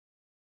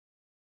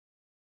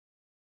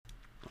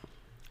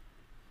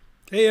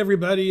Hey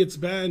everybody, it's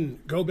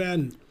Ben. Go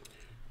Ben.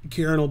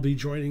 Karen will be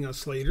joining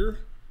us later.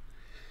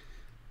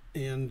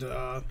 And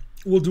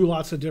we'll do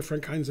lots of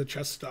different kinds of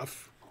chess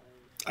stuff.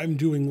 I'm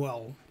doing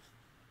well.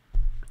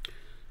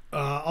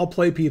 I'll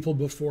play people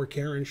before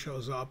Karen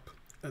shows up.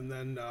 And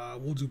then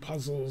we'll do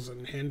puzzles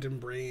and hand and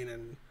brain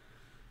and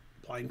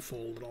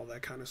blindfold and all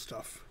that kind of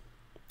stuff.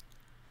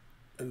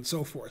 And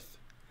so forth.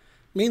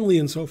 Mainly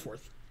and so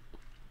forth.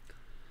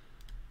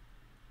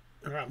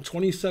 Around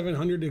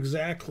 2,700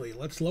 exactly.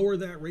 Let's lower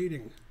that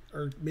rating.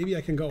 Or maybe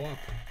I can go up.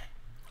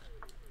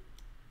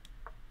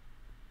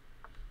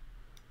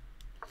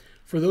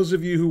 For those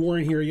of you who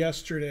weren't here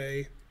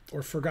yesterday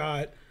or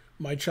forgot,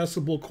 my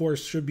Chessable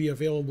course should be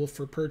available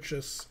for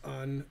purchase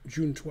on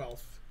June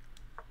 12th.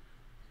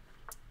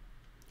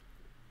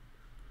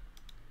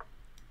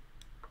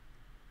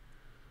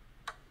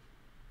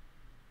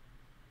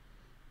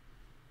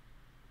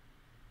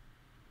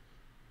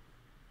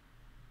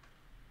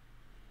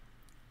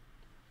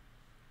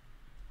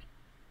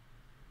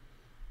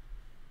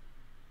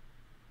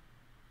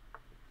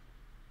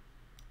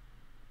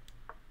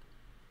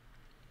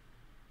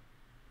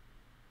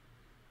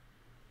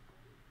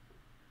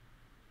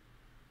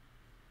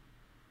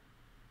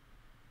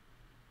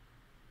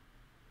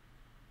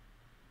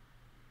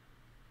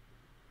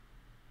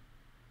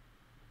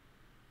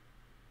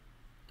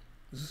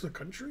 Is this a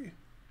country?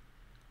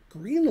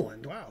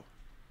 Greenland, wow.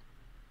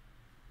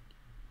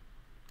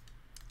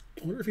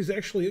 I wonder if he's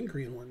actually in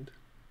Greenland.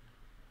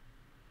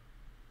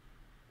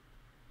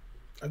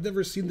 I've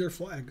never seen their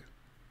flag.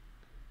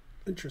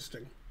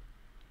 Interesting.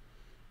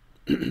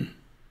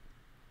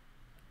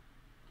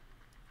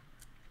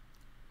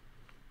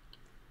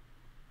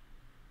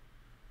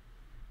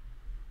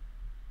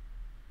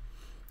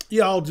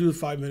 Yeah, I'll do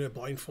 5-minute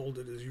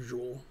blindfolded as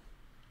usual.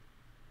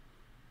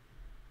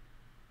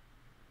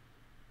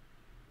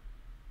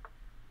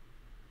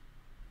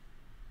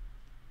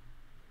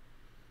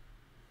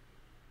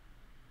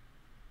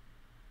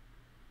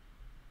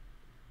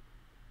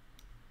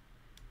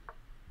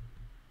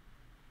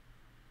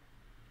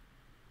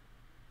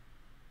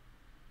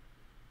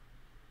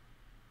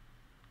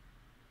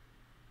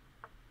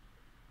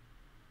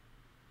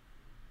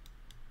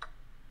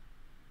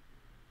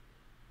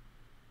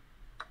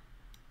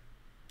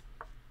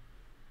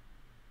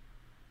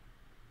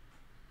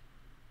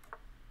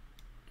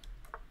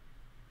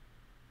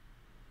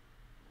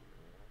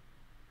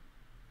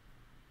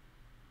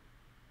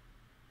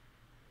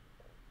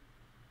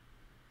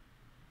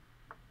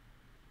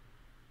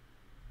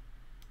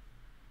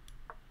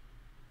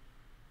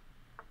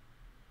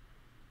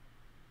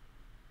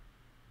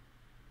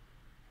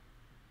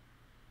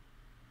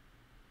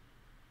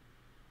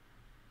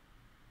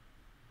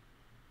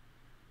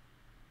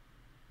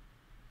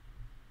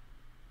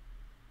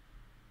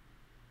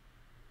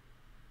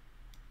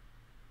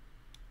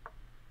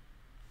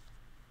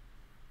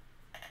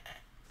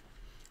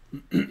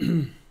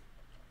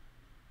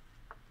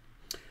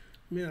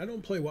 Man, I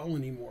don't play well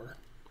anymore.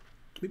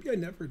 Maybe I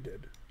never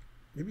did.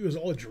 Maybe it was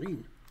all a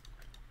dream.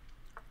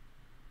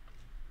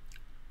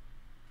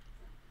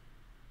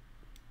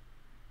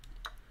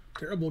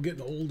 Terrible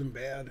getting old and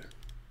bad.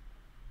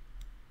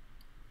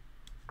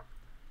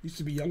 Used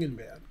to be young and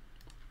bad.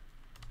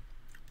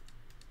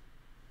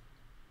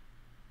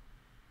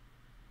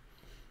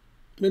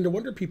 I mean, no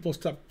wonder people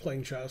stop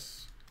playing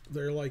chess.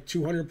 They're like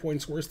 200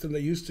 points worse than they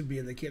used to be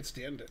and they can't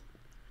stand it.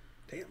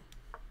 Damn.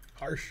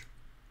 Harsh.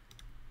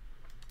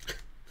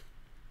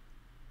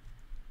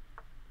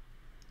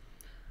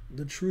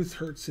 The truth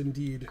hurts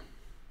indeed.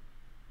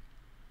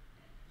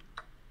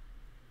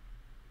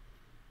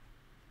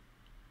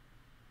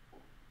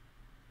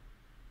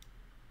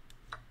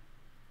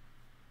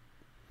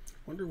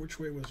 Wonder which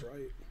way was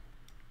right.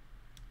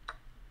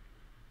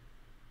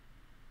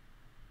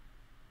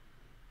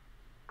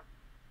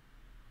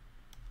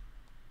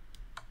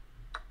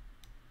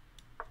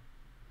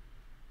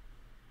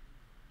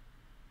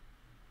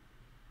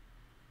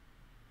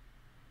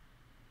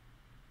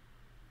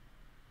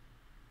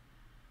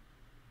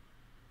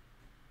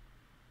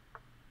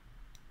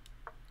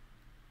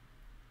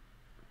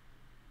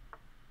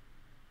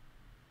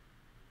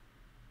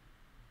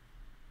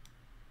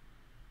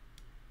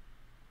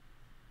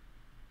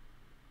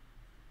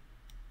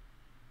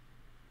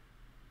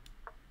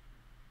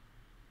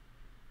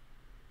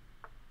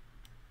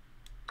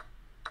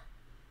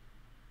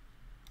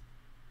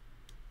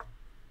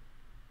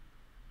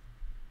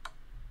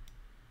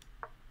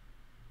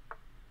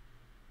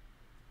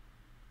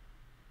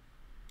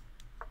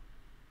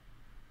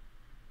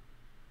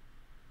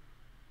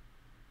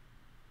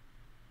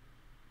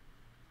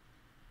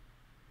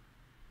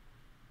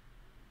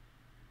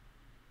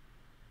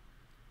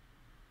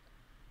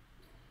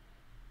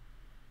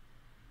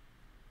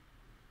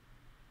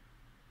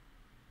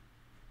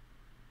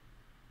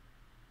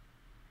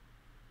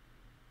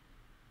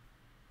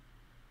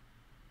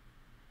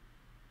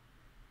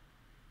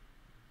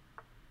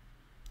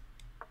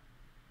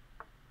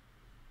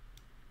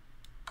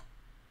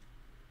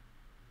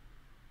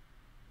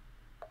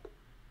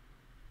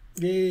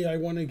 Yay, I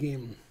won a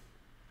game.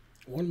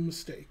 One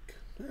mistake.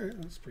 All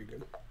right, that's pretty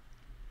good.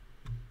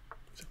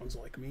 Sounds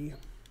like me.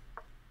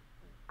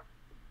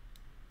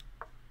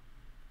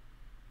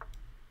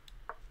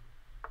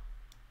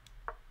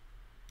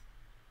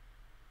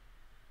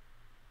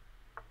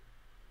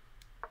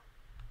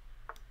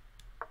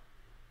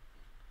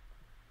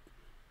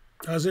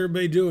 How's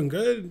everybody doing?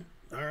 Good?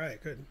 All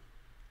right, good.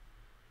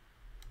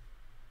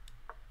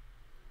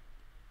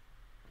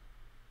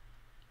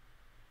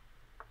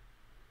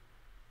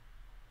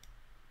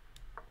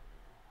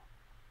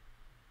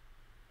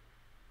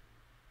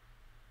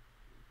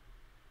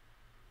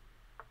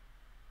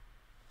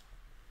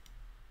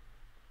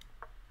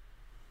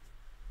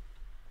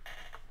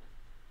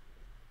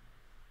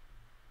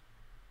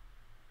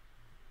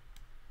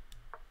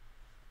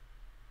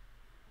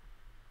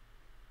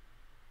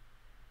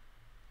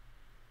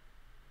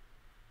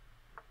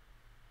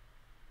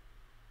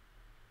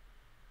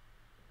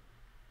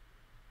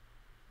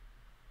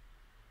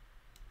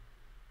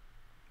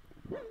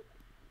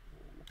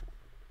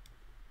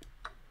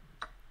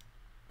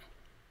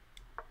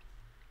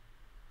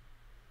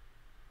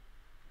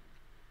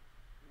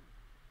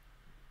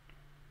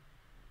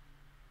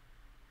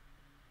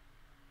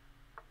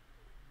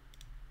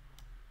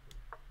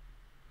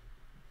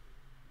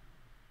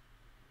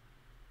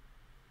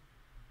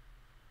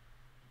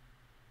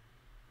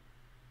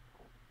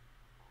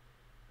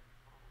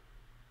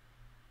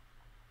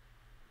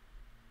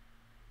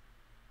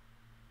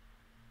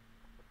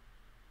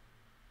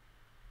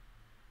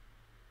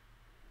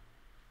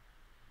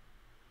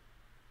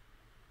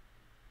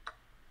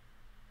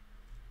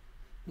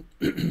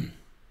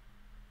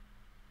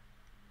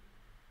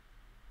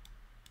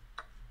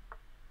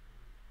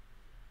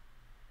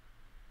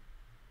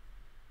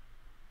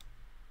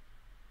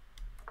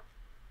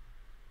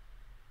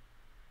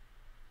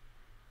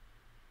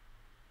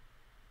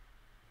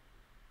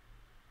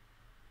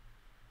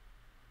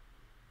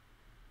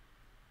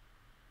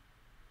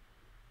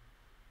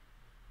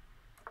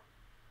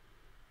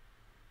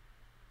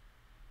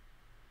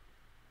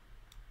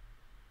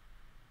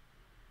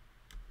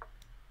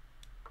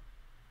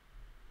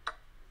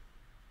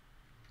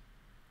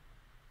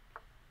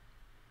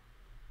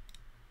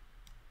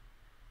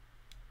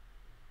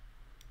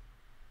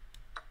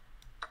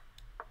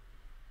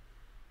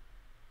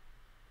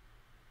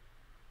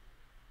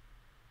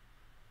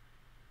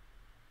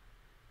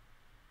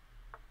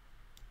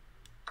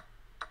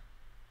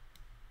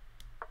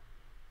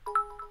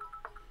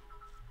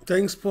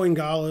 Thanks,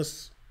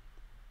 Poingalis.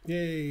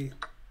 Yay.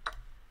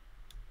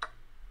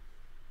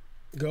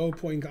 Go,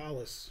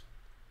 Poingalis.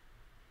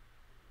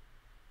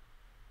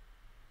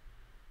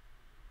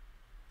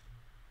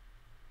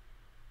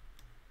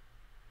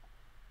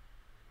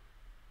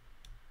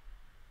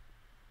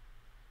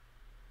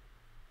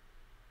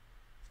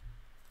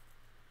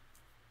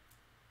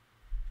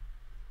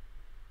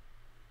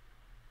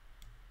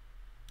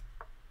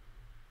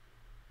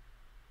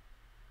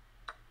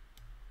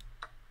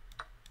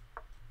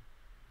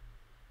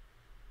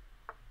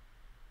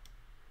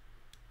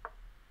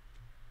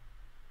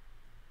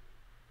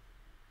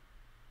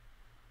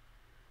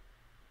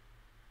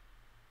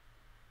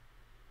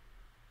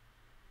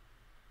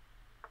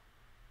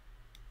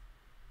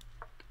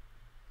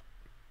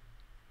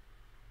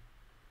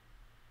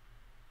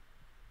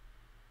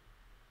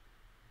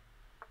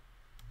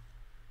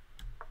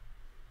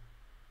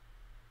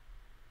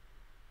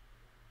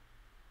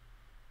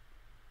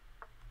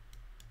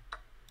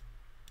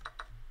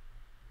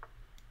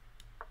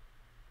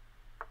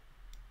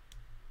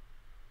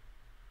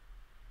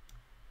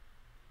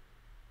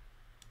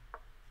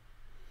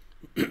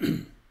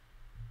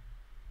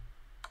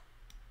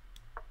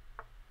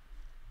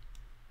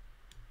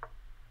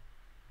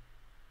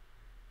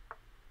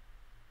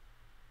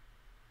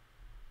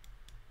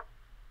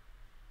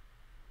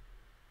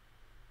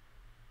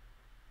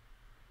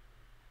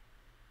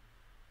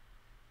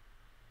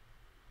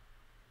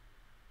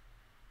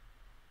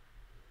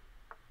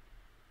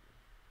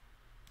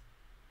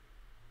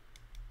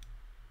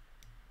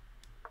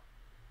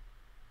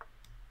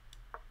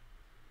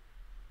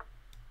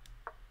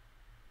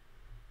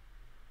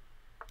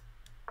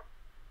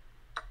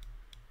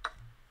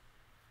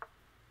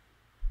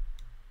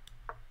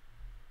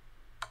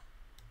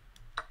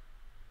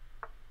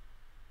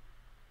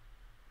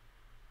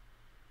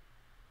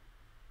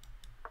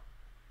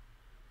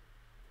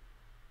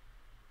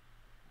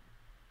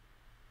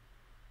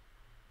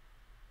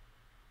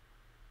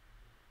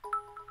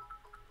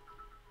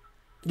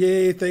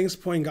 Yay, thanks,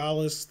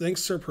 Poingalis.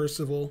 Thanks, Sir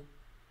Percival.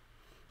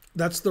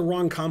 That's the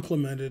wrong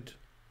complimented.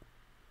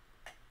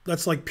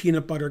 That's like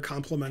peanut butter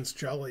compliments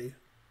jelly.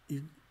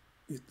 You,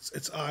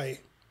 it's I.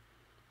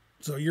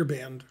 So you're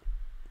banned.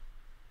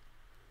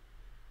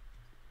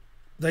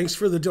 Thanks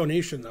for the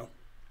donation, though.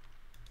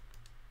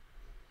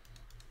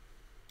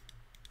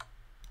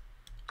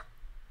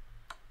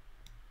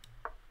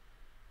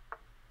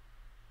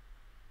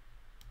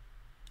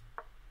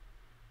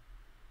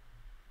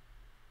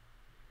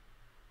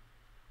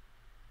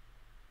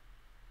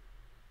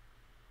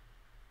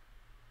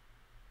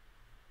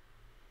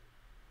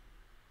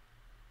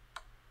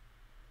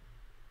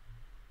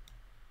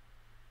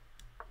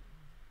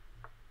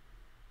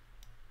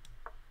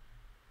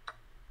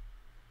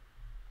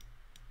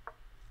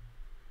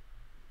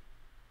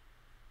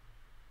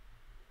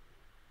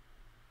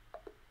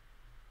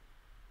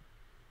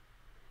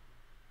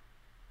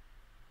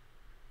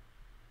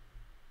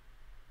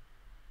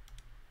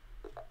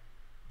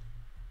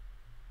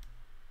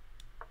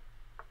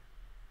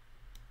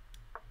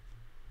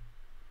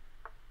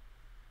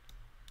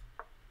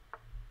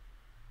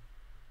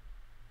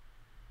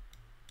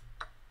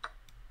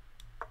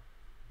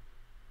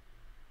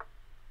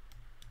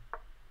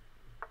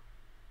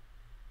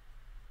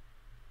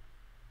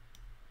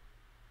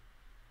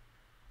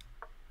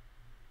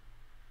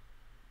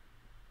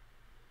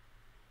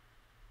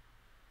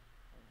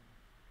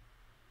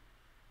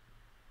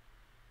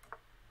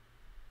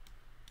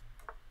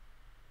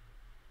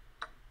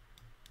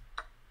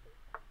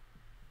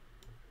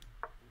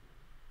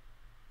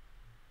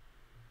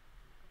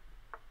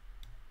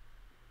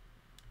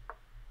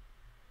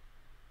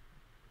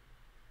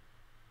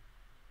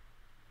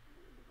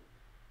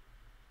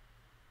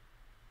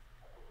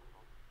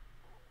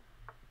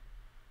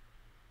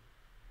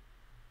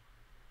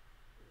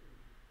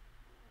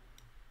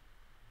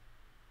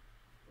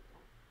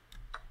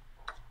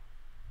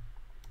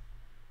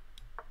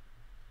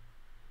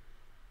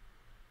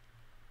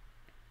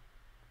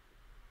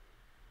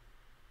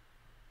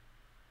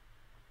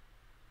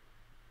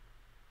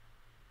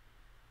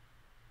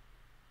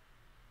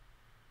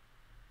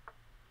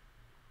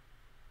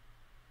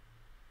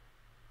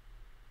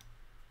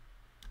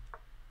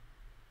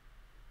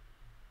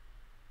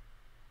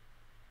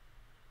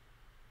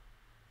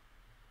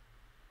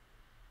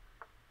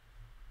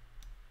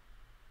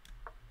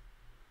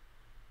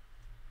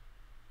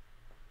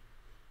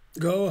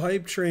 Go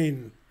Hype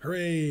Train.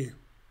 Hooray.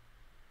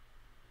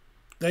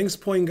 Thanks,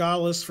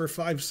 Poingalis, for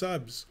 5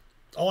 subs.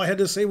 All I had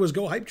to say was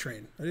go Hype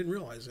Train. I didn't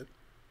realize it.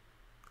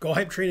 Go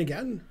Hype Train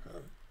again?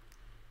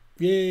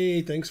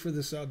 Yay, thanks for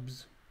the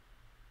subs.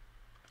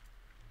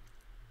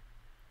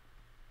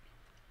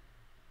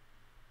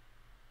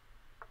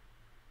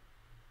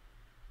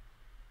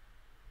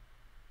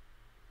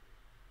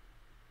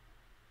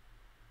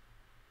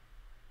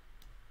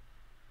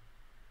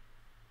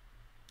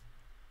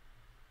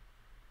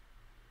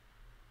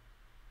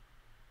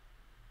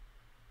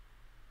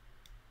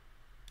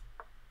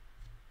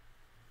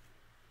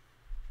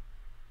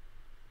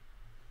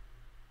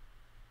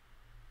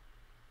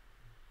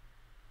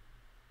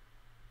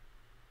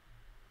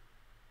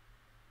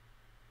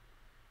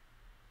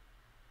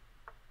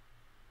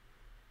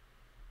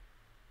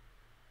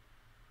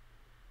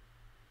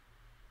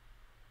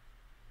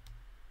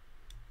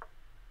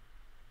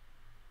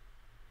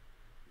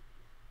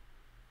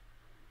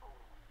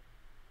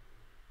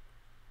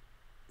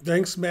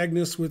 Thanks,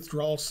 Magnus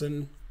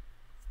Withdrawalson.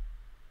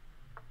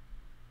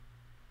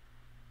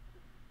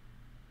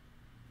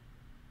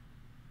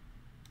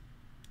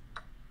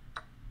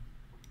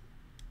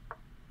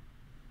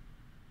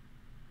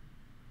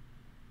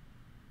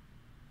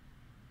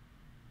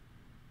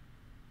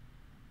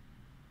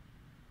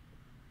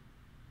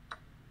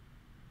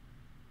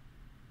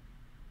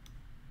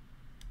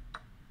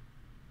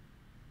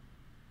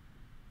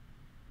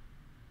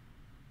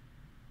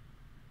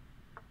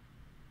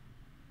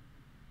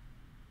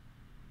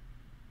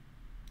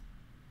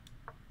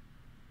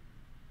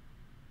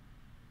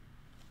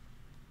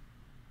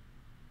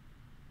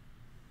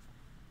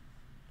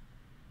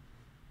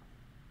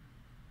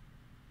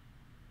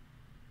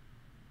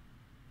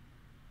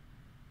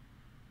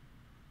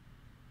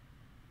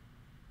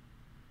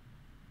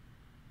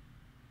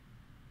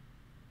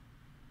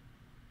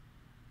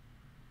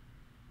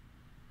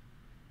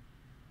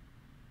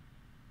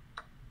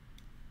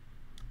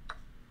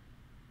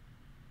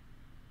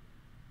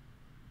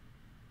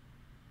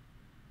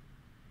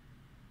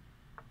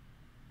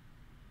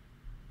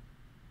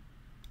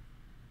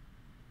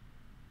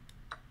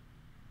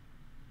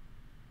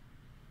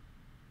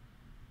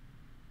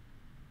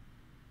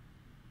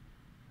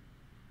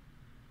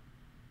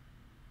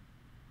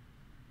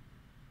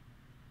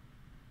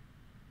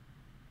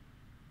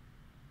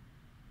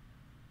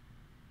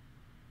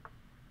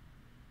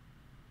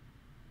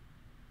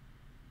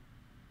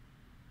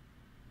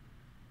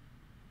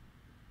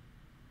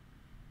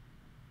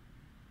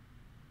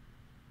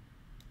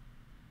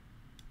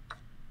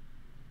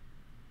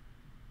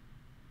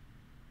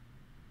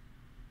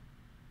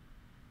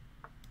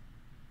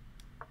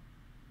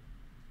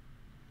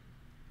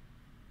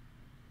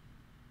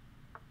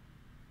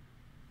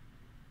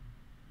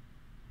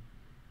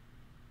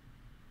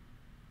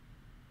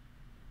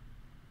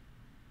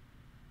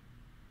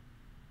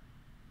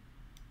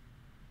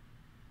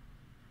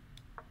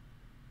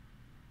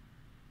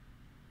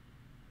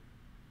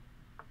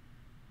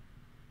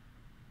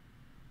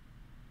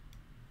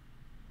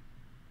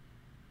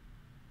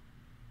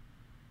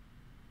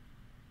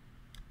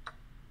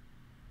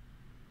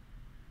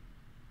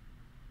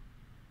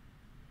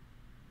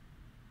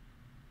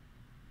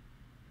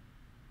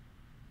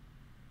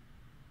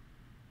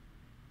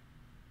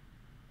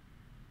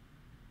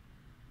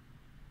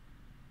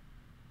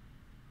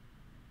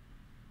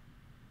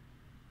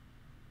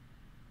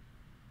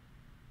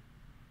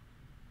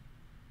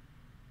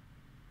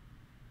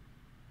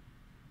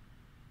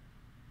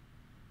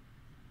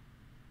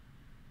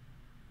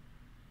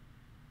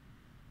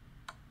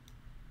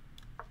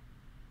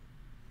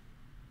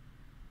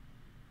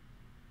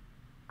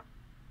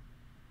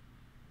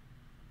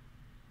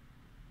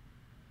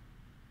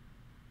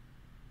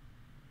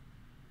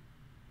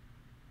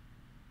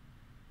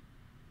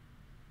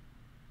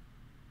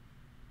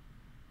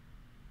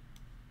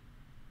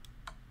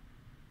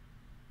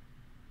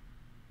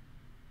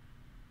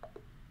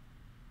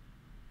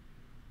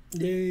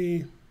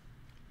 Yay.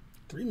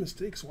 3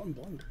 mistakes, 1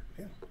 blunder.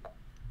 Yeah.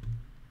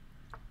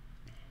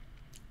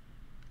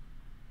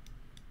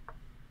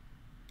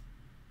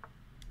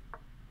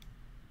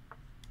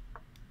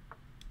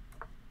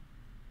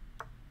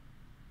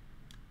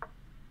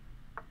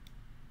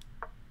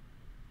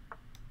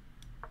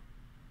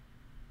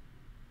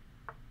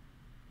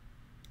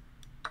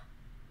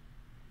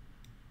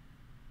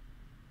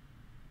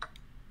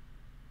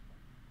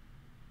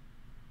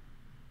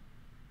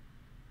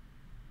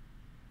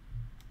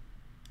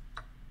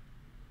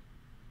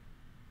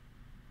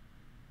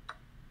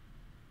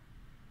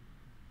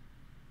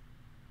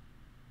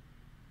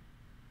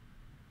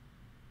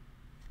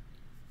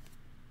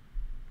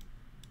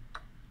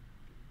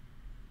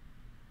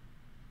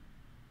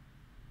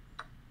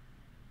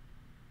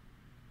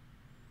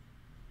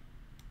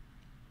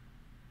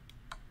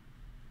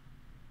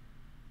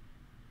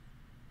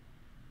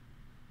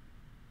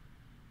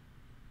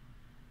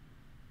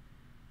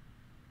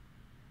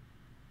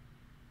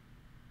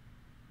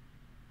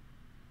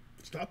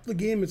 Stop the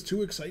game, it's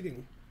too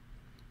exciting.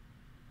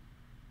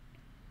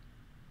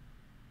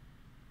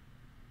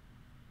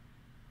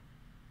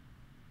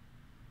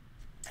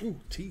 Ooh,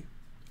 tea.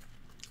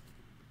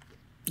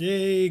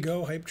 Yay,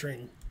 go hype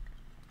train.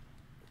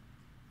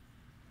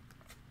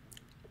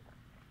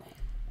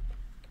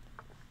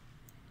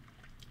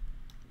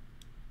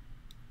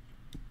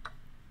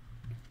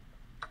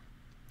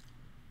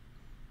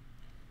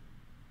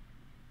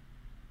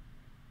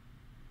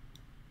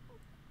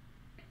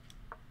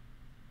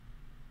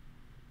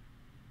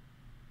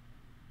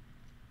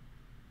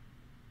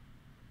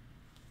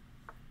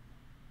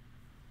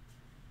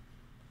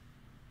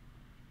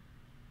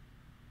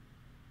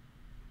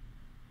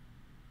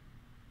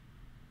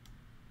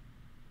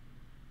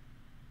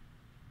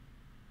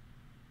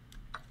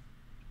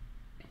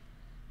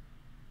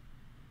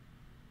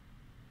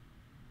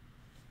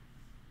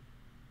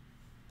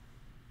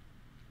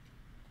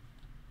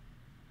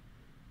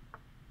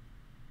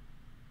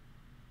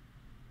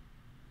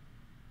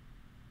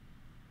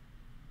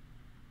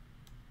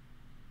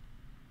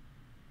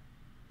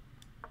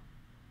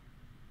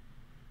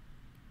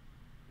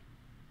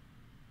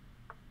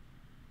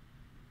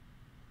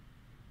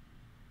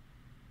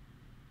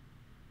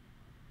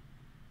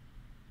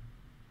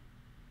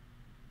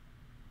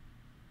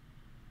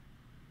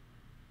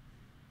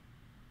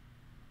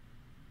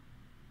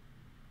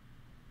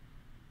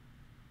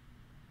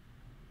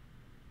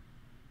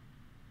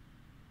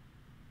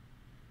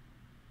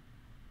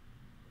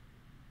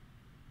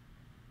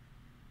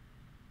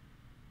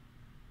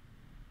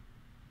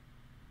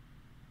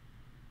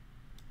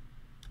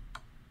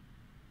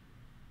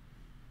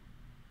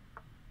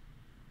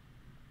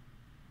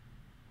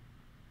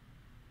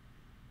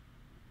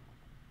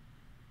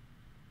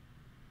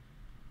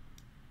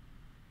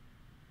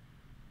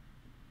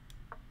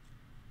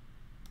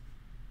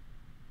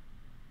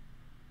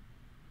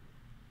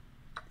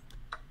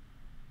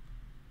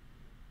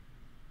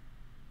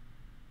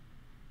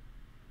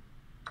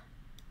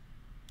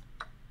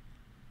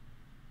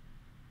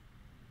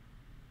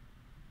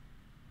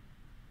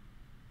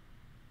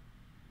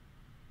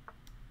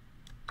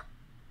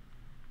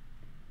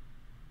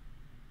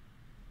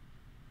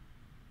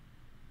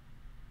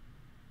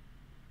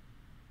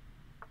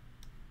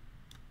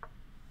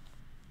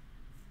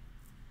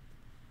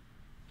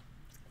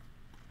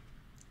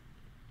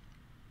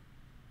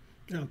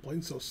 Yeah, I'm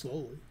playing so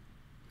slowly.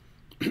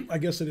 I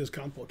guess it is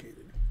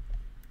complicated.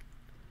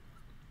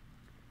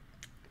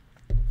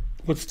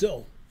 But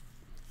still,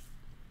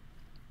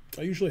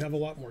 I usually have a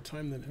lot more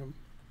time than him.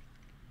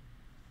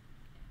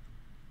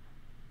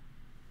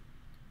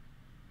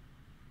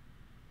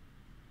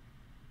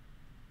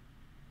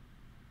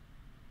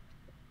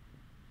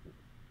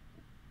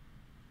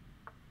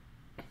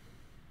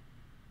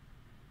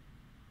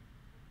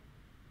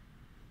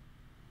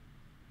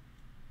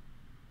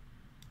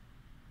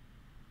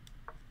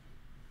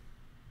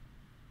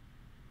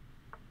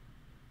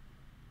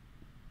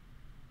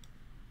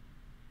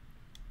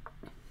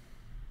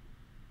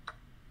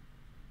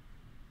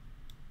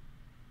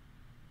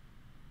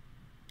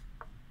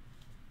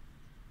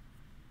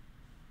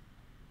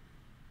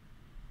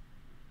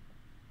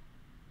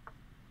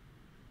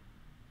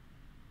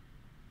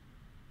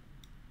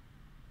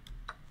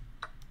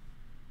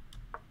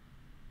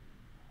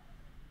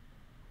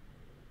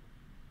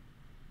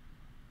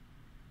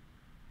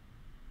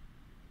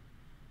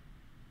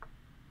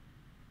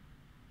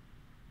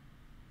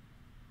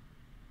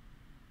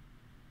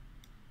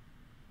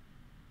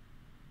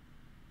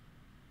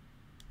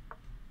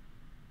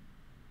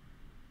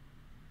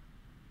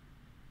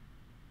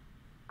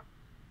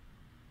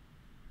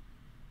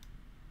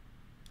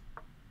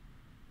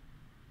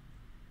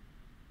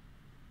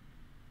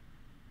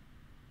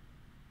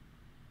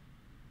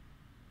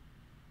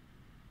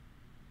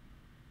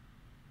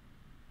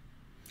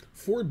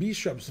 Four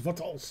bishops, what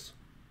else?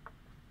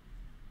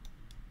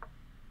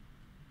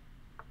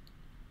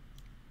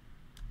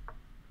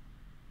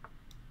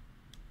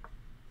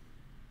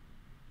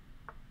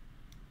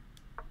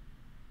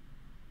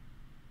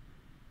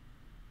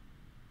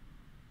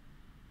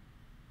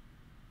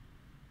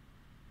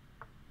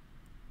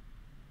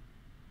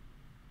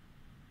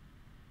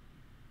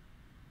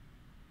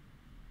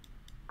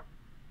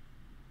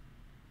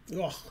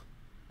 Ugh.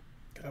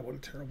 God, what a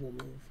terrible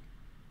move.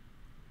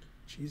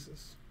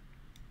 Jesus.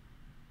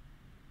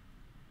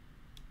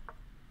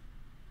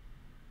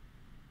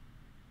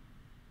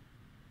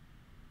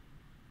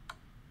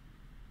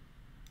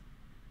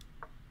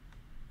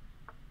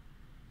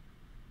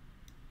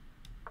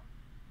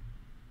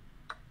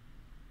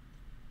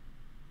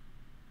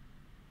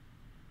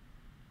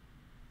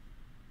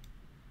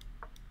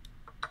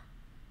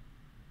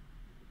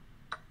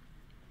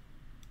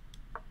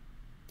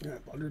 Yeah, I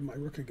blundered my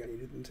rook again. He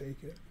didn't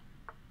take it.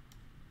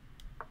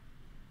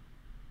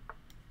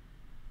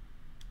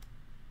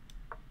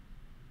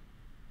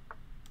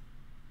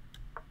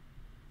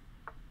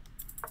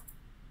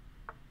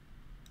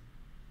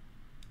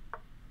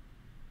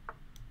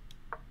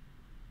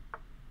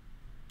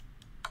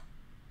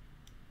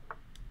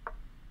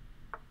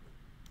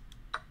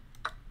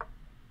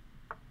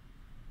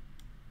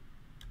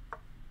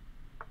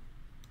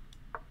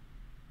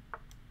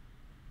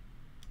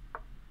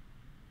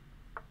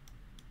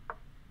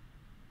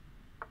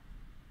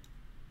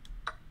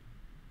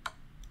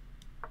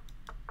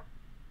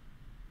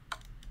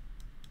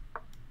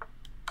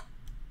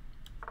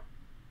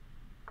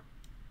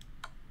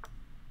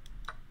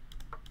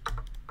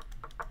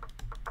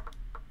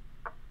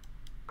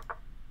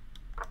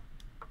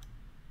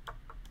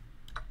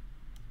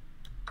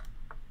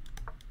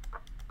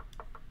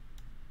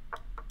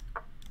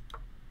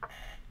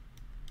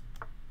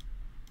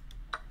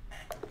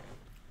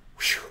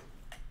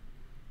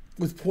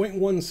 with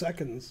 0.1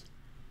 seconds.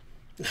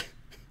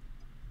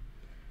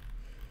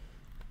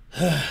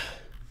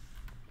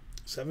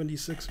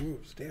 76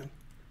 moves, damn.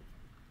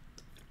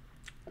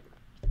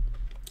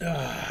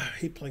 I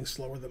hate playing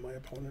slower than my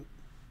opponent.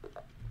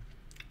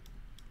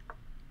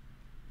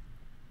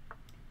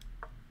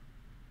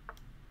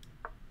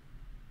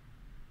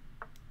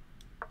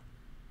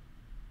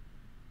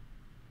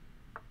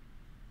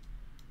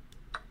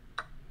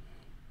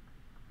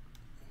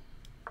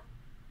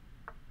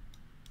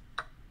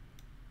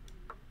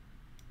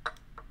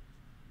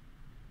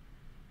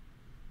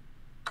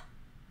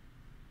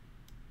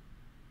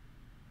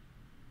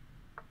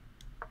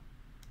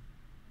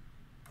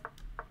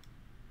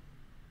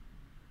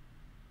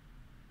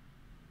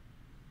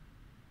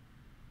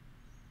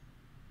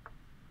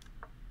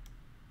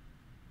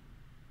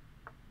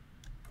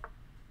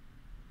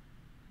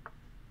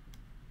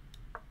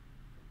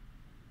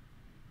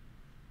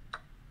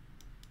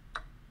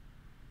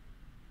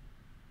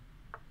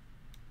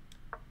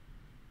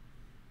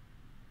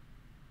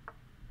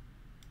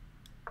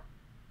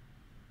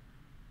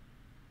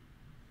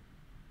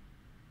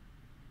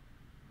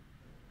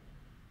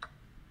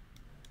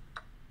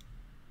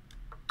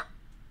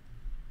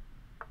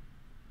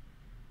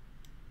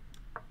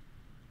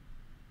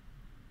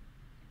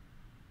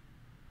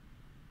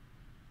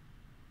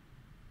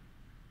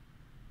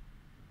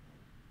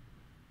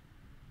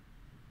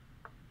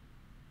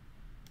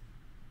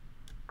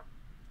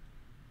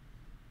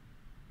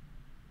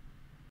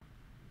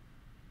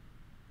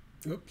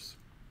 Oops.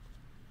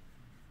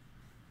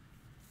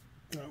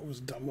 That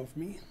was dumb of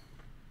me.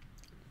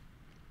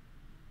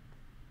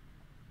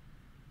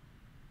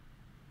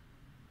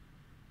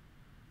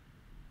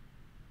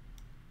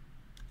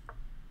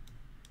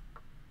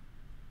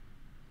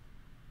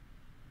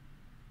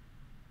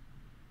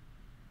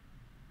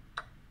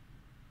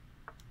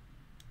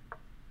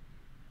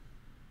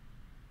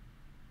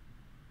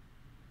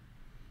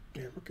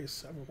 Yeah, rook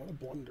a7, what a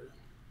blunder.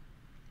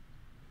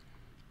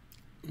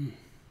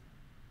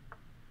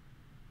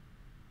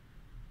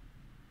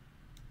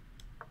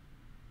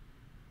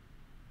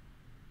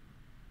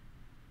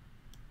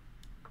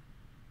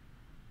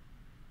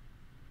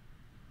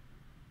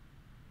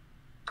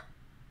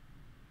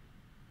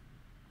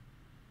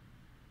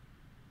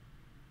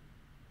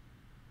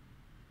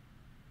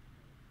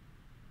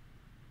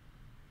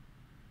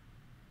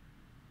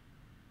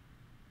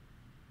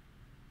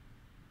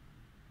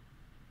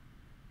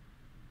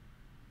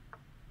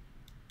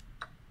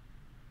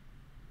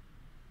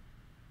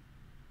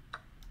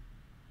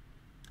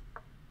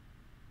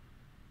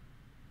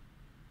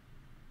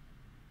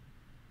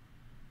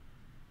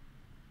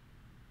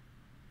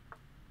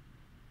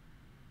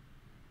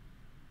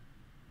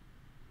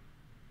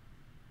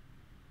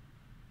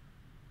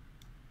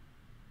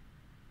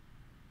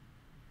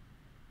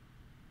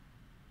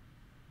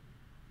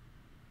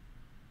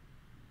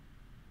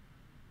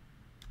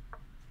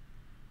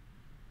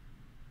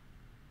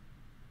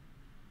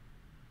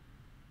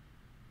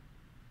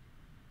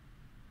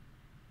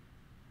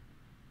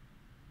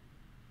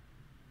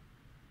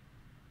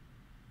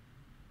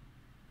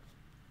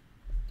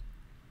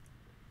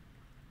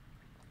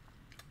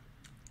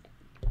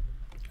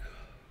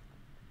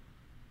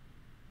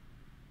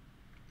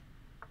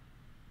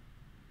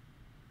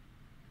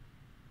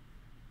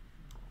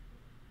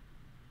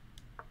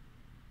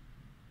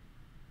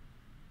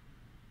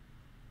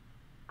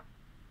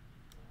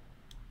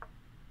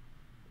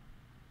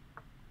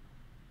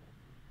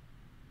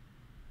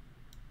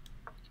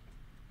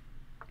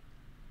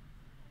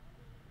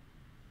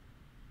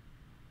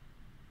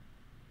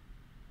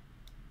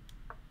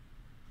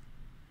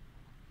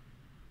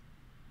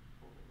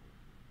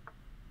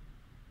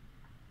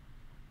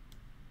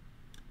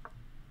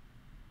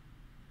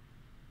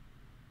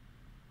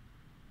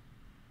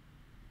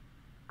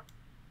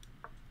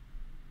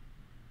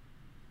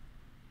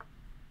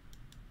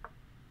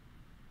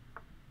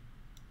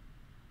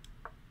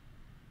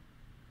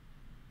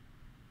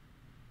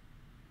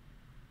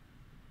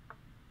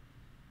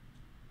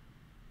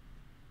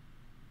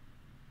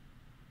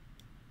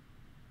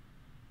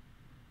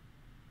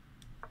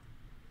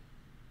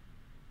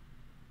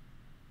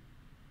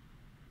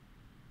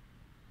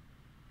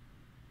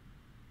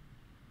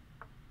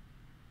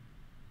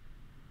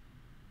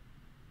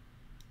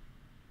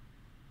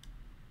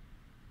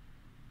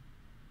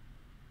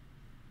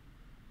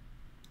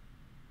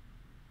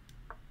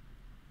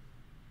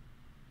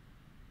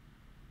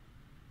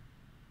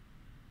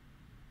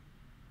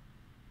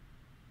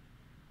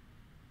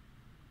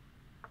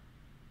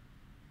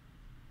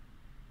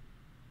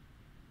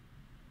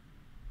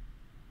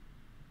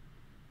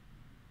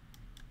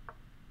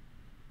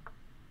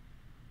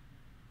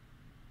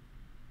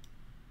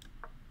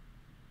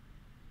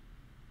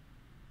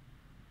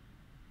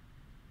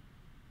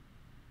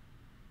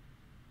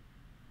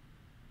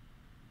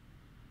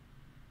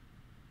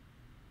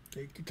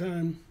 Take your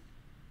time.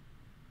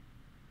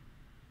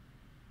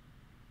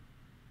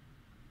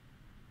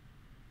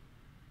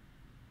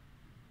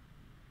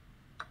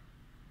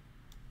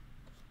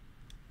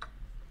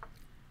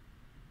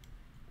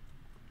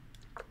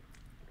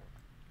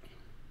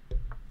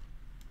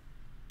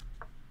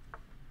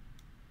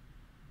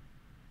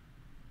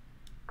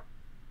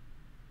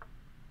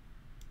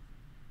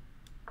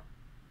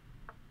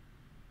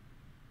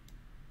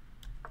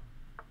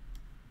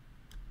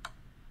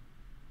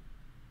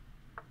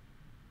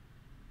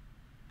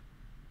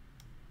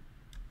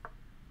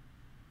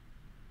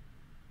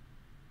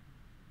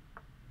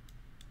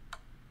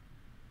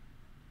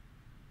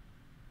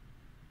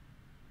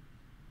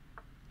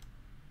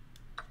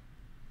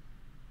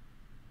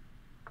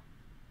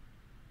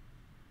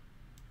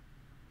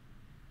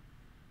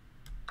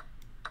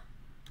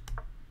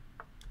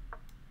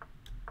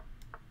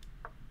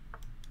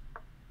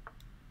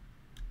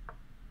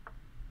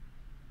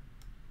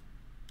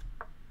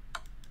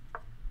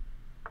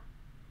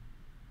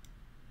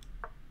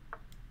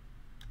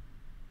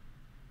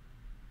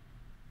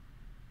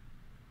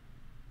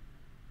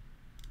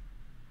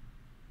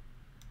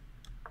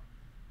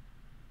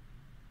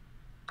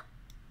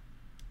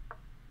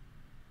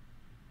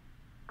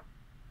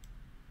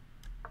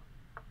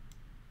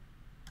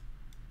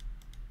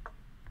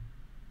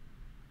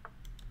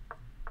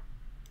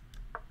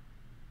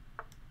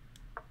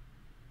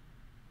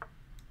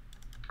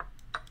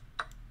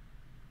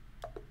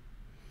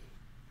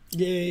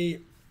 Yay.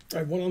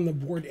 I won on the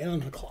board and on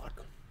the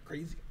clock.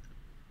 Crazy.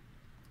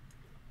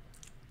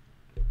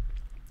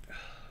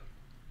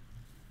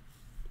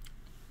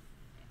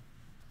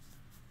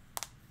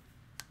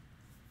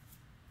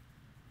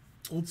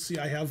 Let's see,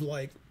 I have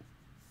like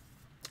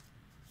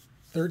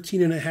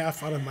 13 and a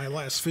half out of my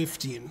last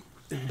 15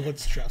 in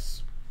blitz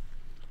chess.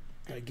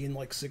 I gained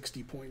like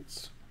 60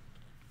 points.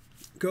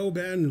 Go,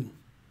 Ben.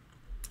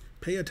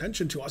 Pay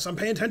attention to us. I'm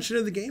paying attention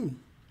to the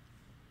game.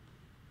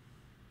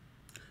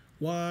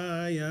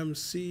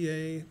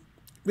 YMCA.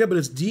 Yeah, but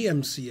it's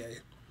DMCA.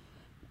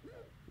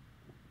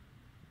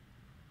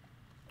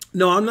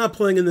 No, I'm not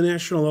playing in the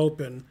National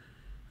Open.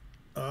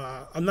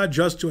 I'm not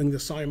just doing the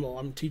simul.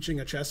 I'm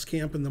teaching a chess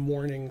camp in the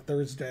morning,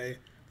 Thursday.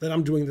 Then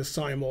I'm doing the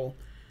simul.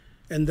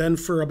 And then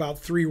for about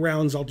 3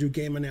 rounds, I'll do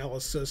game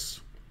analysis.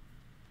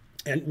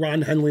 And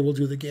Ron Henley will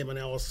do the game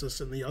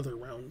analysis in the other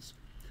rounds.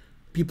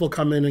 People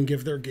come in and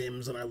give their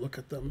games, and I look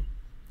at them,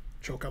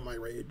 choke on my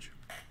rage,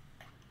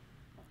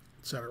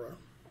 etc.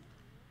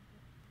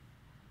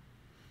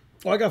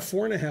 Oh, I got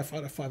 4.5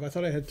 out of 5. I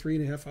thought I had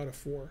 3.5 out of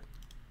 4.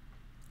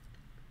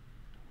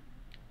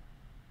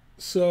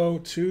 So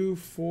 2,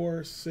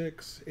 4,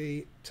 6,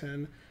 8,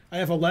 10. I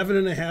have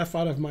 11.5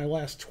 out of my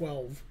last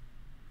 12.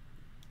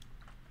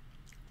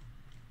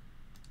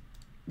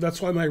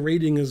 That's why my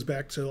rating is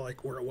back to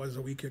like where it was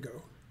a week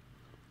ago.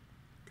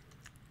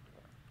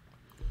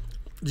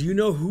 Do you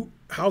know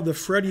how the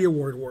Freddie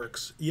Award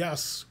works?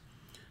 Yes.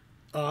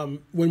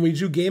 When we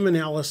do game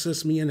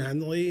analysis, me and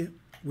Henley,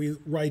 we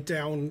write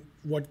down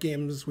what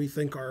games we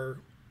think are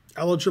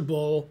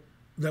eligible,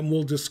 then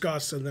we'll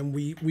discuss, and then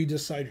we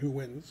decide who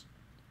wins.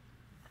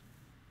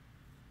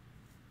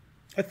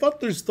 I thought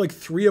there's like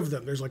 3 of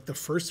them. There's like the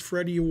first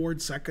Freddie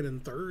Award, second,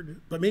 and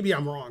third, but maybe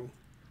I'm wrong.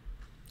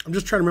 I'm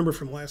just trying to remember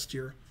from last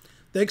year.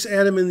 Thanks,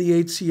 Adam in the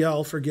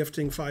ATL, for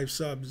gifting 5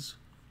 subs.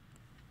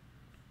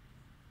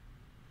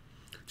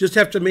 Just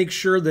have to make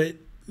sure that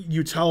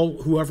you tell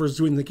whoever's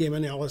doing the game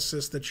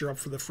analysis that you're up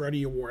for the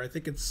Freddie Award. I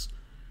think it's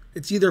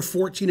either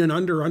 14 and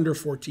under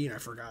 14. I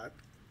forgot.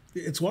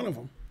 It's one of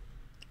them.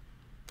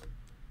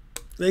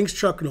 Thanks,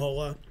 Chuck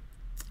Nola.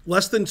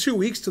 Less than 2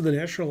 weeks to the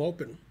National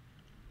Open.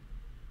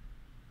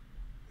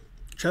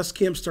 Chess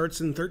camp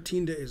starts in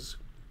 13 days.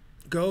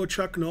 Go,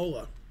 Chuck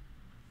Nola.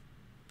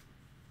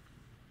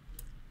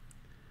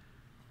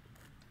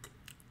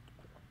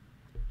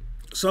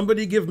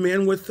 Somebody give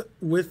man with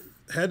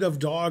head of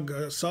dog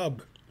a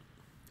sub.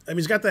 I mean,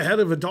 he's got the head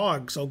of a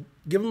dog, so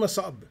give him a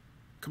sub.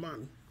 Come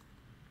on.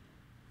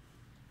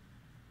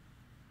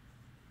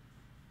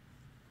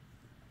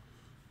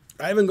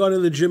 I haven't gone to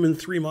the gym in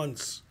 3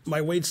 months.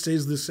 My weight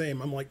stays the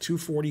same. I'm like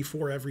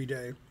 244 every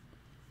day.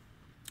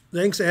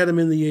 Thanks, Adam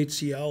in the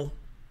ATL.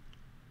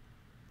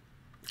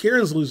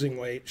 Karen's losing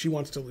weight. She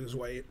wants to lose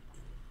weight.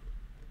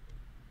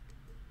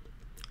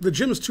 The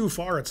gym's too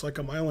far. It's like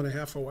 1.5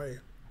 miles away.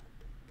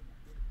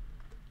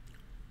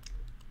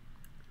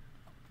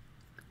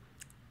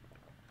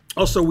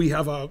 Also, we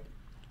have a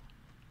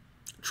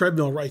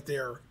treadmill right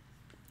there.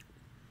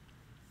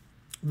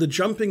 The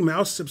Jumping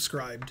Mouse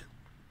subscribed.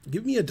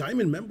 Give me a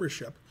diamond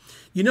membership.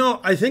 You know,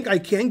 I think I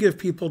can give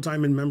people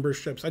diamond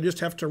memberships. I just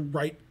have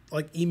to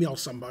email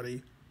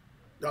somebody.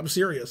 I'm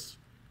serious.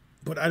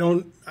 But I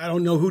don't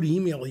know who to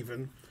email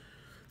even.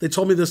 They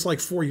told me this like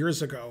 4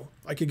 years ago.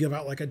 I could give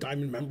out like a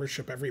diamond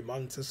membership every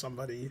month to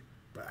somebody,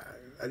 but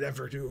I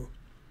never do.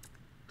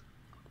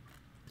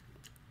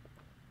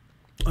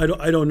 I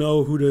don't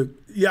know who to.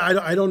 Yeah,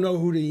 I don't know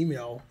who to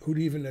email, who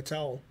to even to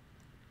tell.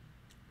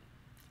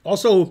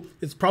 Also,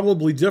 it's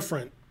probably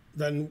different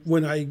than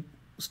when I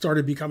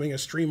started becoming a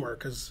streamer,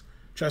 because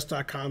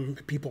chess.com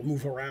people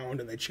move around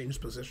and they change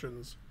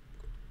positions.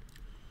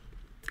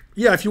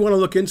 Yeah, if you want to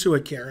look into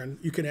it, Karen,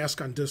 you can ask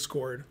on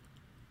Discord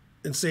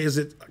and say,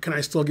 can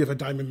I still give a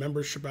diamond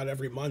membership out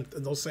every month?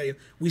 And they'll say,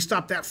 we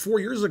stopped that 4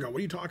 years ago. What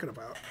are you talking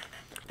about?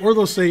 Or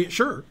they'll say,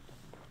 sure.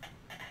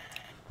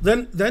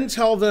 Then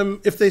tell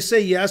them, if they say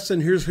yes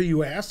and here's who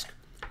you ask,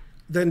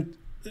 then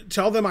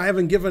tell them I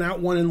haven't given out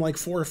one in like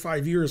 4 or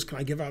 5 years. Can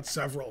I give out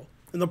several?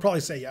 And they'll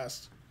probably say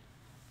yes.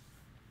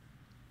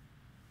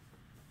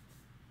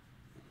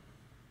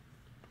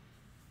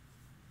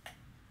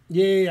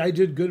 Yay, I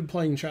did good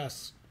playing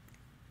chess.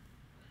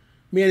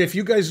 Man, if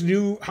you guys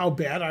knew how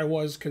bad I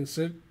was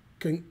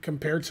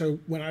compared to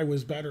when I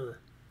was better.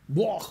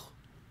 Blah.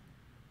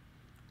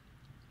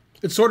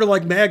 It's sort of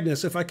like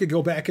Magnus. If I could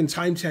go back in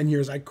time 10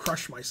 years, I'd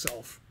crush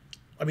myself.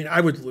 I mean,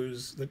 I would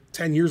lose. The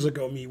 10 years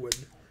ago me would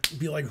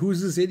be like,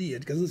 who's this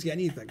idiot? Doesn't see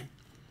anything.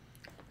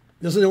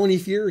 Doesn't know any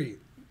theory.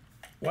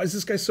 Why is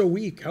this guy so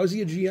weak? How is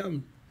he a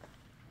GM?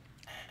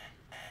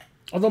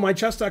 Although my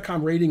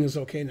chess.com rating is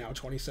okay now,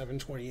 27,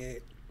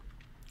 28.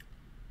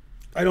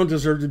 I don't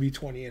deserve to be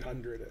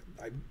 2,800.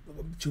 I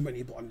too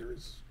many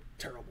blunders.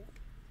 Terrible.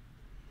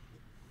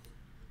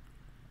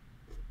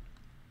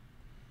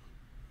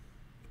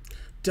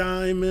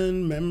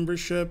 Diamond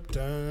membership,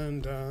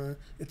 dun dun.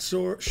 It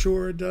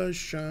sure does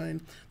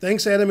shine.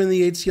 Thanks, Adam in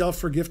the ATL,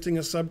 for gifting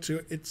a sub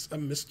to It's a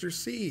Mr.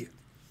 C.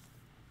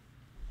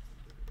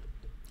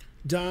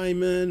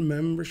 Diamond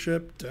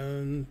membership.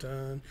 Dun,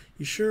 dun.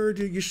 You sure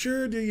do. You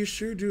sure do. You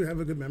sure do have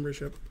a good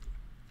membership.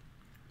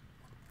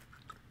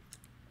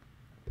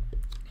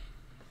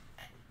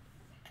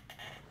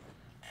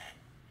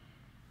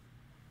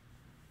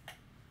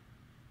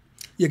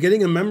 Yeah,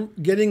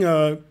 getting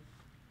a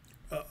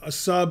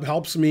sub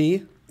helps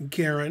me,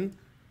 Karen.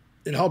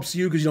 It helps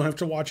you because you don't have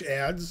to watch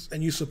ads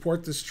and you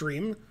support the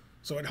stream,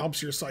 so it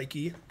helps your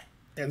psyche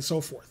and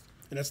so forth.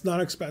 And it's not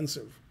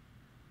expensive.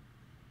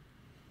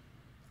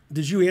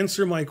 Did you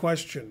answer my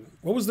question?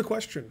 What was the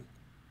question?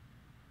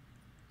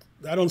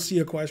 I don't see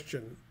a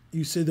question.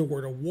 You say the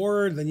word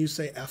award, then you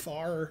say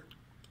FR.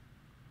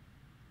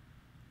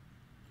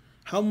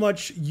 How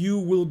much you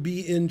will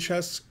be in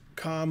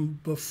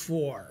Chess.com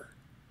before?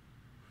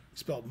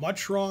 Spelled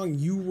much wrong,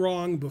 you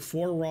wrong,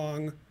 before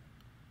wrong.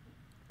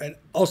 And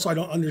also, I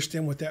don't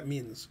understand what that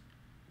means.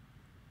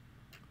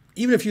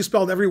 Even if you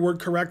spelled every word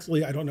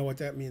correctly, I don't know what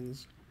that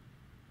means.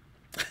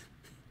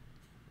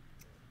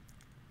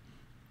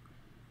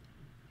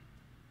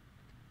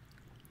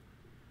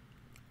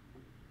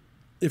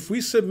 If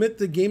we submit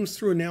the games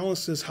through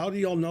analysis, how do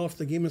y'all know if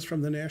the game is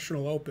from the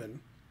National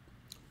Open?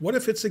 What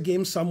if it's a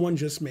game someone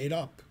just made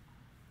up?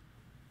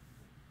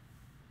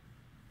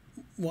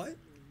 What?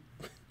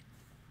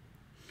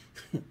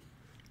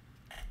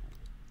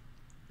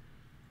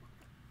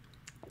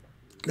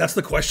 That's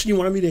the question you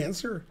wanted me to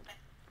answer?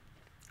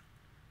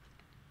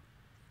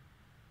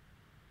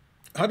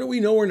 How do we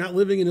know we're not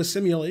living in a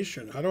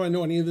simulation? How do I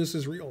know any of this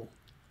is real?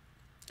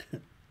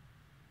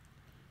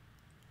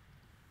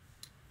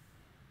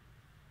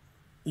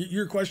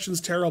 Your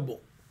question's terrible.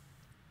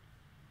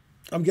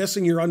 I'm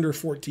guessing you're under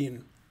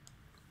 14.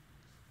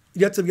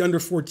 You have to be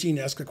under 14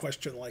 to ask a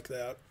question like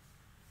that.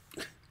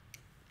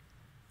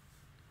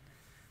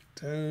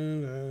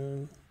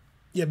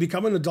 Yeah,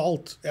 become an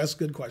adult. Ask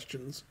good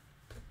questions.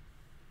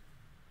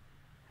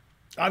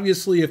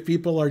 Obviously, if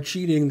people are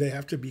cheating, they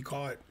have to be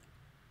caught.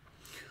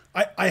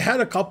 I had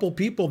a couple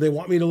people, they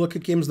want me to look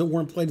at games that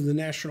weren't played in the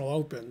National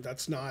Open.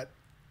 That's not,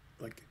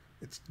 like,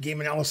 it's game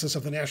analysis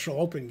of the National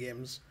Open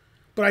games.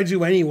 But I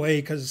do anyway,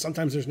 because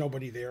sometimes there's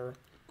nobody there.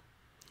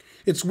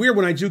 It's weird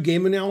when I do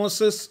game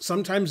analysis,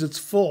 sometimes it's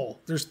full.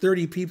 There's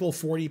 30 people,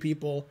 40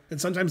 people,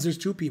 and sometimes there's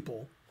 2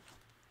 people.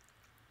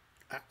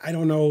 I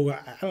don't know.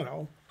 I don't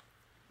know.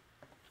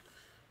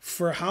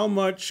 For how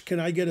much can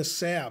I get a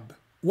SAB?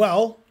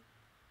 Well,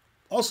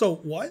 also,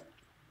 what?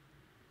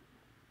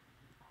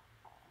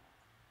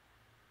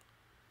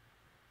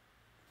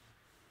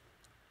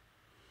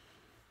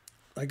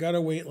 I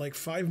gotta wait like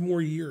 5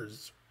 more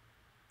years.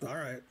 All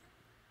right.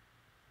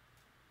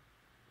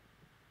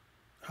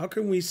 How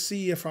can we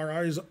see if our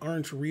eyes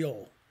aren't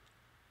real?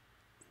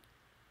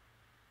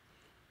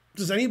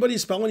 Does anybody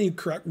spell any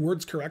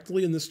words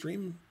correctly in the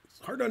stream?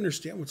 It's hard to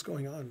understand what's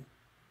going on.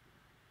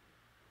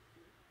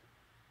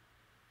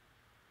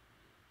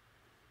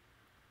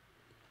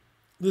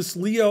 This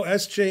Leo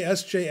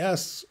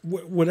SJSJS,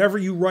 whatever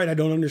you write, I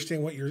don't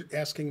understand what you're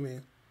asking me.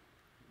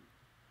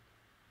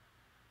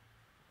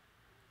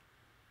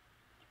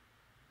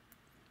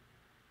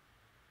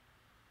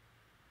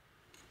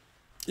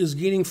 Is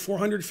gaining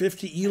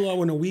 450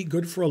 ELO in a week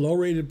good for a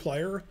low-rated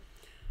player?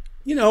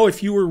 You know,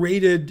 if you were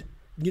rated,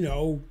 you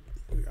know,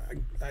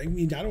 I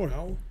mean, I don't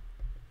know.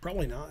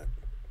 Probably not.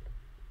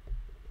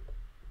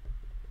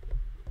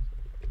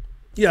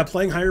 Yeah,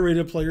 playing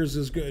higher-rated players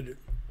is good.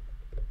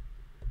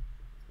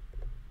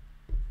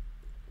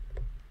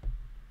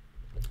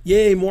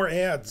 Yay, more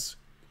ads.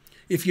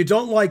 If you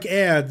don't like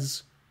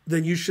ads,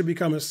 then you should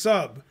become a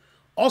sub.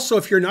 Also,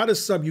 if you're not a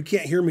sub, you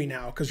can't hear me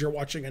now because you're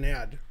watching an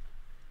ad.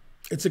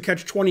 It's a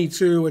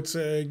catch-22. It's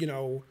a, you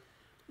know,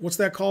 what's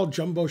that called?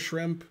 Jumbo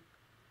shrimp?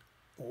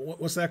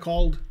 What's that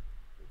called?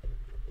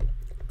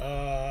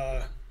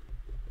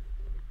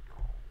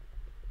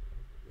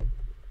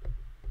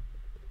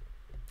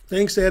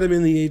 Thanks, Adam,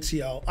 in the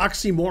ATL.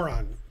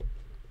 Oxymoron.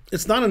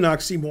 It's not an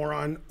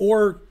oxymoron,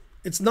 or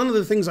it's none of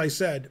the things I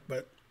said,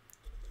 but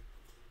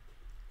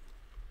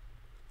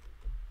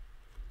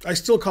I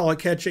still call it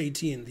Catch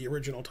 18, the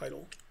original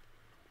title.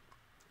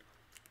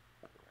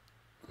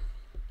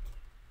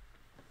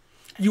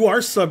 You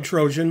are sub,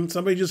 Trojan.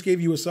 Somebody just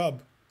gave you a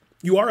sub.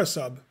 You are a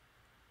sub.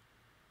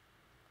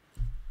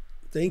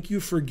 Thank you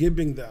for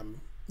giving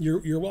them.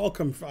 You're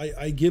welcome.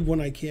 I give when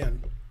I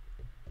can.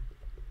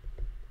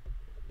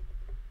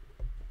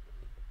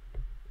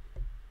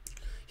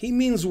 He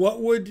means,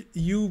 what would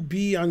you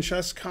be on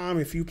Chess.com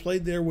if you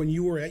played there when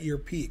you were at your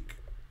peak?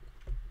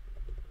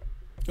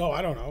 Oh,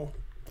 I don't know.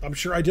 I'm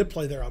sure I did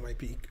play there on my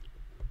peak.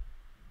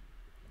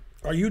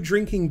 Are you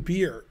drinking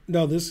beer?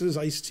 No, this is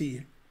iced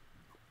tea.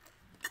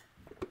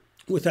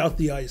 Without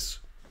the ice.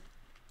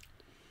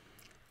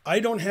 I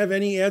don't have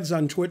any ads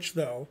on Twitch,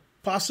 though.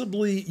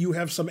 Possibly you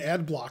have some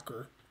ad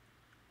blocker.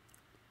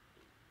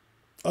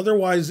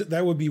 Otherwise,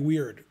 that would be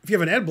weird. If you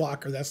have an ad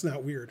blocker, that's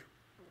not weird.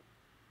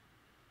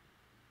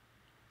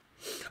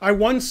 I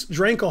once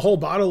drank a whole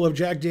bottle of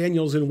Jack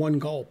Daniels in one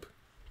gulp.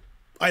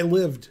 I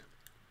lived.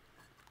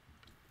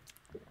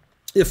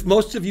 If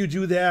most of you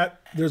do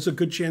that, there's a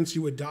good chance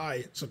you would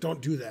die. So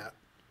don't do that.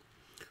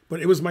 But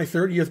it was my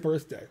 30th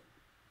birthday.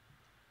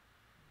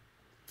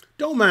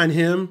 Don't mind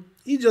him.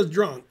 He's just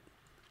drunk.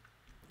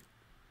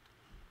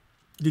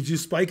 Did you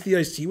spike the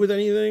iced tea with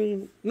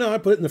anything? No, I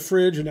put it in the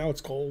fridge and now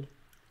it's cold.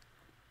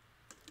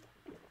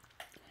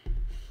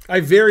 I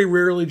very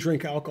rarely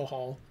drink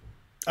alcohol.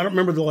 I don't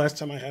remember the last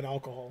time I had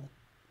alcohol.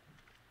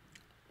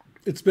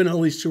 It's been at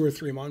least 2 or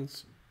 3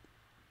 months.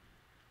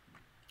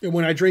 And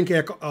when I drink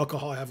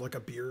alcohol, I have like a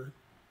beer.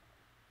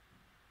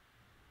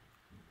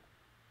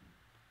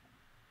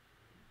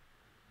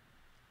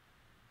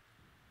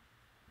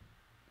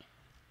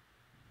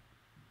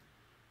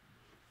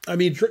 I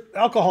mean,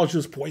 alcohol is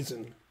just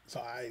poison.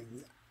 So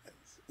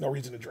no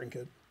reason to drink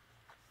it.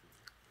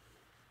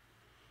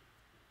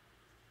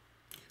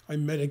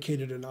 I'm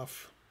medicated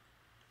enough.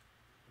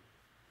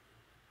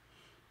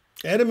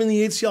 Adam in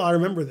the ACL, I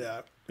remember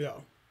that. Yeah.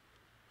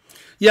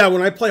 Yeah,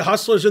 when I play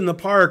Hustlers in the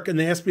Park and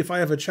they ask me if I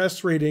have a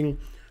chess rating,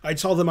 I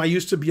tell them I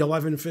used to be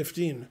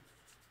 11-15.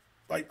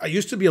 I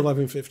used to be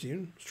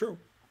 11-15. It's true.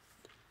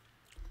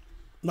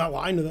 I'm not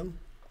lying to them.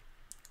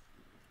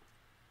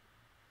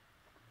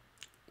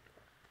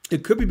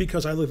 It could be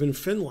because I live in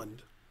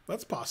Finland.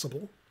 That's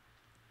possible.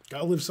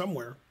 Gotta live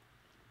somewhere.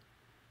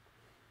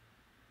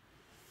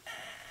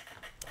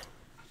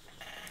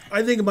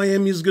 I think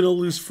Miami is going to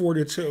lose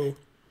 4-2.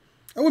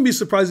 I wouldn't be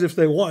surprised if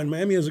they won.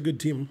 Miami has a good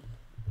team.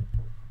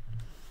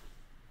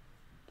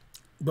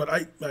 But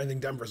I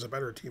think Denver's a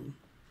better team.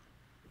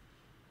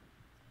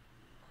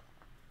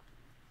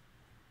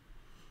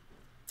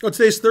 Oh,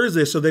 today's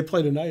Thursday, so they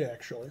play tonight,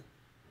 actually.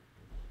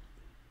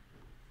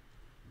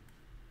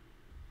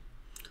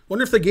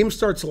 Wonder if the game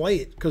starts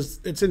late, because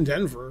it's in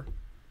Denver.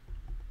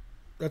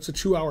 That's a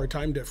 2-hour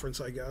time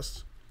difference, I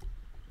guess.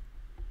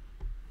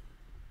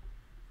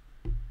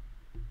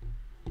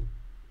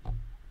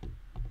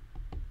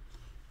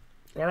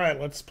 All right,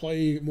 let's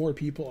play more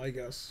people, I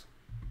guess.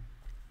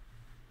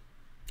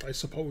 I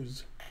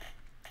suppose.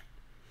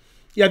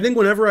 Yeah, I think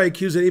whenever I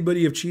accuse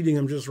anybody of cheating,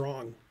 I'm just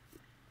wrong.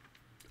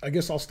 I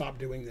guess I'll stop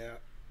doing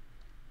that.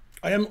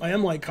 I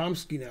am like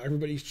Komsky now.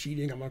 Everybody's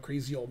cheating. I'm a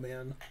crazy old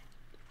man.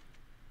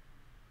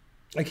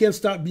 I can't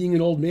stop being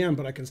an old man,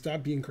 but I can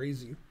stop being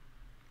crazy.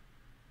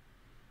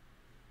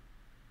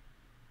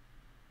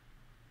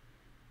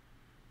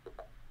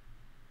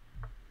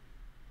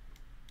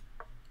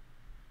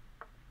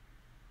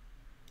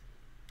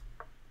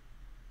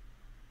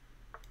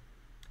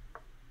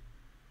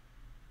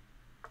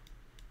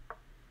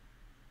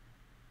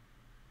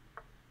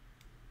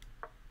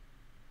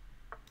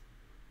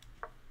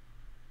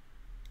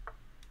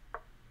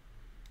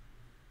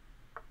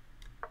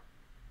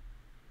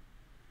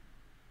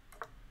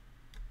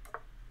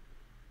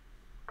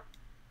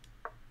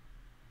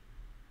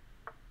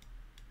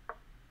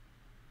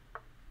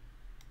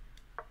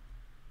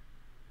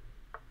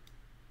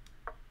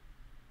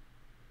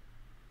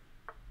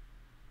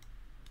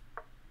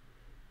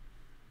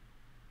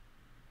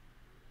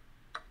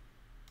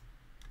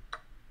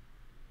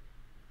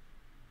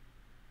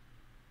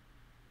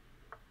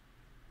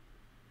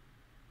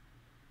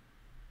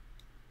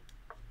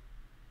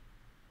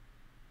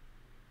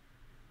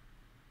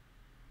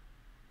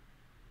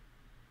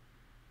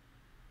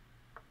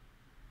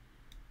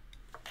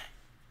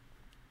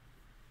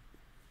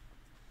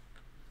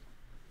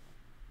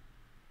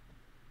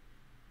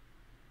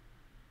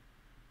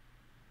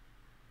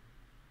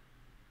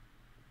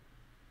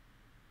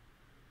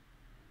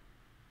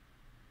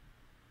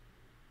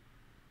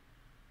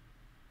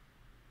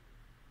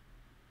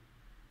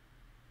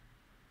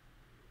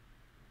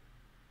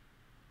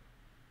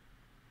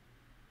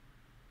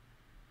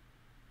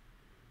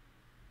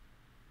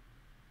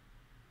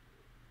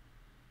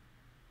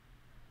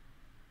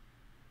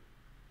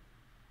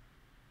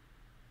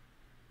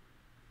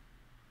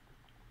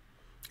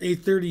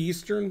 (8:30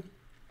 Eastern.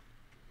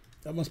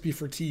 That must be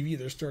for TV.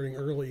 They're starting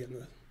early in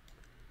the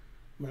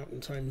Mountain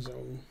Time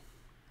Zone.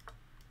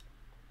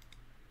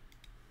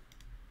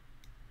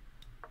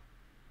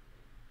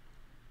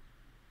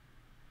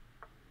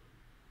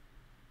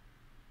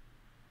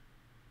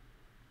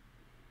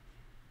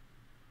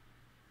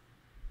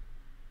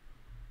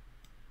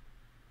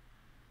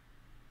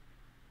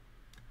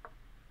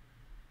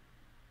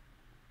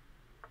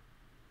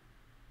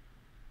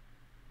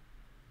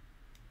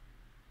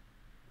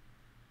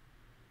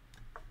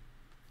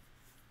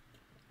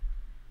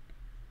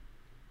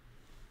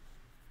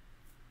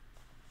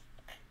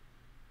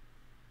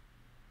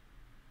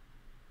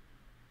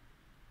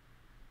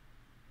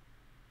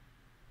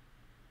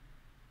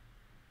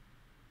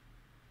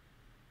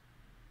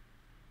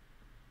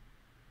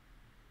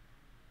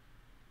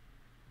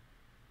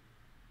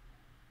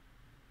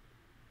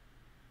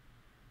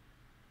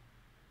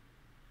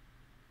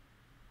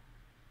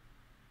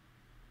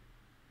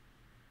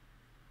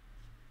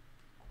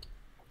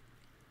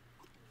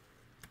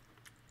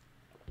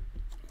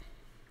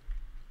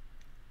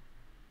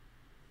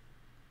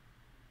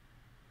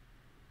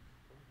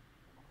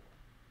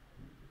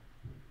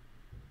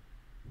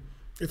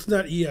 It's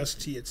not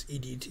EST, it's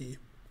EDT.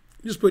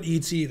 Just put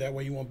ET, that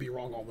way you won't be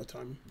wrong all the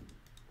time.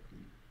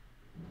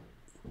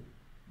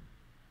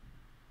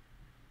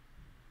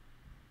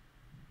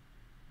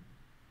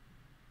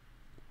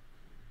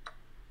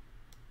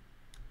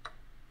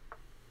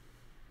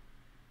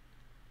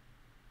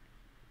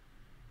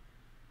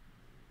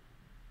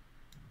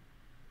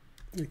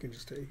 You can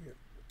just take it.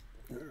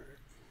 All right.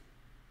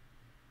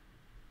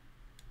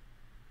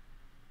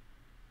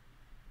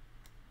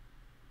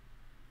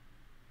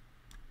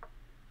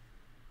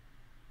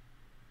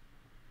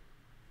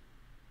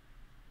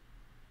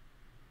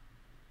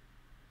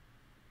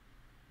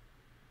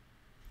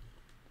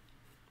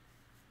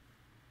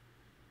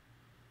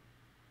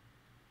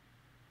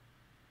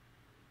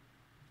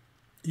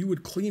 You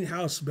would clean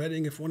house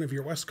betting if one of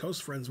your West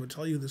Coast friends would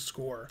tell you the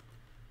score.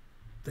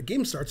 The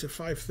game starts at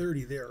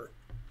 5:30 there.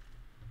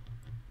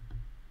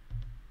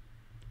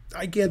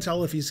 I can't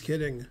tell if he's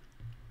kidding.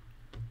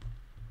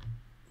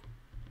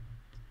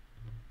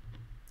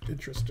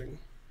 Interesting.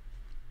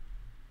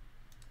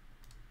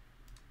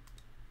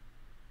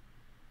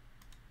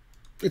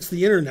 It's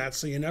the internet,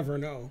 so you never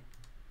know.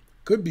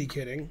 Could be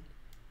kidding.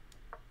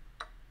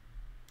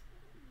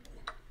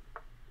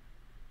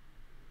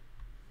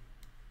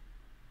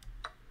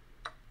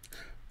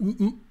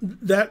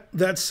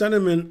 That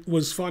sentiment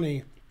was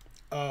funny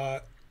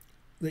that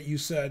you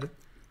said.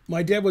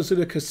 My dad was at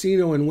a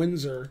casino in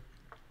Windsor,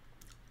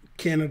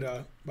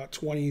 Canada, about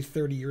 20,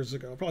 30 years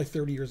ago, probably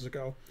 30 years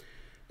ago.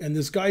 And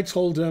this guy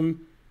told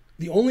him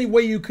the only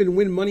way you can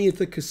win money at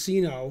the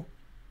casino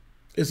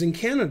is in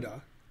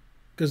Canada,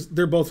 because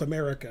they're both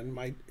American.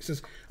 He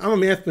says, I'm a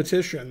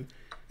mathematician,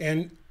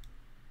 and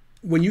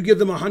when you give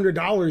them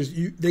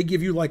 $100, they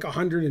give you like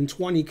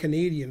 120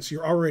 Canadian, so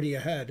you're already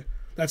ahead.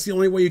 That's the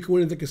only way you can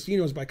win at the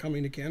casino is by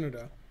coming to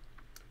Canada.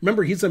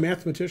 Remember, he's a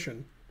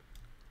mathematician.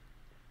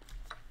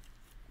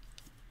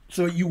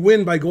 So you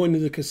win by going to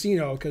the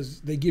casino because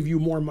they give you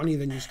more money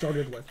than you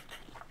started with.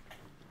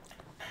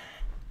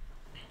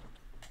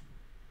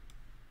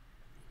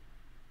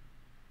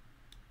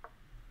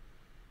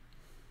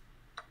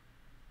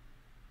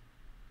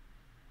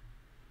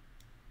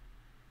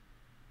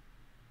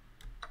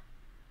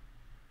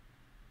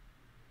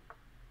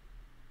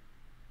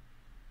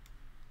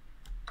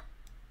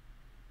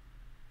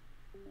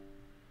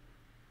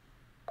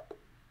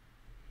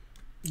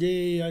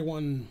 Yay, I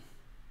won.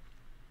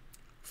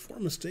 4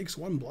 mistakes,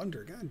 1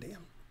 blunder. God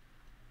damn.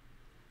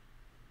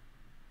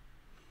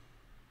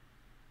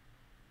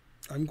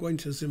 I'm going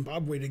to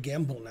Zimbabwe to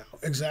gamble now.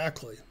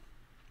 Exactly.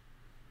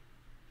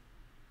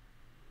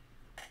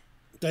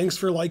 Thanks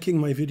for liking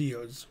my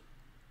videos.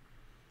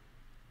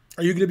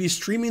 Are you going to be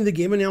streaming the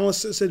game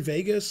analysis at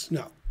Vegas?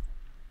 No.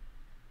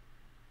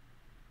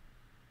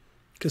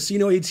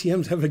 Casino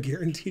ATMs have a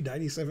guaranteed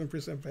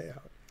 97%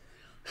 payout.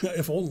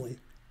 If only.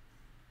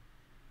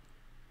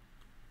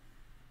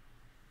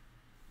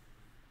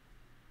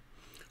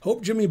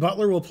 Hope Jimmy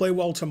Butler will play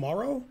well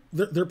tomorrow.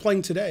 They're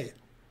playing today.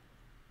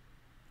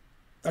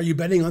 Are you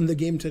betting on the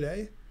game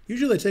today?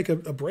 Usually they take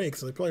a break,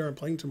 so they probably aren't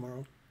playing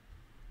tomorrow.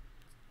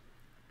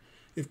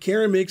 If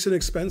Karen makes an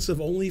expensive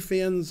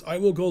OnlyFans, I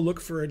will go look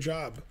for a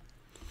job.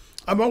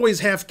 I'm always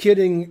half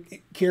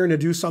kidding Karen to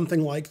do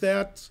something like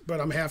that,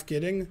 but I'm half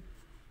kidding.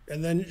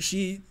 And then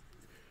she,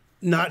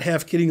 not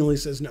half kiddingly,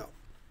 says no.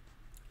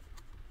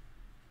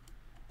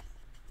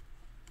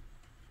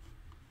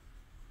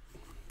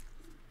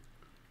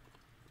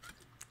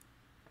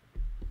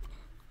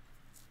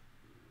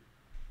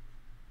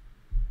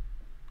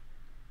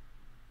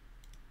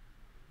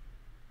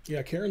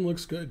 Yeah, Karen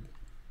looks good.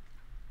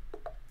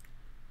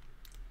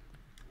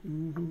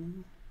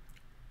 Mm-hmm.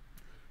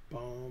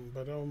 Bum,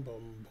 ba-dum,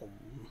 bum,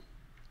 bum.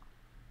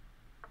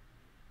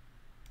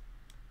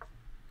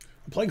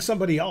 I'm playing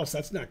somebody else.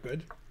 That's not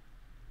good.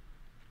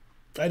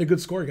 I had a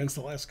good score against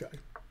the last guy.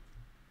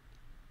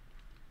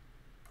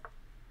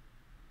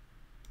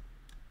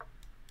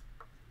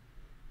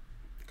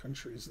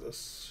 Country is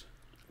this?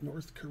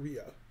 North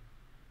Korea.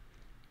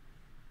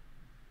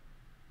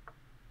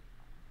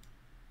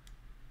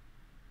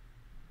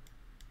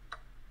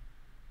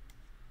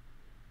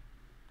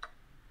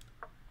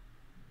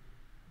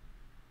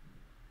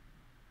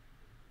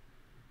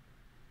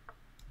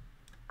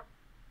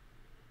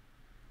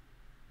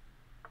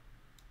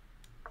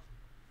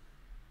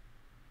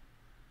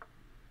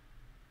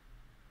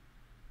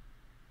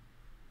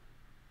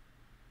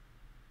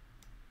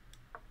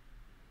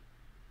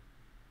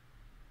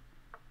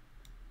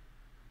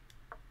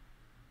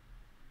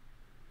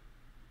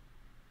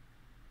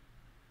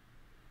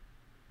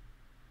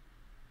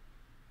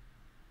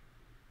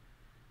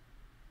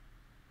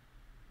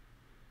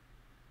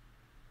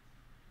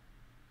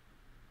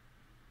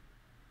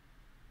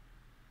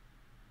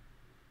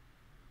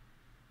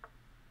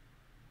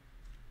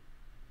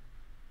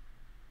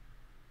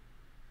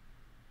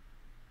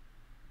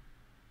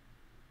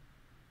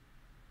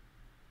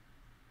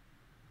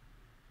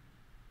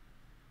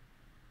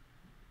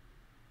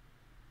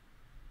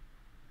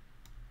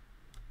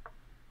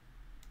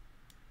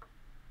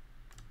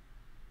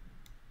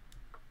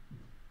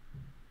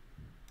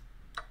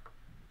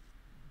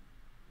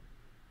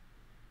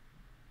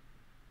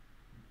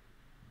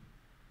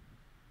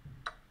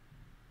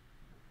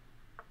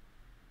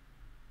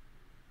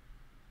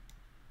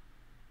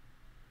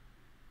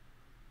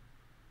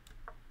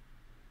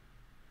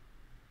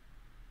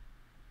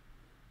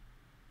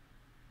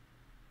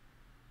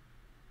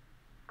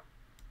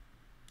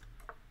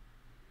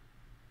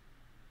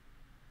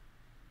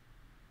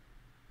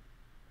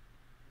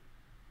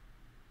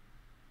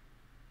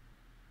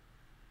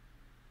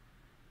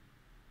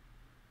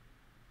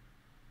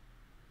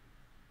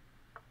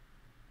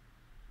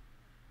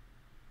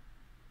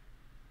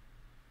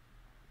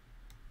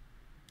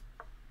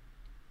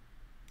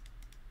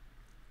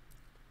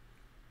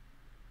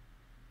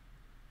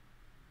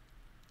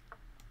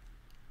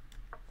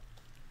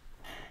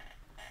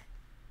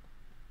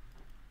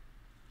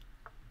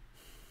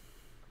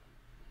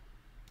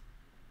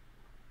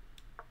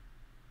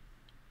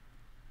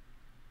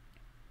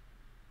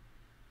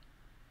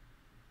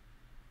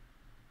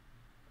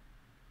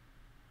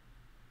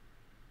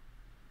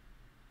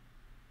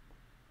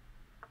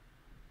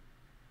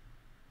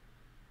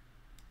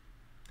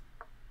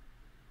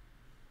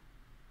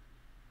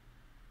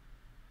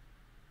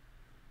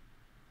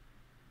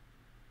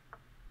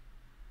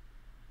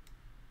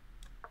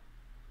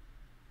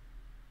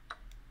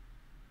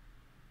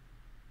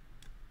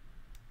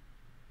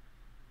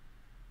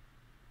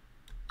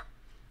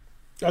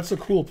 That's a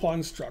cool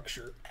pawn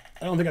structure.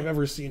 I don't think I've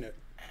ever seen it.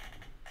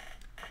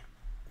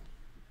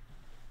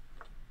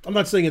 I'm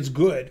not saying it's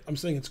good. I'm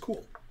saying it's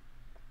cool.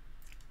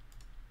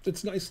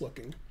 It's nice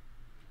looking.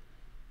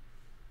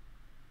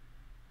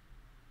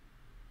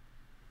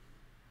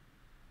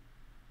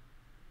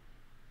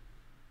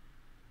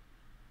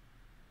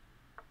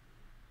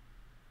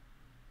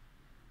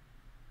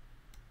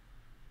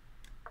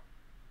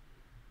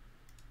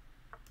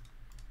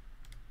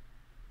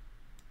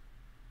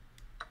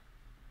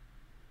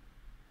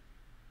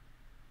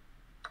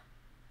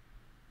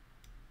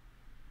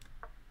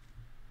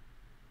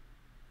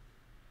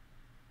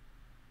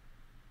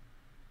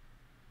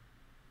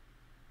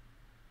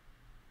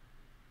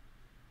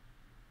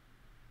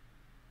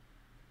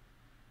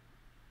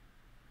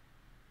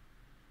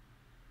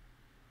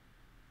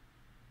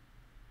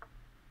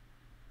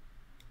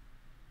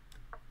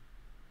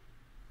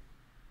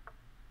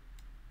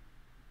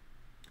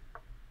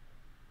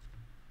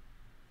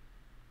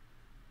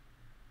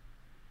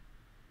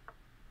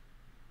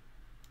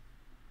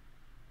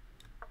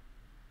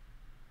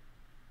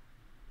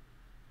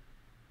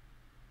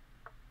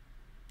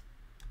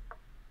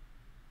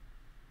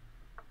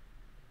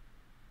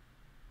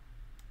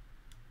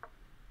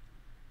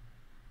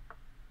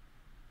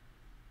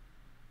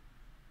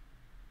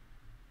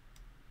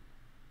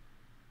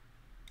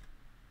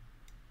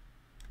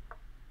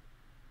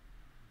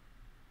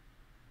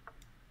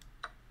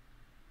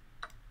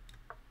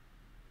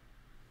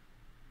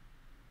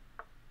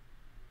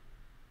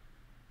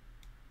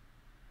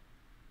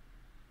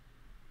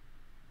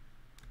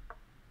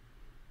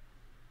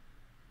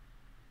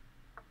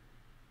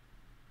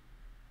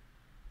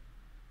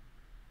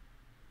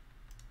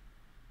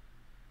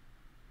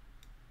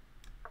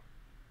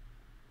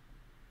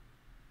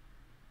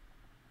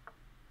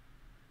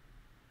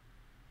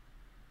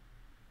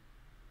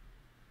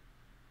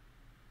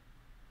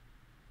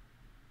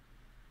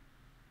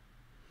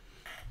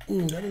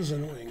 That is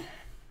annoying.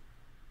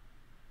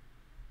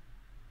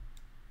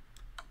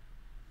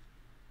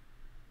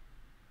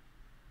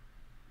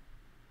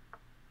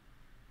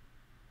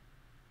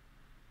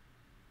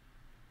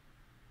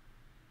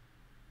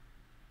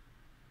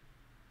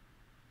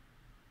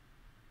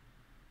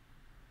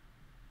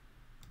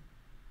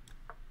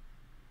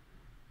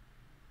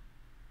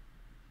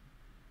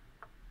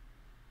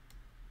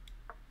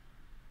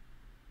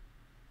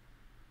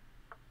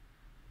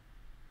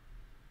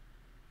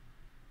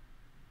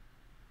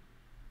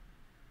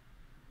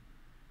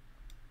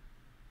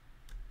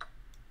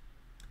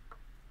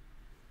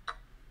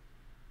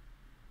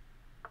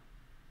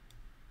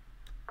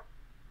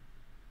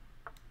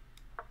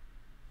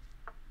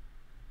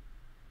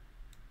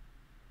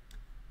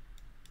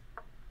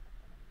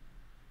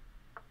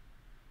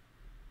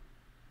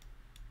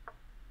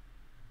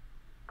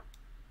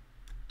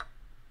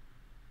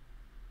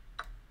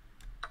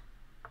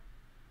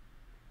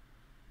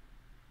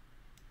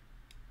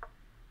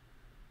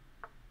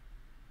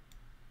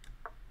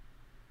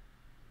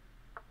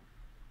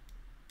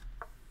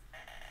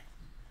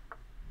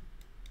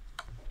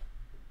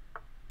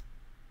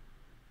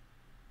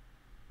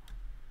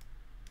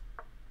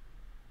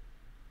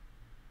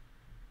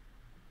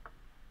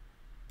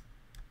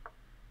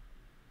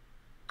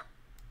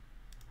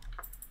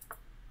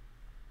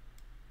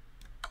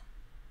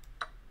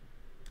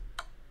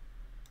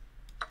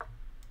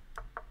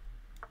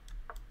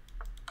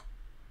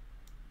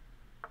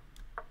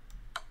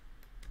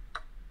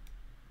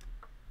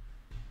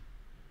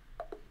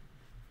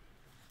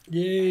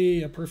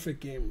 Yay, a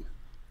perfect game.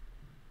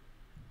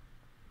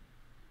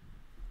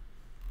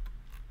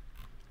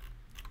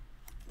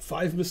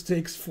 Five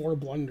mistakes, 4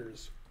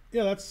 blunders.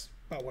 Yeah, that's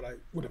about what I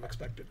would have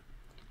expected.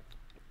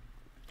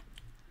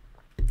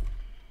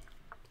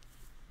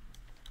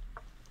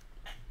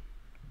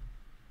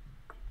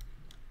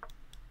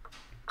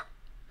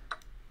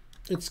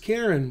 It's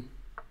Karen.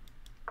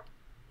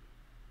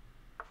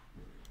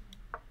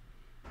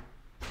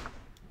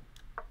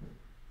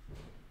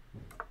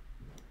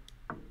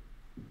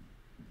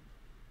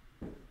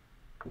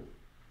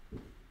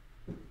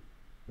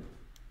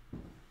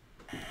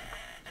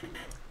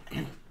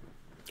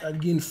 I've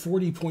gained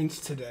 40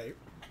 points today.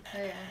 Oh,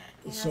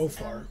 yeah. So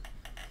far.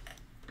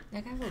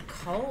 I got a little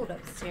cold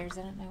upstairs.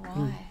 I don't know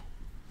why.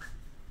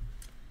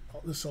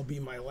 This will be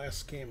my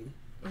last game.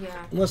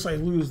 Yeah. Unless I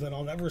lose, then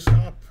I'll never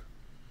stop.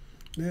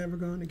 Never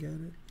gonna get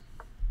it.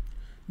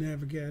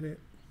 Never get it.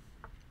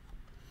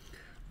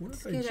 What if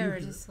I Scoot do over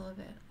here? just a little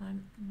bit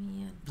on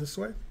me in. This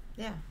way?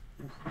 Yeah.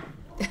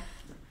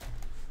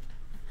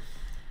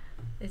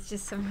 It's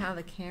just somehow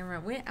the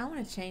camera. I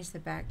want to change the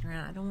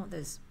background. I don't want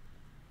those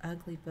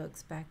ugly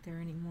books back there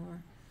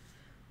anymore.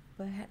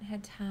 But I hadn't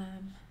had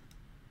time.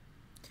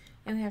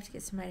 And we have to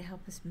get somebody to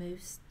help us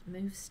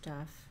move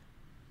stuff.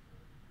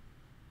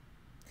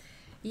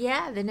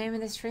 Yeah, the name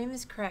of the stream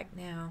is correct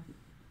now.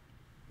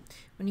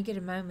 When you get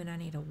a moment, I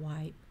need a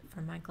wipe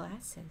for my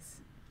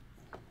glasses.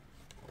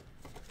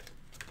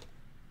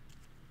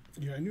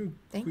 Yeah, I knew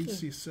Thank Queen you.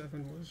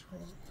 C7 was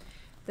wrong.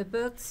 The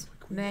books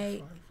Queen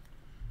may...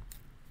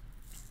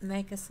 F5.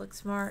 make us look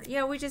smart.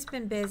 Yeah, we just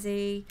been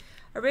busy.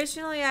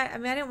 Originally, I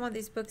mean, I didn't want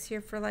these books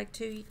here for like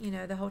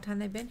the whole time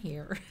they've been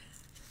here.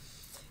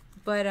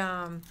 But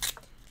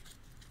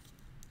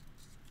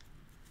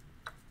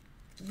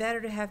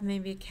better to have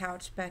maybe a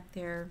couch back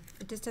there.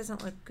 It just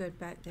doesn't look good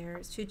back there.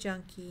 It's too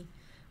junky.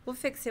 We'll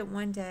fix it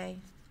one day.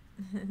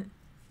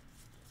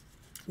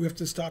 We have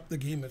to stop the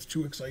game. It's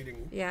too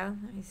exciting. Yeah,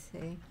 let me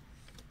see.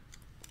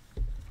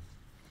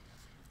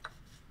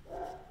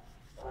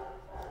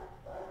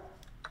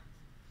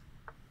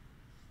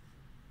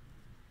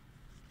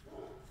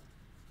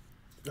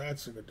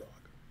 That's a good dog.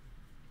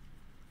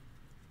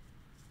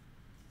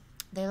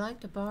 They like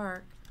to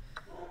bark.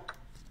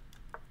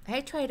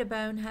 Hey, Trade a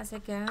Bone, how's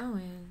it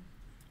going?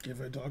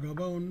 Give a dog a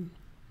bone.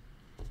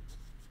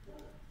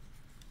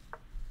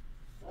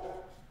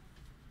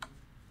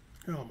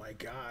 Oh my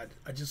God.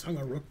 I just hung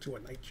a rook to a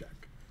knight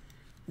check.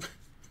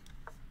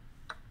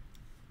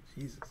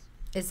 Jesus.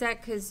 Is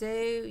that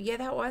Kazoo? Yeah,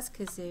 that was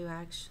Kazoo,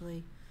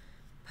 actually.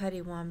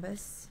 Putty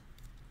Wumbus.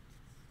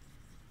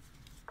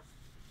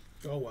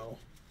 Oh well.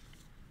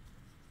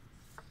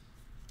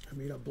 I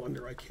made a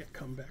blunder I can't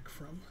come back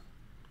from.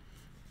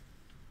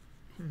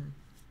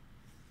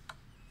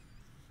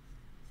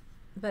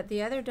 But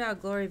the other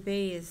dog, Glory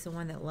B, is the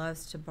one that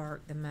loves to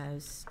bark the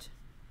most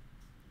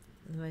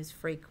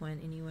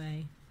frequent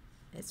anyway.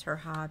 It's her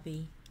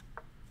hobby.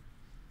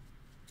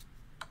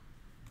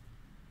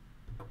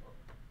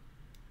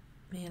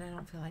 Man, I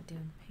don't feel like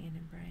doing pan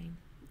and brain.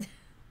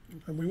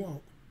 And we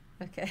won't.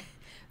 Okay,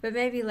 but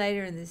maybe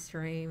later in the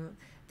stream.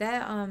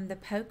 That the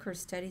poker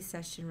study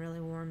session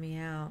really wore me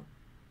out.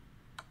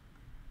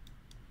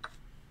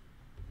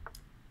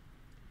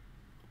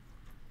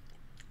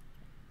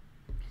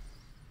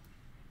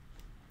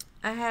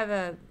 I have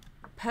a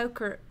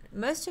poker,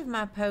 most of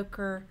my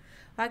poker,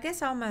 well, I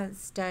guess all my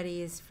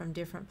study is from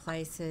different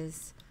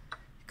places.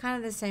 Kind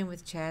of the same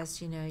with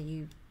chess,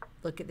 you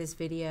look at this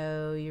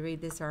video, you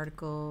read this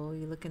article,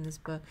 you look in this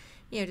book,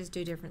 just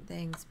do different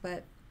things.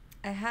 But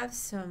I have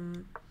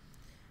an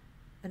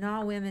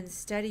all-women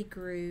study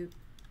group,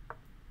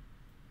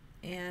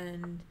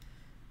 and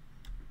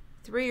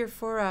 3 or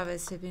 4 of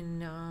us have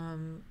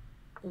been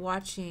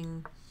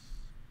watching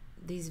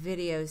these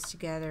videos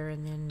together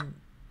and then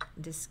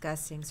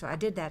discussing. So I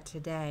did that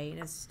today, and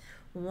it's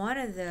one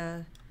of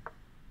the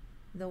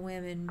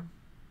women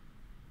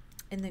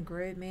in the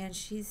group. Man,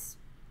 she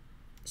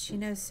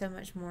knows so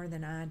much more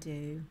than I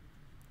do.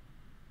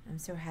 I'm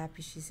so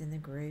happy she's in the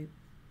group.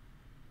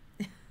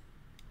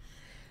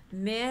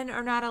 Men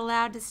are not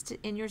allowed to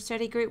in your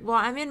study group. Well,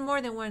 I'm in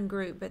more than one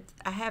group, but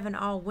I have an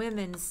all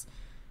women's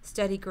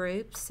study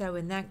group. So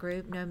in that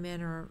group, no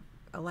men are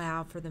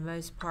allowed for the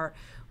most part.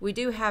 We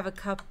do have a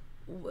couple,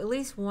 at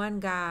least one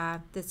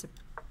guy that's a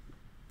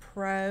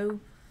pro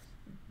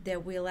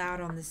that we allowed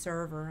on the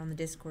server, on the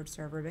Discord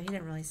server, but he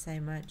didn't really say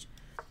much.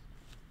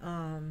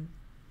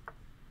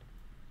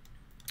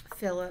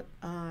 Philip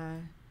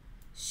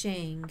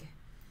Shing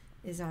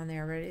is on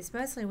there, but it's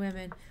mostly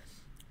women.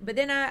 But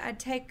then I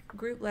take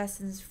group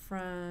lessons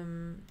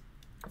from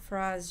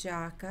Faraz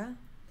Jaka.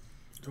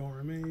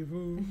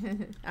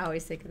 Dormez-vous. I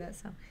always think of that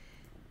song.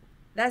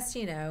 That's,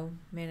 men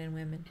and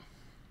women.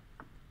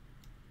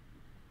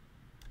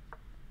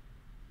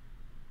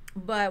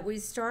 But we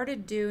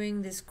started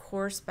doing this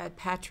course by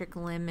Patrick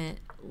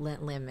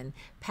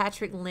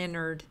Patrick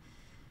Leonard.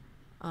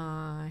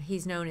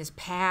 He's known as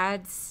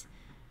PADS,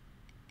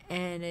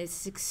 and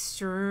it's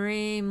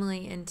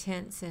extremely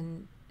intense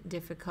and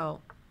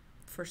difficult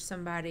for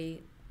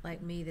somebody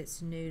like me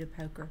that's new to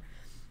poker.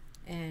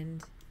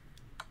 And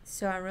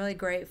so I'm really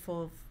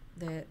grateful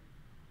that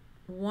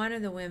one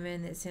of the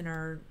women that's in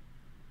our,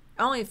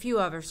 only a few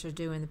of us are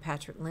doing the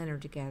Patrick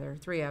Leonard together,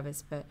 3 of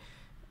us, but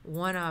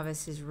one of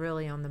us is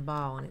really on the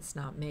ball, and it's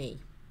not me.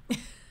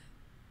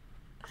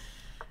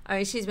 I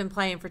mean, she's been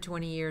playing for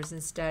 20 years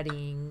and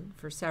studying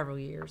for several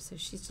years, so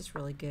she's just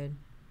really good.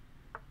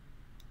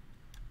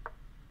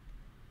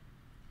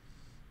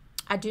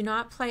 I do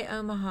not play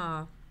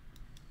Omaha.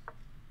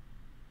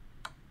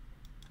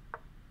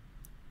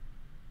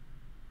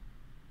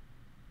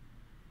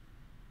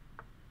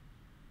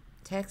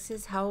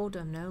 Texas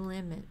Hold'em, no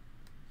limit.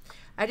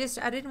 I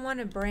didn't want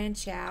to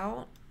branch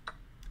out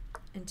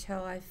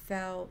until I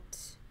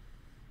felt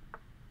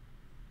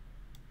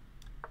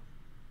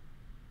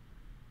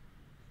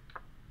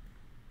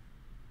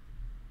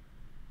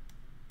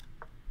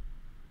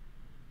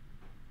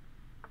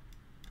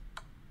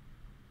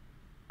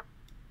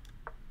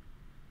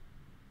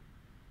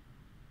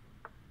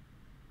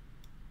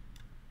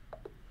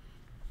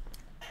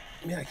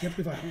Yeah, I can't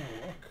believe I hung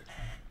a rook.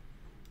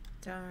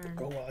 darn.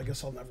 Oh well, I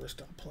guess I'll never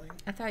stop playing.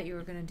 I thought you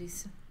were gonna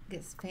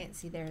get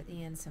fancy there at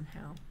the end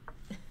somehow.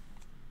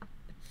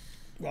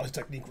 Well, his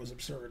technique was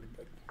absurd,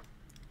 but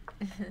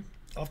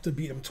I'll have to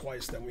beat him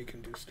twice, then we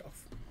can do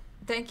stuff.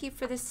 Thank you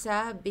for the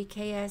sub,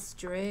 BKS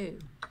Drew.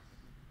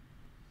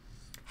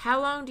 How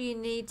long do you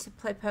need to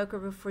play poker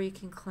before you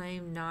can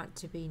claim not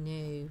to be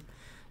new?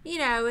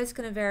 It's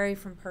going to vary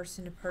from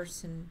person to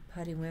person,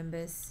 Putty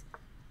Wimbus.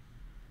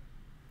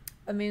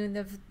 I mean,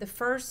 the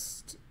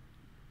first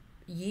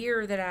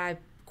year that I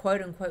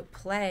quote unquote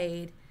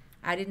played,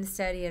 I didn't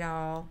study at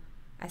all.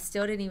 I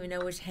still didn't even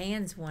know which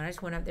hands won. I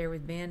just went up there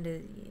with Ben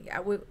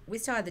we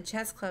still had the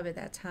chess club at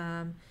that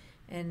time,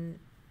 and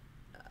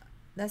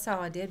that's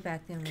all I did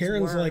back then. Was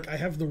Karen's work. like, I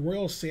have the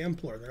Royal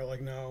Sampler. They're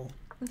like, no.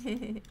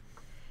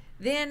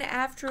 Then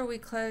after we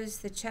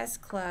closed the chess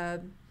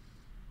club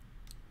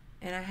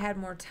and I had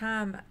more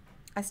time,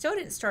 I still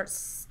didn't start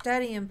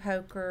studying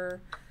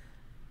poker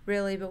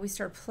really, but we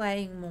started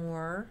playing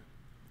more.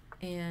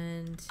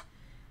 And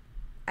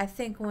I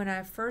think when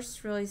I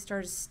first really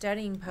started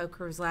studying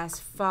poker was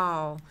last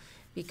fall,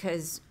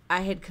 because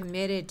I had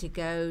committed to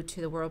go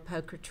to the World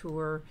Poker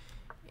Tour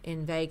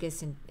in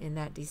Vegas in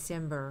that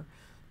December.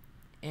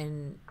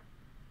 And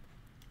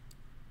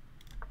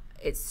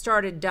it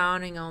started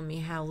dawning on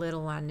me how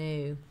little I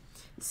knew.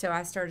 So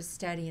I started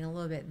studying a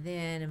little bit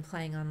then and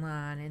playing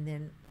online. And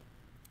then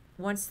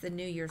once the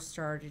new year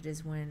started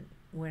is when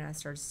I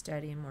started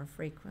studying more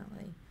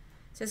frequently.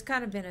 So it's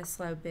kind of been a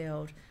slow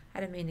build. I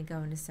didn't mean to go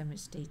into so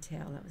much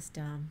detail. That was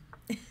dumb.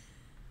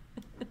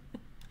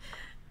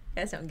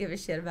 Guys don't give a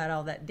shit about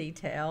all that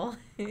detail.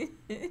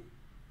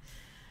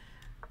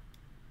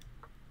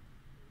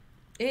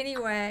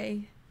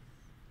 Anyway,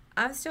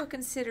 I'm still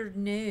considered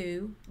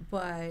new,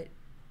 but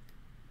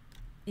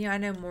I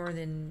know more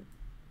than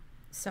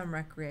some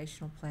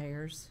recreational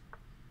players,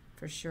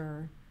 for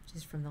sure,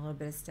 just from the little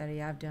bit of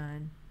study I've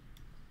done.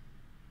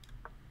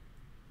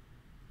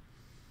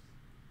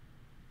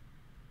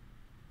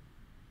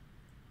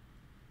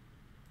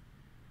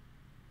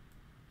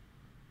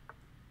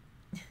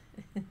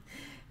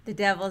 The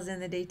devil's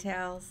in the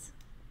details.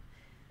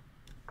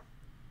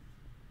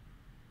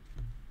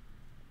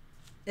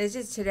 It's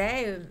just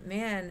today,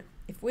 man,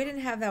 if we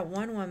didn't have that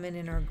one woman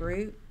in our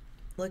group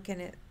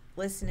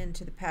listening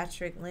to the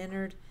Patrick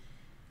Leonard,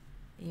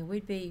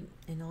 we'd be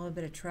in a little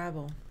bit of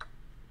trouble.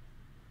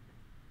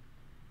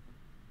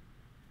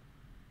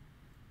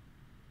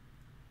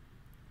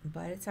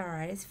 But it's all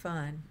right. It's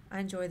fun. I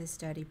enjoy the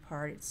study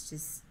part. It's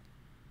just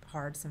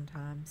hard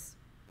sometimes.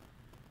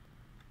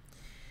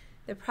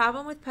 The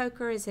problem with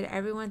poker is that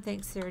everyone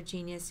thinks they're a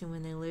genius, and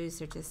when they lose,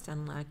 they're just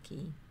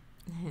unlucky.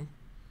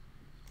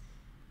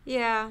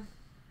 Yeah.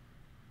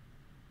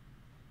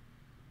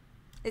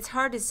 It's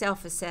hard to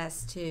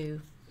self-assess,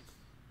 too,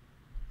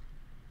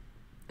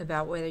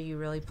 about whether you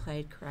really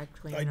played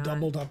correctly or not. I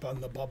doubled up on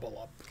the bubble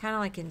up. Kind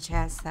of like in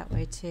chess that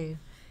way, too.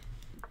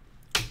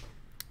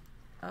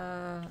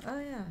 Oh,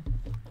 yeah.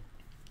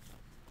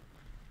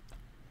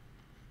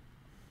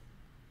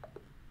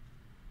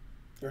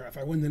 Or if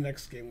I win the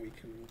next game, we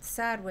can...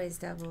 Sideways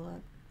double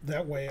up.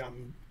 That way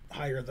I'm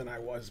higher than I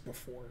was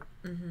before.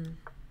 Mm-hmm.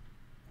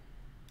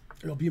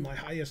 It'll be my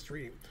highest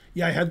rating.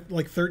 Yeah, I had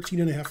like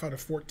 13.5 out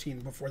of 14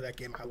 before that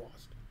game I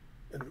lost.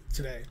 And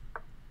today.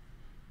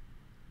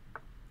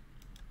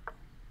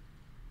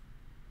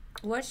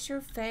 What's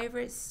your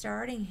favorite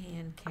starting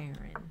hand,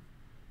 Karen?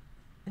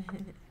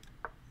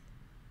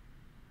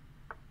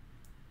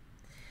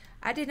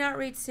 I did not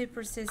read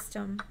Super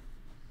System.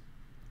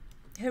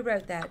 Who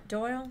wrote that?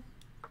 Doyle?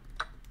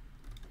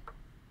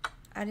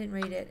 I didn't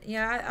read it.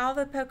 All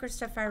the poker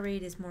stuff I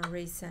read is more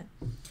recent.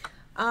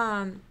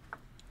 I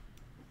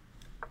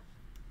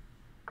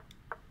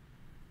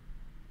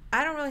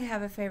don't really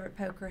have a favorite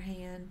poker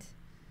hand.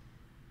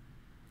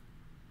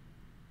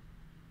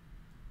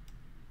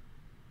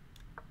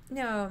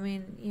 No, I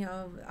mean,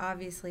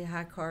 obviously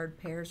high card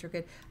pairs are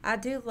good. I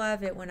do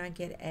love it when I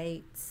get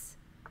eights.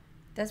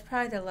 That's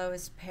probably the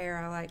lowest pair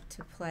I like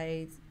to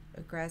play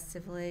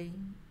aggressively.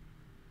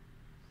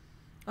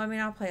 Well, I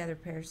mean, I'll play other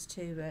pairs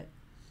too, but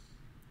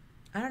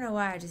I don't know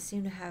why. I just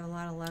seem to have a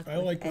lot of luck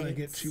with like when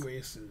eights. I get 2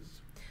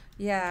 aces.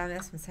 Yeah,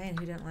 that's what I'm saying.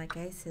 Who doesn't like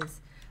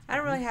aces? I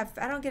don't really have...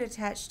 I don't get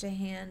attached to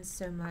hands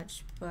so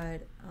much,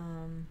 but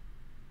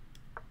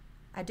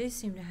I do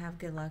seem to have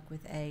good luck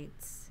with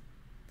eights.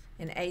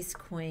 And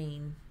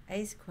ace-queen.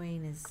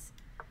 Ace-queen is...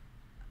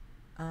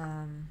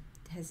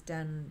 has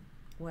done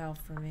well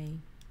for me.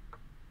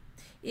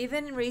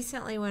 Even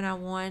recently when I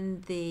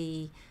won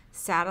the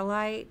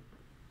satellite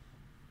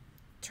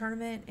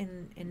tournament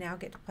and now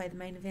get to play the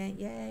main event,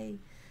 yay.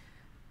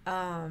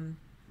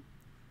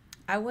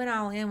 I went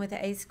all in with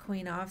the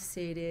ace-queen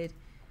offsuited,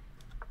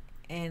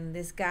 and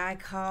this guy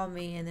called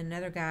me, and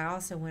another guy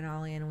also went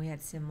all in, and we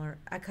had similar...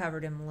 I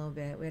covered him a little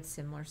bit. We had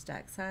similar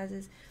stack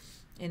sizes.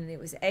 And it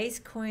was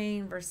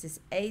ace-queen versus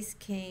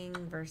ace-king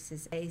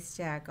versus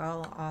ace-jack,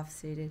 all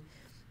offsuited.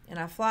 And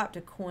I flopped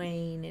a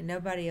queen, and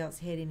nobody else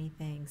hit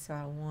anything, so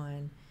I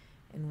won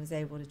and was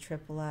able to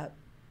triple up.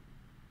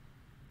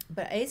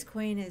 But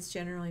ace-queen has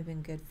generally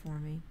been good for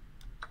me.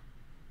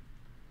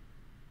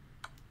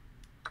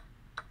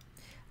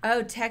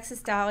 Oh,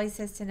 Texas Dolly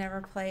says to never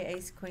play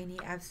ace-queen. He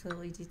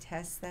absolutely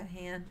detests that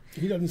hand.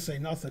 He doesn't say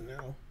nothing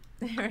now.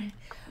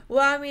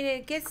 Well, I mean,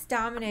 it gets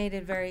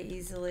dominated very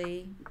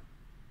easily.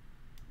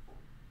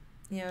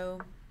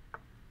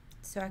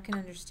 So I can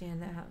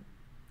understand that.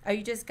 Oh,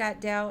 you just got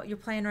dealt. You're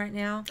playing right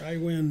now? I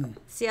win.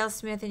 CL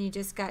Smith, and you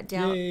just got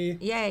dealt. Yay.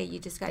 Yay, you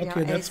just got dealt.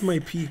 Okay, that's my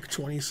peak,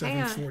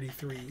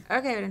 27.43.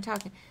 Okay, but I'm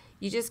talking.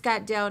 You just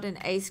got dealt an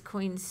ace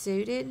queen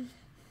suited.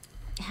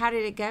 How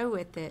did it go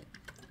with it?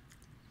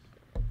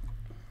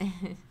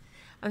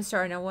 I'm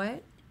sorry, now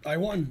what? I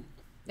won.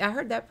 I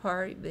heard that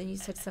part, but you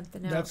said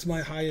something else. That's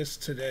my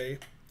highest today.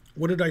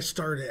 What did I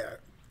start at?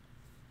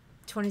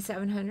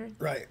 2,700?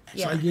 Right.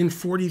 Yeah. So I gained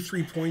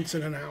 43 points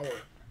in an hour.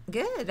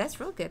 Good.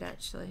 That's real good,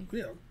 actually.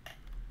 Yeah.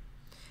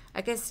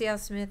 I guess C.L.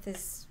 Smith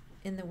is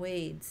in the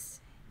weeds.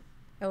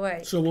 Oh,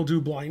 wait. So we'll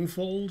do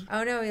blindfold.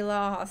 Oh, no, he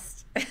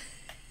lost.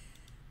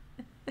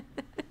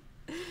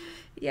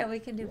 Yeah, we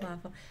can do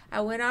blindfold. I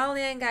went all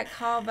in, got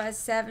called by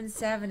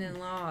 7-7 and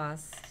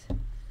lost.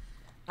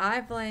 I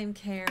blame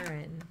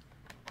Karen.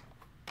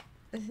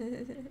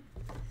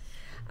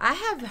 I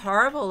have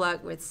horrible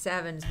luck with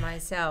sevens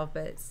myself,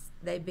 but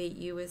they beat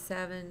you with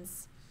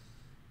sevens.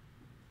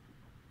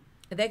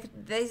 They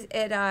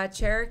at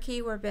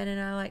Cherokee, where Ben and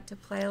I like to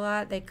play a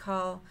lot, they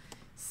call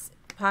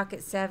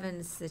pocket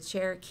sevens the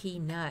Cherokee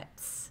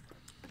nuts.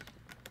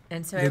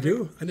 And so They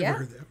do? I never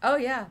heard that. Oh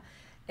yeah.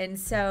 And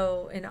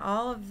so in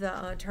all of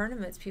the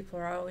tournaments, people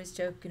are always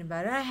joking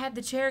about it. I had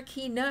the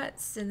Cherokee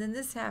nuts, and then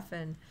this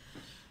happened.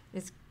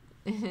 It's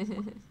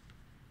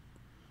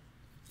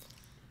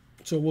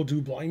So we'll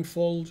do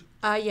blindfold.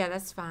 yeah,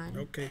 that's fine.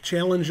 Okay.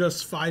 Challenge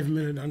us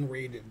 5-minute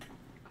unrated.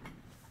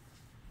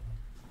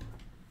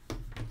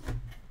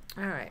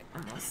 All right,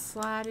 I'm gonna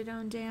slide it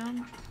on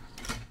down.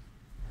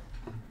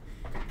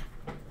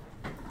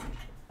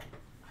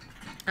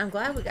 I'm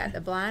glad we got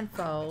the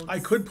blindfold. I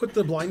could put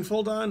the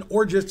blindfold on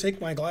or just take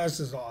my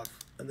glasses off,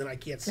 and then I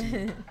can't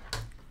see.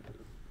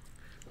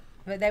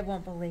 But they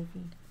won't believe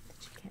you that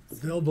you can't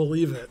see. They'll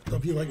believe it. They'll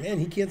be like, man,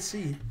 he can't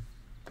see.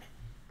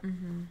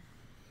 Mm-hmm.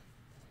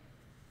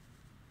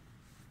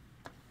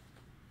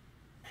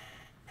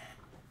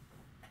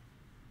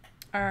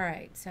 All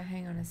right, so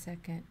hang on a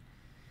second.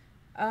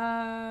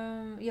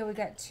 Yeah, we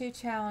got 2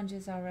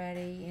 challenges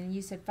already, and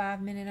you said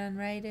 5-minute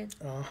unrated.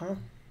 Uh-huh.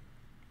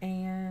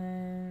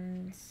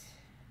 And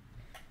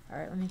all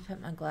right, let me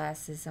put my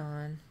glasses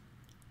on.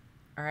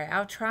 All right,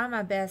 I'll try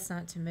my best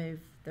not to move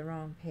the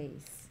wrong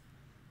piece.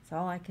 That's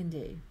all I can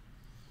do.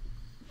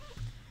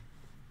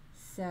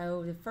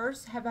 So the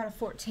first, how about a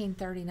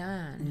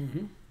 1439?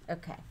 Mm-hmm.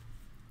 Okay.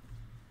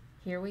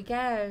 Here we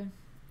go.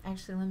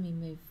 Actually, let me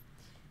move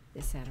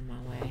this out of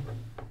my way.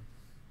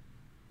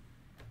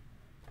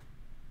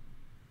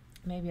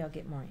 Maybe I'll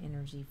get more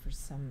energy for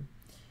some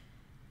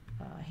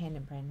hand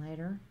and brain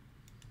later.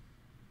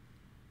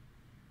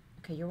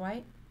 Okay, you're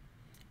white?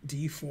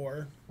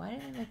 D4. Why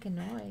did I make a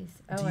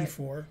noise? Oh,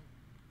 D4.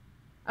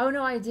 Oh,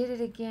 no, I did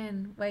it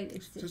again. Wait,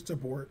 it's Just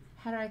abort.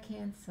 how do I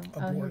cancel?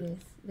 Abort. Oh, here it is.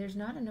 There's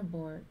not an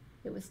abort.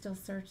 It was still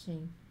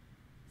searching.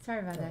 Sorry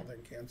about that. Then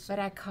cancel.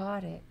 But I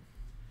caught it.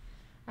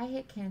 I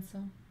hit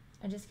cancel.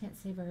 I just can't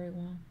see very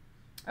well.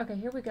 Okay,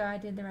 here we go. I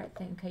did the right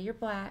thing. Okay, you're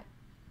black.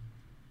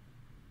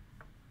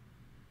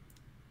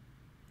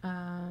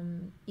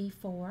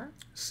 E4.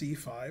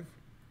 C5.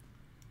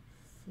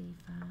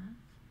 C5.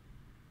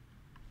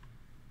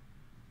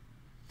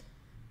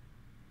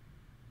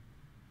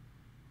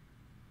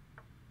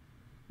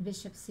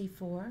 Bishop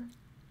C4.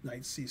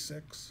 Knight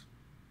C6.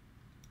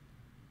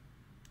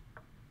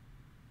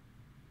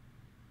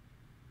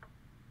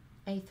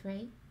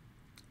 A3.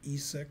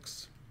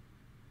 E6.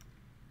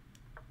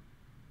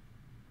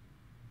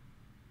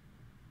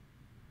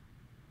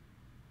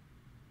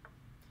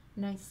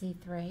 Knight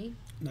C3.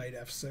 Knight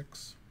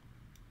F6.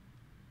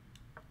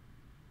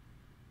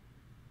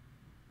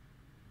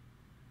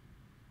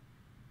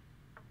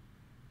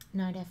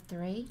 Knight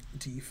F3.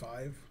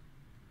 D5.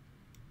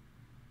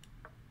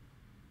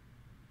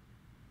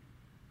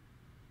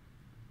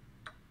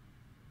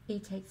 E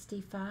takes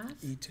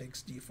D5. E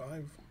takes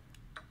D5.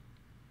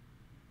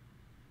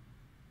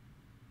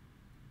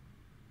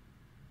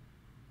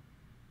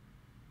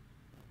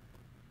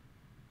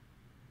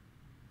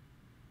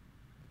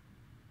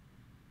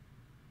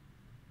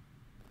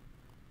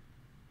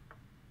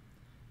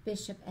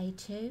 Bishop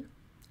A2.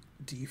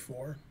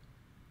 D4.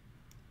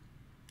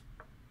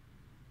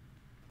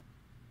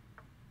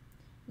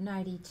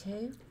 Knight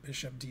E2.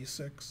 Bishop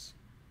D6.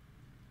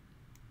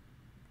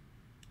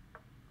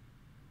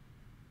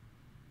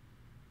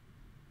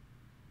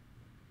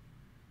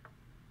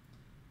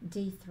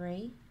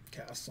 D3.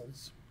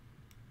 Castles.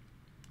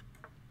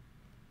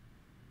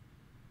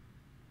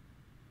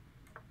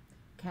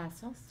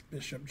 Castles.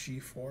 Bishop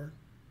G4.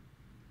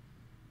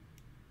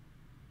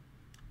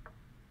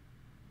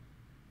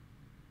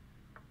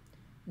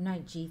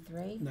 Knight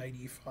G3. Knight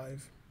E5.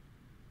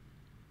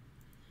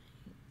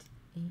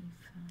 E5.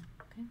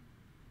 Okay.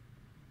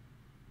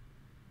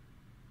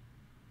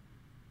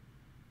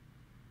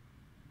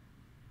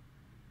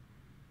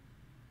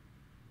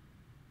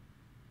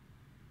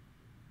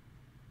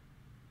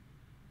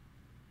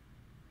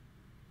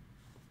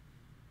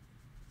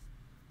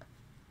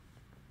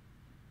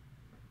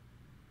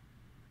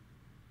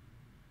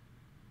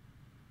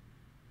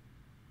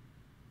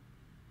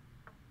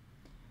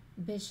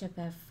 Bishop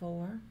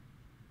F4.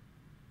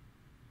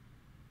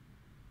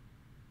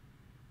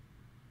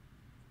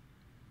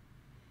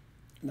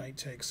 Knight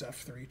takes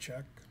F3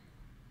 check.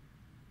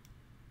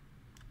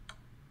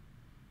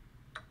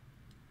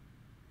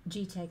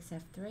 G takes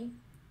F3.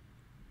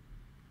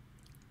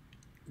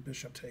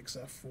 Bishop takes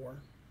F4.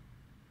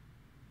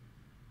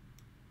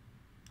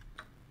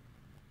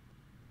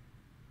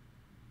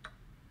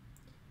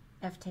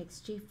 F takes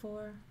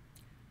G4.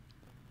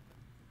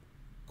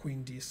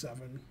 Queen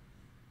D7.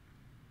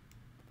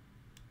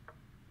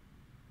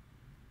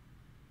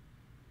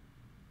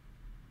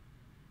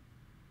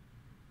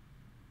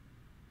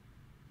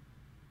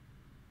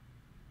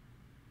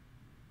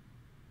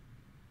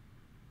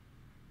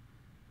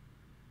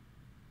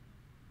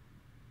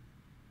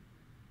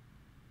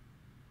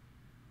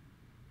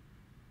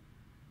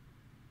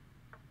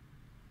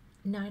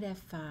 Knight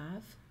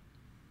F5.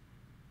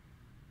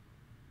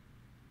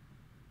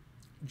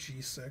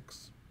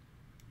 G6.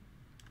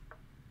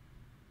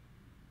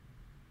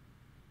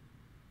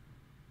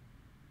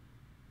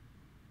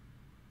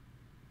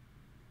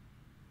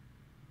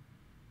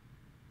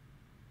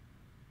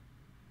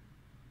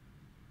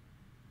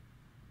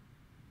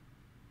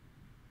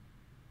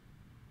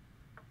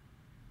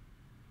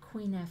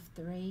 Queen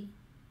F3.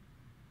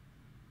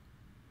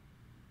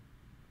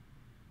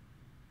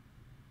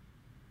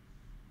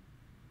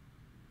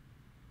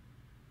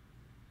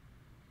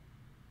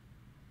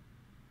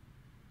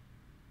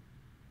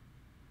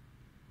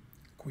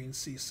 Queen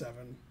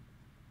C7.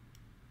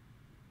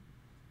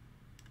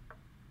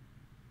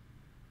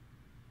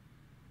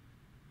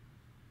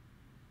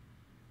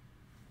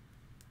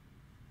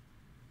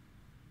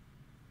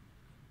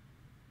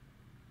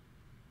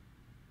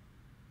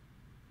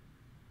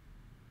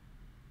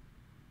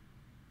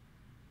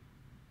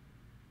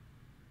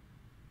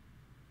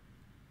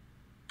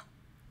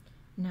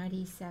 Knight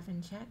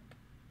E7 check.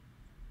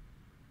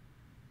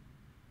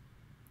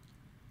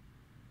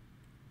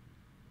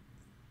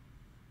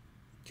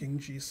 King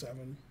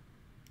G7.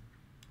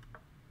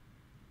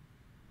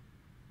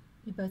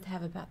 You both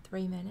have about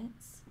 3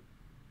 minutes.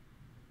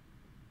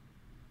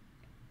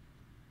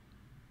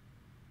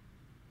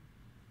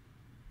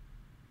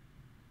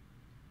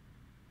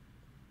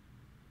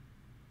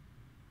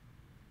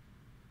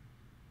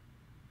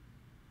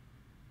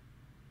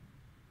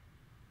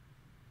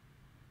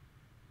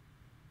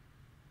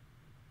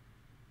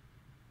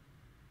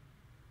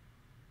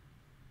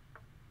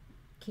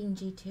 King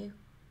G2.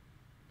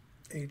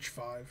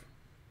 H5.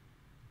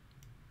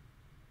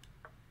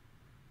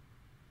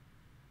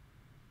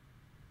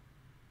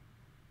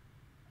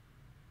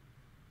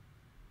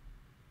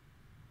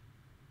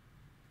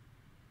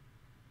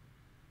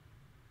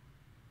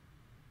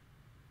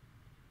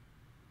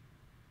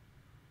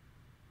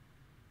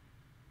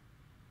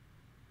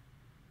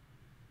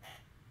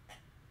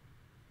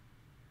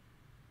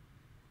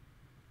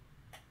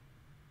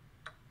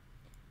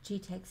 G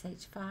takes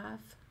H5.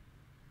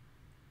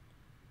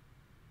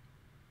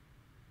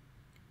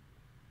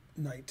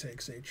 Knight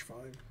takes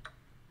H5.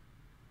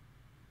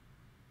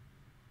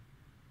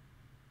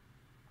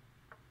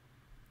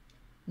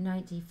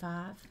 Knight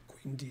D5.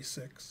 Queen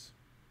D6.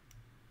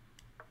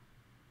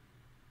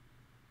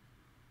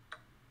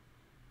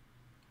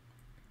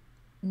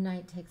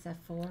 Knight takes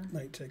F4.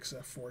 Knight takes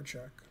F4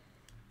 check.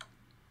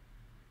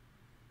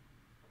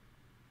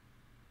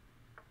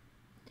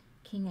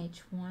 King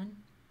H1.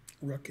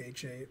 Rook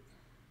H8.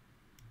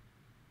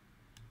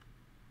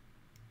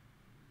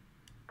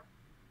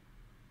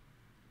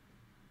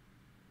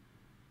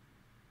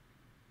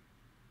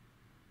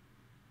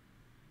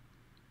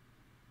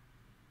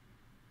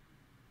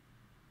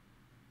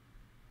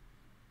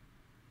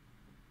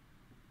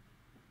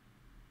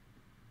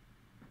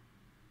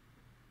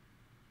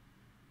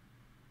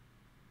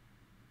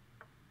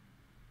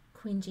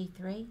 Queen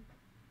G3.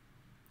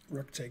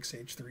 Rook takes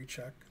H3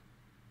 check.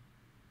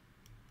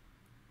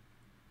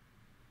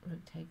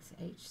 Rook takes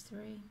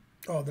H3.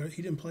 Oh, there,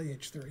 he didn't play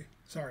H3.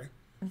 Sorry.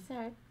 That's all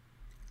right.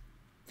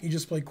 He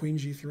just played Queen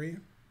G3?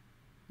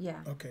 Yeah.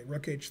 Okay,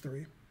 Rook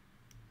H3.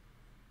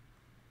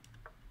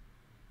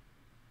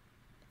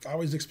 I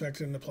always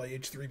expected him to play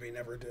H3, but he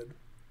never did.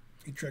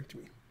 He tricked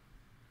me.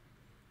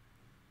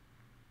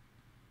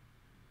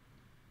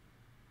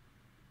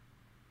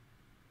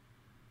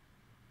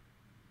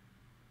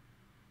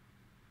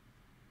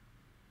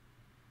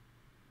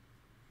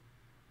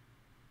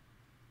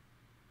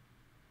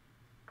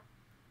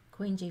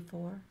 Queen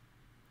G4.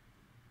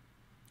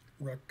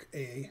 Rook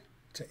A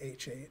to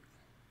H8.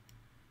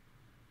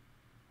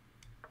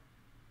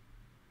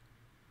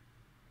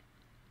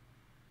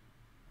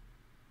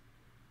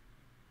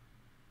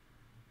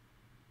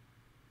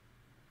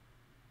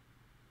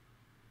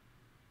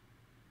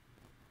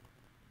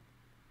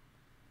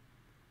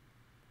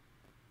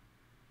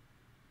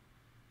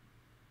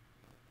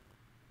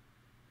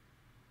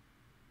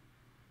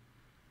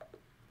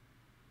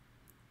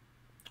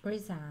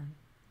 Resign.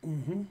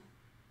 Mm-hmm.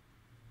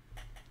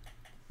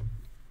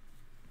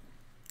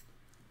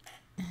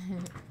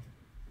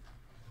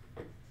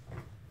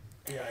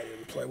 Yeah, I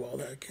didn't play well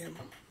that game.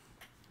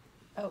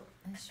 Oh,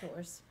 that's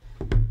yours.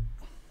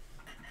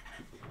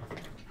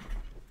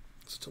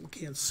 Still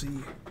can't see.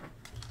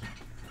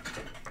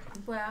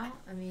 Well,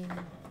 I mean,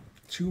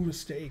 2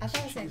 mistakes. I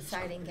think it's an Jeez.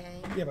 exciting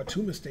game. Yeah, but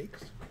 2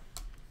 mistakes.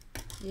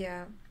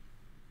 Yeah.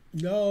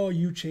 No,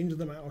 you changed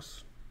the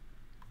mouse.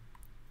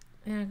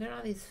 Man, I got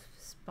all these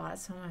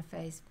spots on my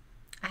face.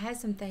 I had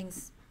some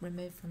things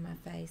removed from my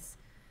face,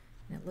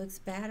 and it looks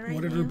bad right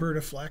What did now.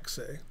 Roberta Flack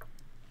say?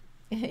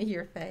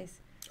 Your face.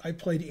 I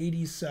played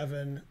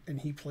 87 and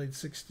he played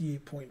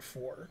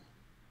 68.4.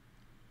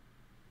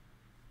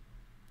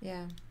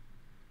 Yeah.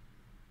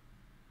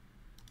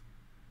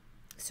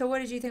 So what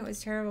did you think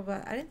was terrible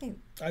about? I didn't think.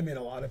 I made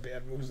a lot of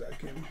bad moves that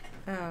game.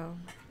 Oh.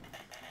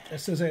 It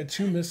says I had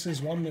 2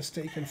 misses, 1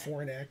 mistake, and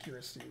 4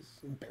 inaccuracies.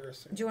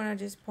 Embarrassing. Do you want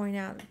to just point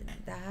out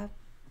the high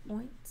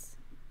points?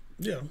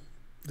 Yeah,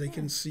 they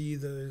can see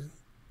the.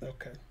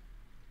 Okay.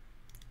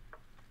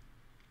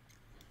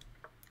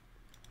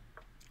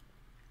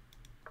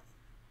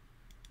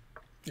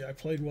 Yeah, I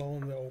played well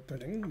in the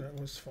opening. That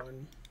was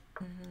fun.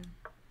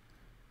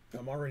 Mm-hmm.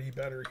 I'm already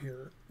better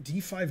here.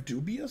 D5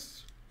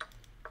 dubious?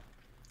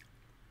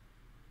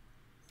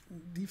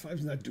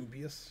 D5's not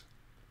dubious.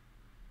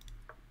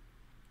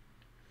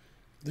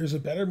 There's a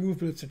better move,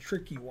 but it's a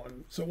tricky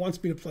one. So it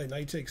wants me to play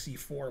knight takes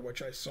e4,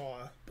 which I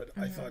saw, but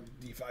I thought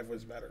d5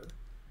 was better.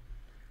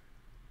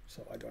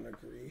 So I don't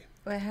agree.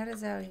 But how does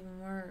that even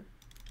work?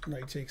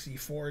 Knight takes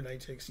e4,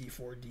 knight takes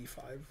e4,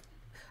 d5.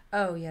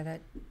 Oh, yeah,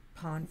 that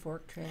pawn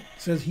fork trick.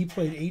 It says he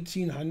played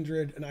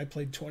 1800 and I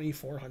played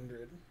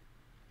 2400.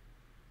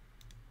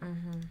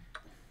 Mm-hmm.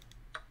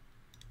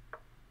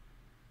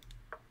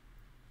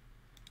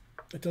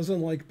 It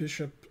doesn't like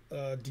bishop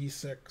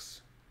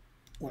d6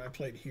 when I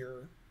played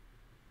here.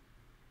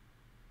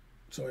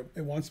 So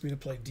it wants me to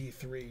play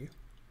d3.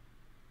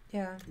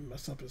 Yeah.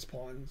 Mess up his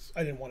pawns.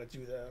 I didn't want to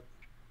do that.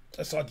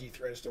 I saw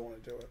d3, I just don't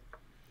want to do it.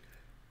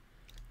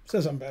 It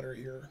says I'm better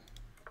here.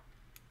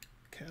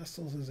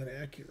 Castles is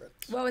inaccurate.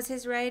 What was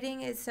his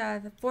rating? It's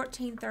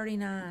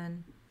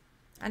 1439.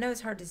 I know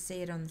it's hard to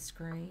see it on the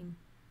screen.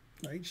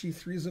 Knight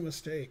g3 is a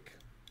mistake.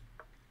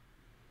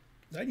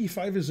 Knight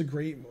e5 is a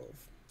great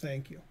move.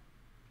 Thank you.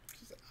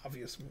 It's an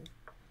obvious move.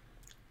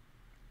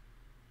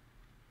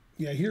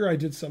 Yeah, here I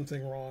did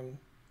something wrong.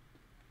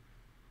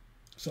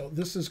 So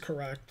this is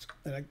correct.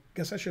 And I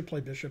guess I should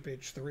play bishop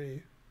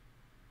h3.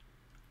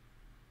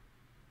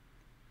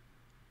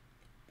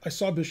 I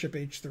saw bishop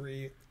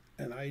h3,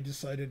 and I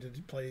decided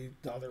to play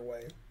the other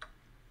way.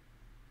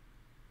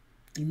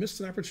 You missed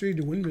an opportunity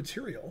to win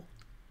material.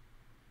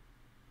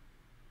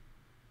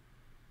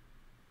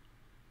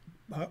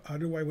 How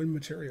do I win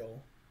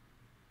material?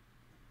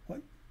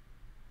 What?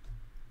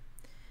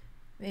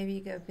 Maybe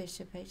you go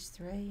bishop h3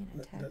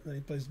 and attack. Then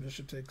he plays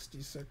bishop takes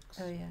d6.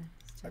 Oh, yeah.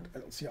 I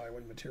don't see how I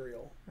win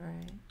material.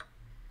 Right.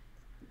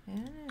 I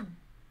don't know.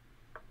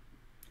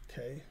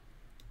 Okay.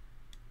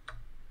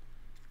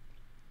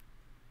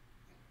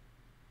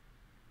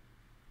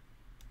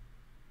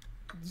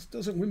 This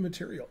doesn't win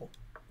material.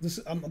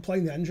 I'm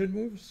playing the engine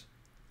moves.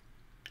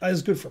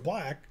 It's good for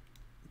black,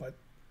 but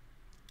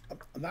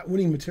I'm not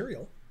winning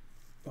material.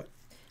 But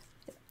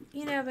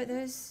You know, but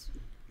those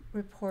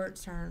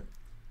reports aren't.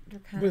 They're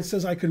kind but it of.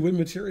 says I could win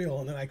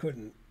material, and then I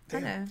couldn't. I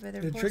Damn. know, but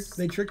the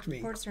They tricked me.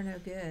 reports are no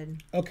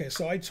good. Okay,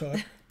 so I took.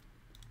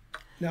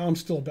 Now I'm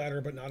still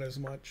better, but not as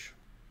much.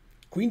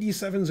 Queen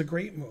d7 is a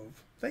great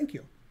move. Thank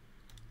you.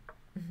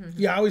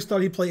 Yeah, I always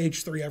thought he'd play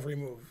h3 every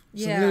move.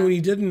 So Yeah. then when he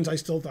didn't, I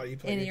still thought he'd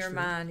play In h3. your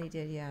mind, he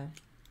did, yeah.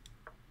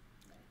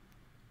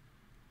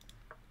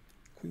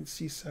 Queen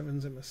c7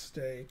 is a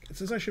mistake. It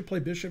says I should play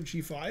bishop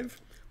g5,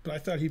 but I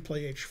thought he'd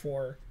play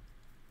h4.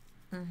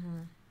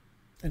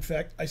 In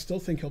fact, I still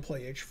think he'll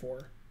play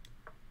h4.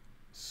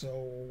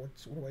 So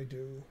what do I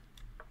do?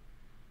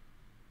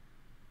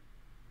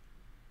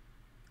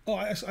 Oh,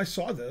 I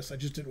saw this. I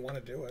just didn't want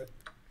to do it.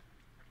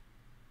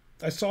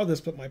 I saw this,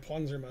 but my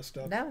pawns are messed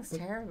up. That was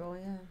terrible,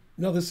 yeah.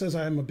 No, this says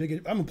I'm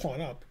a pawn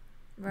up.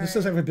 Right. This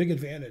says I have a big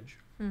advantage.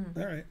 All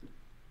right.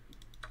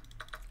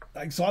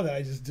 I saw that.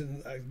 I just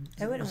didn't. I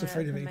was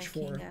afraid of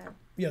h4.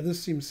 Yeah,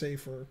 this seems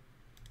safer.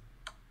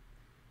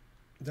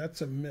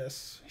 That's a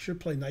miss. He should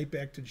play knight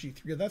back to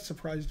g3. Yeah, that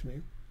surprised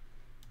me.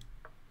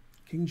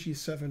 King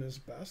g7 is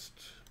best.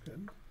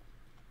 Good.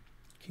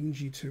 King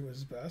g2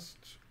 is best.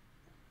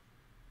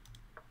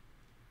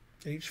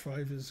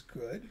 h5 is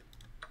good.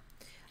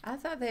 I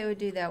thought they would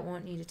do that,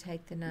 wanting you to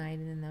take the knight,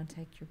 and then they'll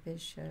take your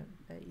bishop,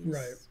 but you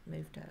just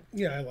moved up.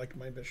 Yeah, I like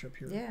my bishop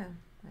here. Yeah.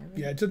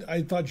 Yeah,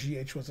 I thought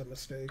gh was a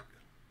mistake.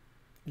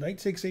 Knight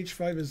takes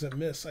h5 is a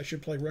miss. I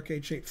should play rook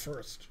h8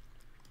 first.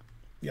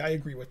 Yeah, I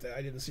agree with that.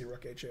 I didn't see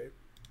rook h8.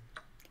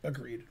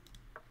 Agreed.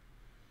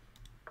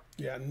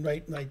 Yeah,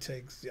 knight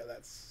takes. Yeah,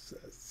 this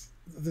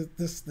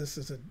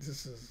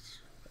is.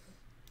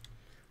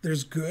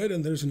 There's good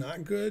and there's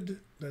not good.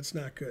 That's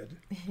not good.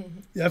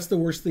 That's the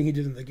worst thing he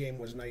did in the game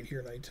was knight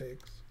here, knight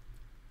takes.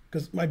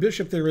 Because my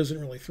bishop there isn't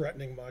really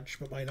threatening much,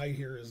 but my knight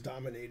here is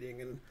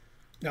dominating. And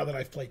now that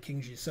I've played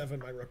king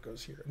g7, my rook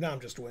goes here. Now I'm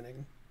just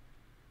winning.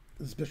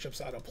 This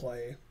bishop's out of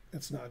play.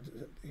 It's not.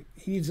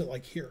 He needs it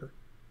like here.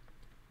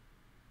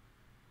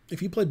 If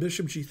he played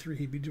bishop g3,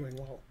 he'd be doing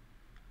well.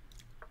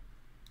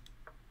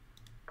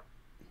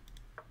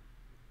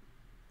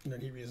 And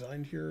then he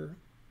resigned here.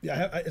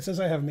 Yeah, it says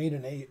I have mate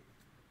an 8.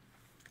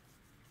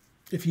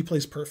 if he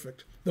plays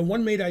perfect. The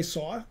one mate I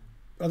saw,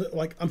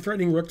 like I'm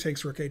threatening rook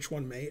takes rook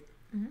h1 mate,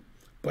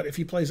 but if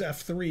he plays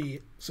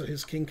f3, so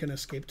his king can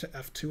escape to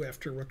f2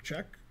 after rook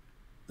check,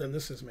 then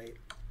this is mate.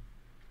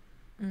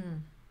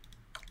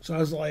 So I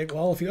was like,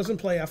 well, if he doesn't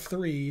play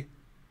f3,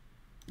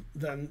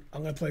 then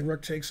I'm going to play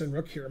rook takes and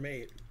rook here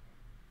mate.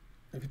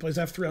 If he plays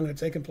f3, I'm going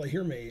to take and play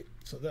here mate.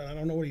 So then I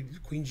don't know what he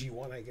did. Queen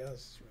g1, I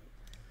guess.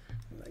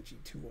 Knight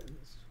g2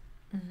 wins.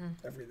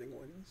 Everything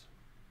wins.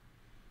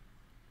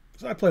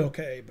 So I play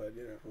okay, but,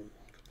 you know,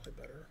 could play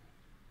better.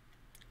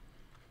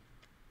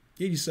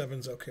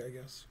 87's okay, I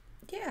guess.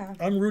 Yeah.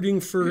 I'm rooting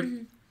for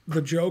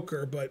the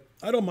Joker, but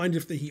I don't mind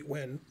if the Heat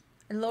win.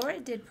 And Laura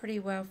did pretty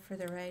well for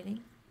the rating.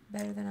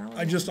 Better than I was.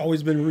 I just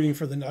always been rooting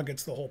for the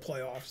Nuggets the whole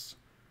playoffs.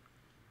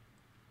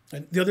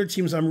 And the other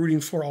teams I'm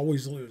rooting for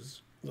always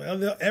lose.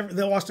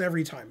 They lost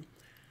every time.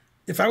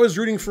 If I was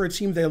rooting for a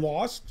team, they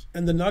lost,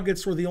 and the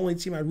Nuggets were the only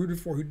team I rooted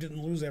for who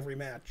didn't lose every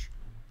match.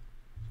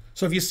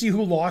 So if you see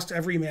who lost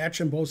every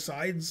match on both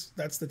sides,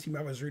 that's the team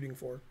I was rooting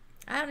for.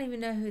 I don't even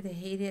know who the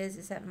Heat is.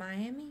 Is that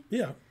Miami?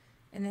 Yeah.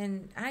 And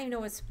then I don't even know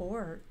what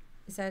sport.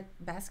 Is that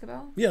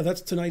basketball? Yeah,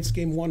 that's tonight's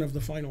game 1 of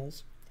the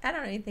finals. I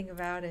don't know anything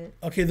about it.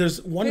 Okay,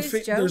 there's one. Who's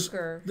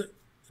Joker?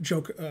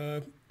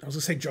 I was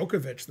gonna say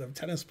Djokovic, the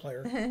tennis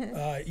player.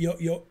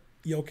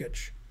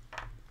 Jokic.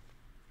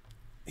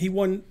 He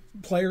won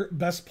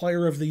best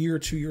player of the year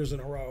 2 years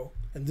in a row,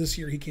 and this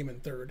year he came in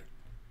third,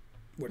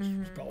 which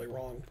was probably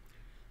wrong.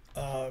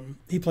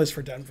 He plays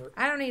for Denver.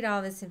 I don't need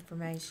all this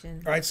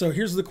information. All right, so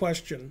here's the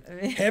question: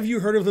 have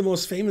you heard of the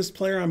most famous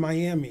player on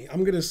Miami?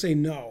 I'm gonna say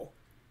no.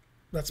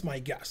 That's my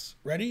guess.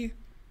 Ready?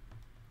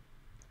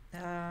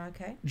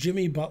 Okay.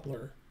 Jimmy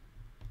Butler.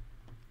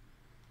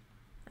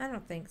 I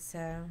don't think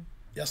so.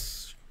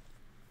 Yes.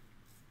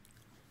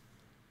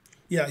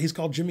 Yeah, he's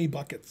called Jimmy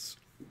Buckets.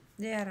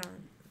 Yeah,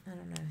 I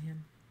don't know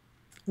him.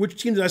 Which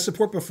team did I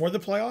support before the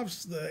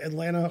playoffs? The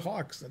Atlanta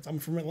Hawks. I'm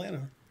from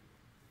Atlanta.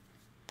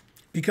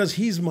 Because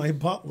he's my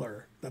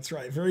butler. That's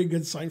right. Very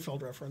good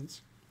Seinfeld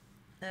reference.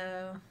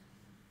 Oh.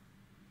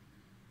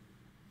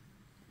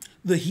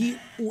 The Heat.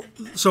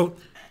 So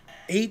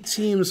 8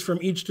 teams from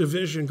each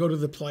division go to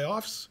the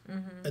playoffs,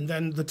 and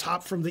then the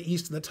top from the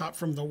East and the top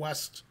from the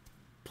West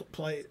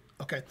play.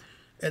 Okay.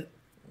 And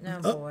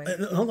boy.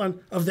 Hold on.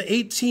 Of the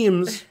 8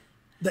 teams,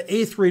 the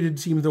 8th rated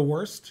team, the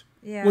worst,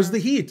 was the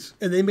Heat,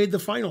 and they made the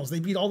finals. They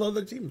beat all the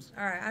other teams.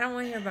 All right. I don't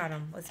want to hear about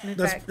them. Let's move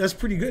back. That's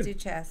pretty good. Let's do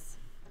chess.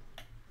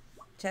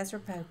 Chess or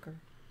poker?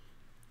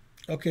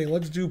 Okay,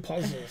 let's do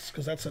puzzles,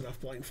 because that's enough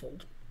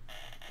blindfold.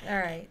 All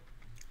right.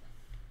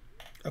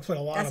 I played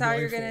a lot That's of all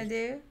blindfold. you're going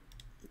to do?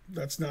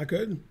 That's not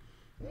good.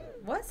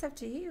 What's up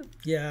to you?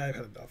 Yeah, I've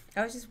had enough.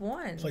 I was just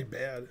one. Played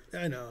bad.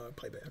 I know, I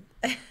play bad.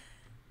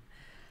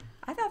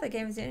 I thought the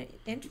game was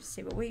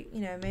interesting, but we,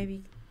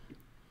 maybe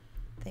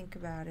think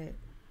about it.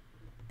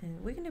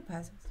 And we can do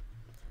puzzles.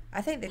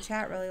 I think the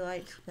chat really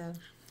liked the...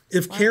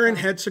 If Karen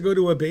had to go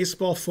to a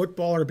baseball,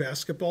 football, or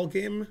basketball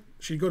game,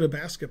 she'd go to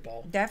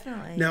basketball.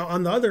 Definitely. Now,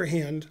 on the other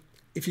hand,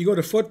 if you go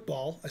to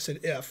football, I said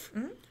if,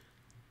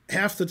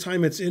 half the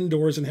time it's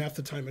indoors and half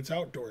the time it's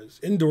outdoors.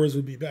 Indoors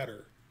would be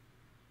better.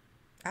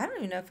 I don't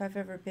even know if I've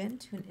ever been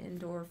to an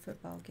indoor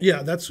football game.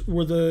 Yeah, that's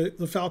where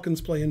the Falcons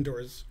play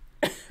indoors.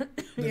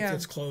 Yeah.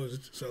 It's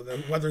closed, so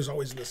the weather's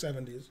always in the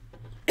 70s.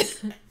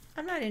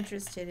 I'm not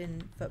interested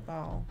in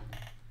football.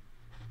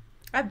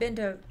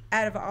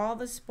 Out of all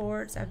the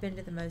sports, I've been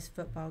to the most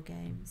football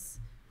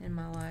games in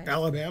my life.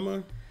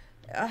 Alabama?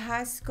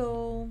 High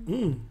school.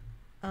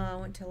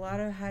 Went to a lot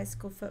of high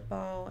school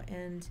football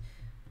and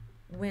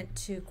went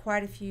to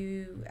quite a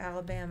few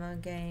Alabama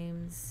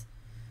games.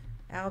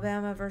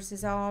 Alabama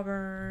versus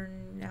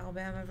Auburn,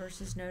 Alabama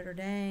versus Notre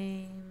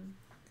Dame.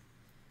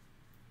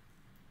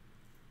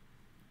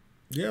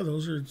 Yeah,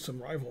 those are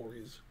some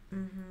rivalries.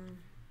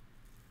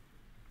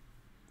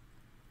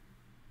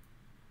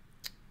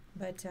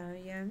 But,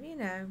 yeah,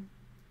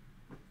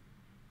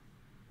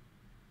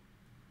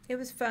 it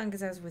was fun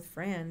because I was with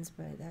friends,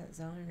 but that was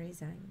the only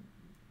reason,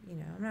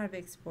 I'm not a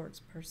big sports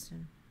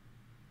person.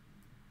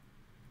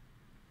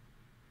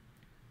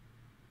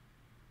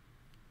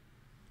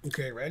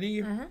 Okay,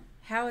 ready?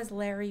 How is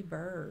Larry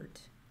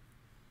Bird?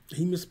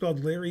 He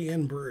misspelled Larry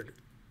and Bird.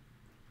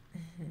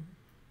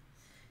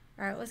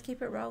 All right, let's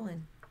keep it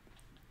rolling.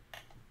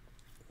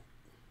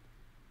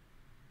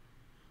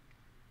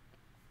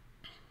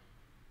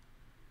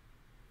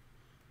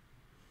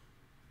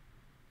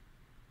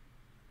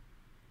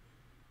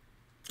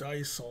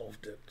 I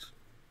solved it.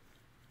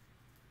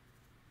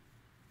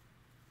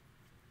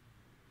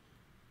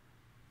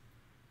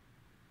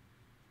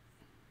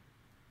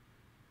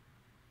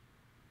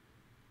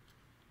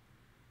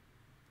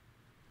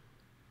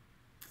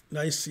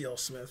 Nice, C.L.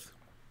 Smith.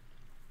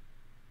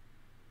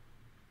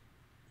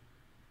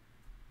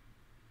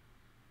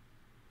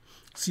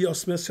 C.L.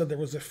 Smith said there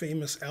was a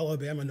famous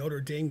Alabama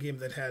Notre Dame game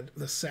that had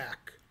the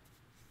sack.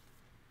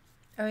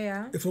 Oh,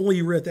 yeah? If only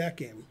you were at that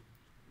game.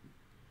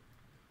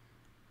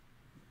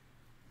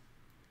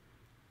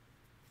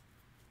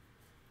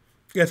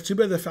 Yeah, it's too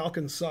bad the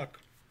Falcons suck.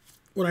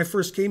 When I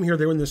first came here,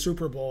 they were in the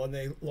Super Bowl and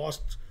they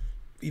lost,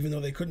 even though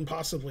they couldn't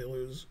possibly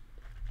lose.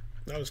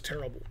 That was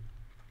terrible.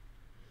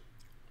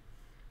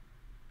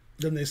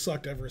 Then they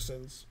sucked ever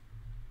since.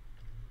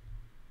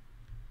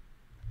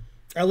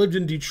 I lived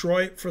in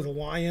Detroit for the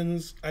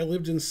Lions. I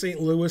lived in St.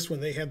 Louis when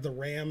they had the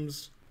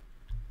Rams.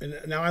 And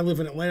now I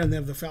live in Atlanta and they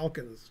have the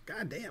Falcons.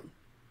 God damn.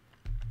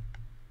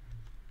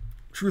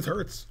 Truth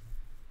hurts.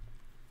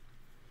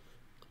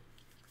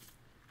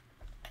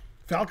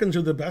 Falcons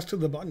are the best of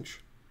the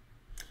bunch.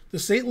 The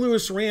St.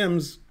 Louis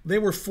Rams, they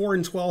were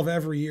 4-12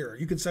 every year.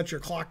 You could set your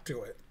clock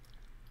to it.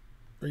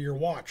 Or your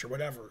watch or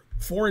whatever.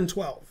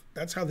 4-12.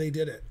 That's how they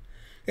did it.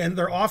 And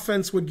their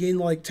offense would gain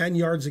like 10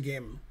 yards a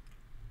game.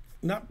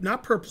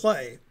 Not per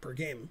play, per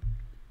game.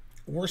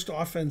 Worst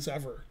offense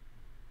ever.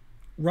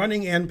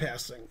 Running and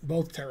passing,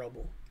 both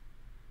terrible.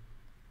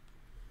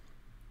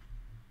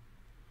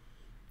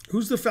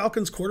 Who's the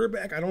Falcons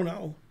quarterback? I don't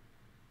know.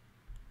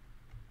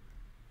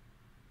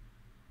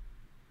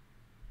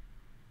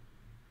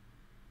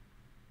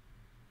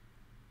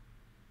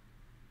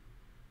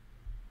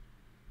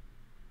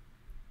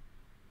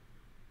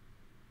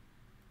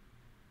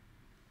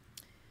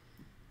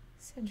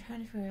 So I'm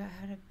trying to figure out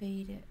how to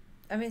beat it.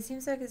 I mean, it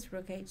seems like it's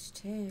Rook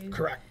H2.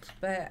 Correct.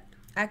 But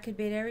I could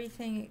beat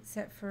everything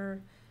except for,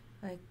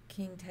 like,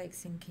 King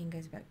takes and King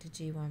goes back to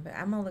G1. But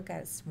I'm going to look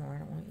at it some more. I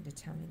don't want you to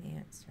tell me the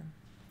answer.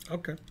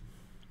 Okay.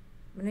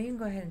 But no, you can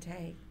go ahead and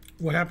take.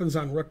 What happens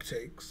on Rook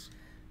takes?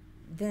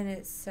 Then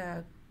it's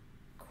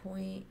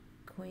Queen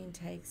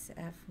takes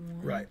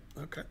F1. Right.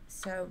 Okay.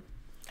 So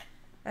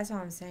that's all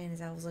I'm saying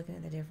is I was looking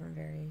at the different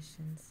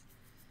variations.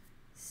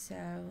 So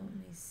let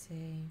me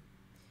see.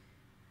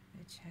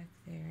 I check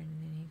there, and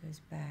then he goes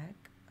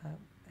back up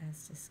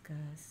as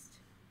discussed.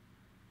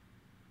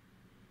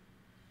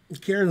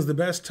 Karen's the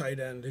best tight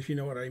end, if you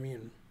know what I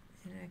mean.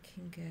 Then I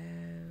can go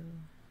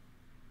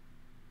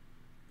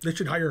They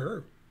should hire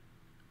her.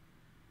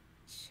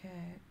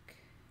 check.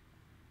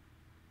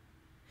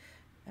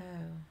 Oh.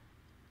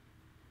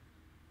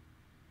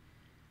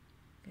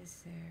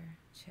 Goes there.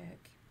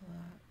 Check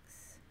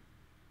blocks.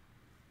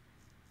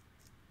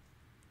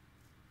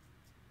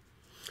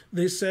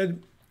 They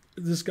said,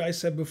 this guy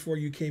said before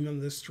you came on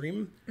this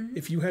stream,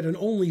 if you had an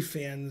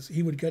OnlyFans,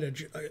 he would get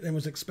it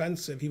was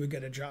expensive, he would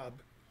get a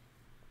job.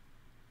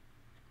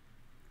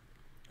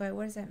 Wait,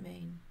 what does that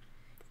mean?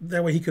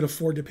 That way he could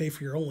afford to pay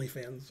for your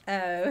OnlyFans.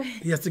 Oh.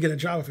 He has to get a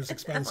job if it's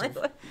expensive.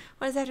 What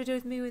does that have to do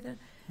with me with a...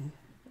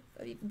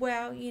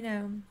 Well, you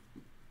know,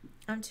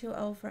 I'm too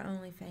old for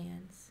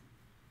OnlyFans.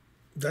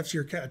 That's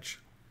your catch.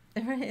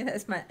 Right,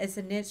 it's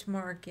a niche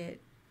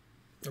market.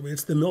 I mean,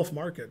 it's the MILF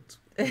market.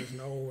 There's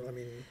no,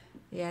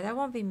 Yeah, that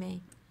won't be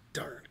me.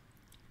 darn.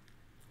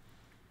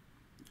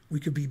 We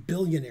could be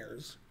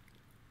billionaires.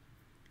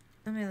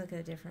 Let me look at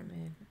a different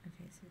move.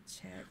 Okay, so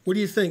check. What do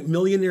you think?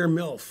 Millionaire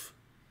MILF.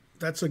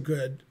 That's a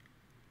good,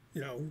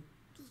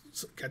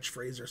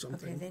 catchphrase or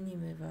something. Okay, then you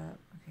move up.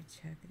 Okay,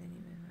 check. Then you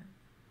move up.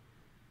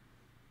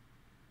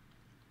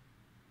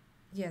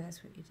 Yeah,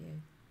 that's what you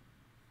do.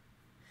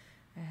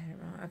 I had it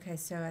wrong. Okay,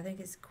 so I think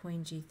it's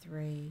Queen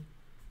G3.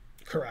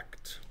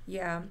 Correct.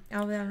 Yeah.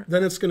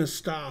 Then it's going to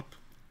stop.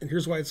 And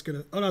here's why it's going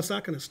to... Oh, no, it's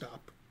not going to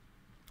stop.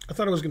 I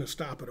thought it was going to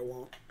stop, but it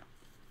won't.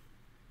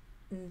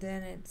 And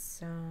then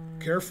it's...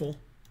 Careful.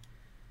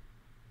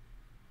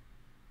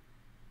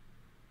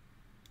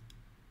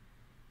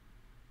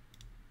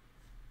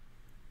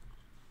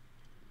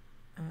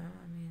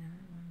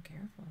 I'm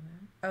careful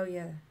though. Oh,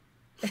 yeah.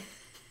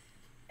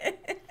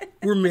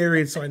 We're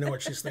married, so I know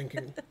what she's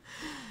thinking.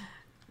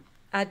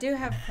 I do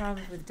have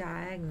problems with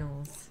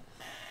diagonals.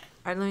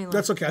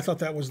 That's okay. I thought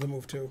that was the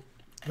move, too.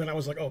 Then I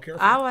was like, oh,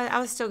 careful. I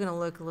was still going to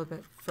look a little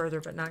bit further,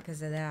 but not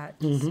because of that.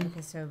 Okay,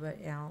 so, but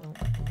yeah, I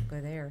won't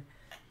go there.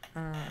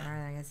 All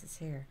right, I guess it's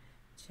here.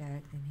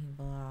 Check, then he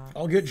blocks.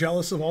 I'll get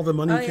jealous of all the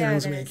money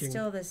Karen's then making. It's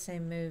still the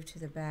same move to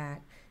the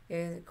back.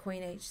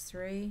 Queen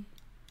H3.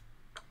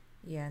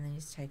 Yeah, and then you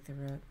just take the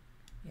rook.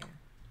 Yeah.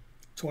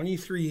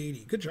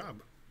 2380. Good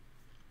job.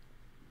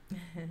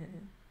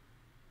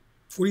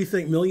 What do you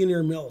think?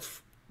 Millionaire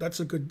MILF. That's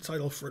a good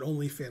title for an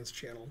OnlyFans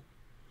channel.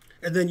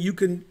 And then you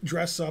can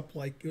dress up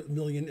like a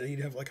million, and you'd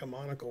have like a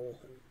monocle.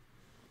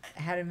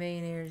 How do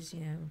millionaires,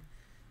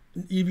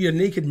 You'd be a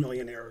naked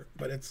millionaire,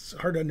 but it's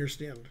hard to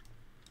understand.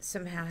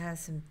 somehow have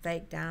some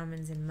fake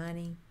diamonds and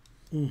money?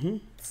 Mm-hmm.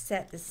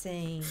 Set the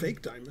scene.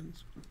 Fake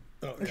diamonds.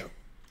 Oh, yeah.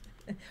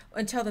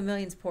 Until the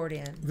millions poured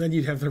in. Then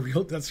you'd have the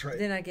real, that's right.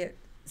 Then I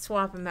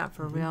swap them out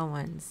for real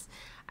ones.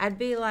 I'd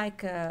be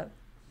like the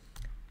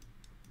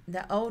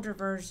older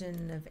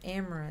version of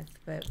Amaranth,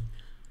 but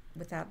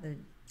without the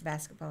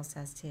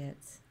basketball-sized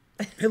tits.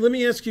 Hey, let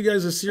me ask you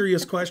guys a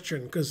serious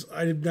question, because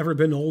I've never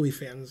been to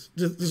OnlyFans.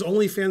 Does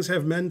OnlyFans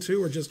have men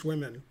too, or just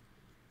women?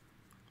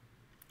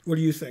 What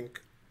do you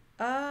think?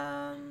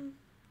 I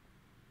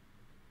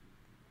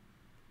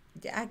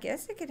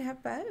guess it could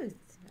have both.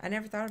 I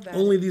never thought about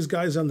Only it. these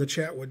guys on the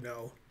chat would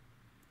know.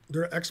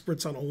 They're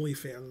experts on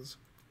OnlyFans.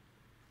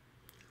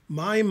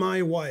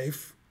 My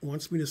wife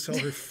wants me to sell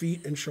her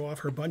feet and show off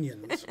her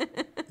bunions.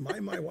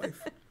 My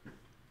wife.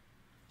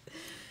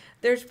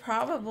 There's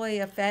probably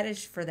a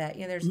fetish for that.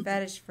 You know, there's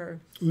fetish for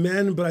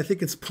men, but I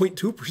think it's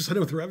 0.2%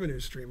 of the revenue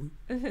stream.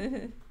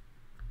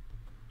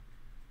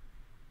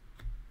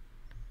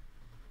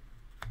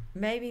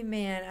 maybe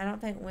men. I don't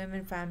think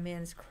women find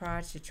men's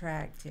crotch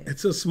attractive.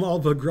 It's a small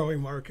but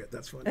growing market.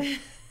 That's funny.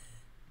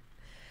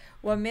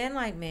 Well, men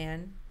like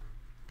men's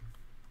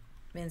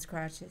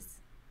crotches.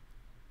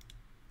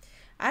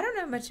 I don't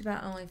know much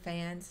about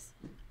OnlyFans.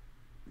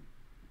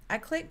 I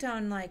clicked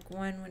on like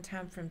one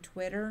time from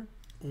Twitter.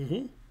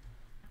 Mm-hmm.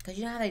 Because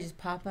you know how they just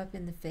pop up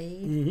in the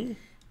feed? Mm-hmm.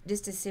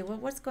 Just to see, well,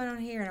 what's going on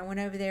here? And I went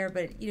over there,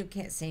 but you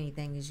can't see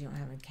anything because you don't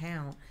have an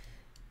account.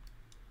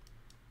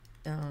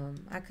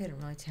 I couldn't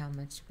really tell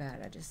much about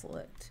it. I just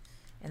looked.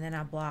 And then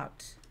I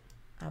blocked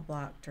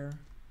her.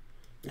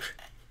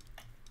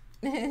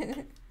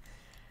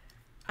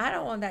 I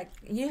don't want that.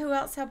 You know who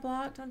else I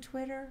blocked on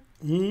Twitter?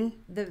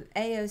 Mm-hmm. The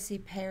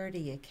AOC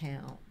parody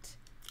account.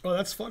 Oh,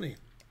 that's funny.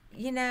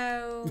 You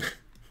know,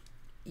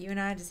 you and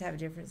I just have a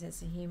different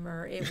sense of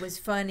humor. It was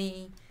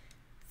funny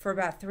for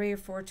about 3 or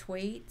 4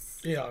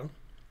 tweets. Yeah.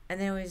 And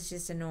then it was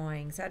just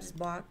annoying. So I just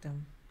blocked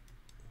them.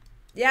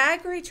 Yeah, I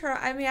agree,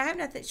 I mean, I have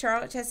nothing.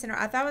 Charlotte Chestnut,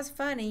 I thought it was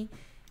funny.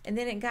 And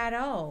then it got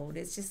old.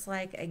 It's just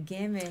like a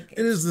gimmick.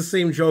 It is the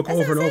same joke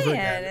over and over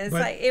again. It's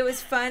like, it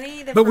was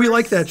funny. But we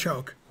like that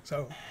joke.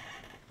 So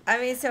I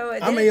mean, so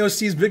I'm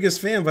AOC's biggest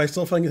fan, but I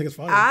still think it's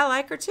funny. I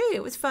like her too.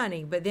 It was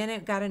funny, but then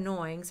it got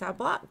annoying, so I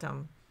blocked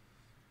them.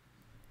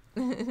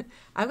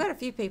 I've got a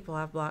few people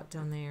I've blocked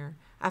on there.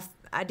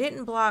 I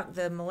didn't block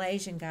the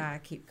Malaysian guy I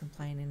keep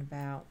complaining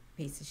about,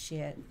 piece of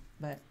shit,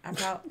 but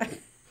I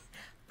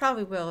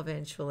probably will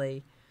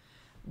eventually.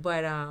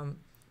 But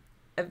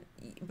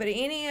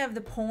any of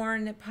the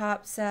porn that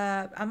pops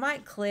up, I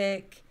might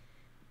click.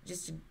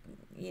 Just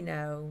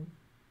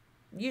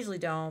usually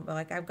don't, but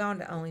like I've gone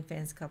to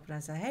OnlyFans a couple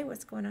times. And say, hey,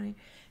 what's going on here?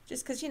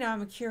 Just because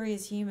I'm a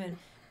curious human,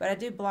 but I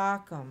do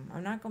block them.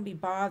 I'm not going to be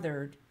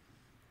bothered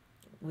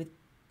with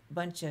a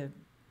bunch of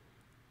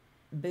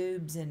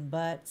boobs and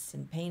butts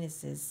and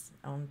penises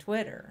on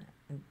Twitter.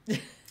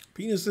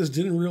 Penises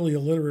didn't really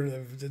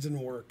alliterative. It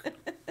didn't work.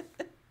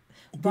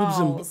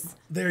 Balls.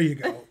 There you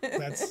go.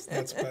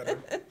 That's better.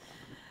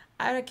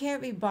 I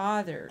can't be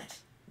bothered.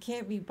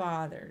 Can't be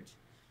bothered.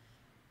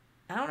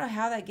 I don't know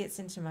how that gets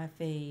into my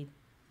feed.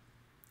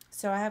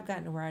 So I have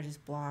gotten to where I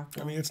just block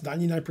them. I mean, it's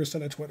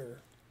 99% of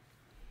Twitter.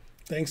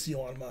 Thanks,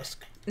 Elon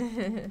Musk.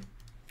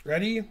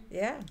 Ready?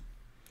 Yeah.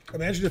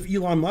 Imagine if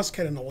Elon Musk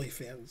had an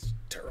OnlyFans.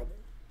 Terrible.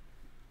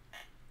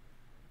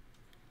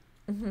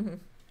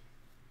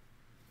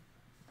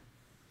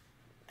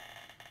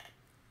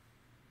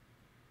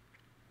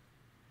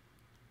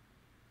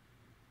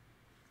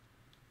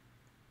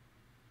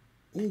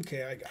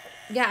 Okay, I got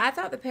it. Yeah, I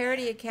thought the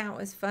parody account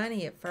was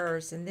funny at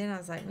first, and then I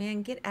was like,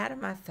 man, get out of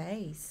my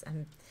face.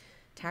 I'm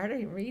tired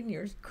of reading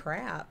your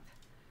crap.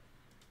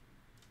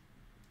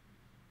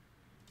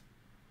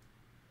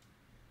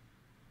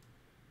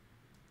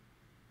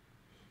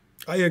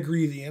 I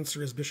agree. The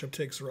answer is Bishop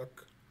takes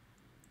Rook.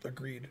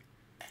 Agreed.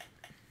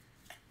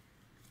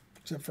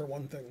 Except for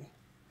one thing.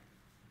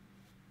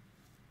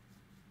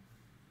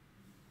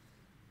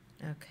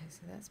 Okay,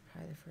 so that's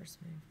probably the first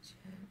move.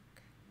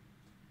 Check.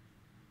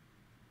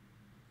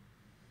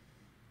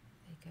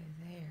 They go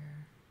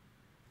there.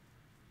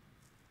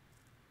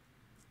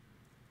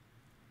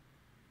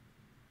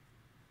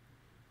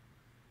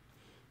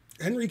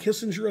 Henry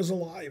Kissinger is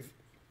alive.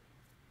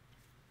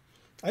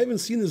 I haven't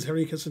seen this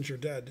Henry Kissinger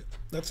dead.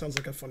 That sounds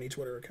like a funny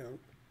Twitter account.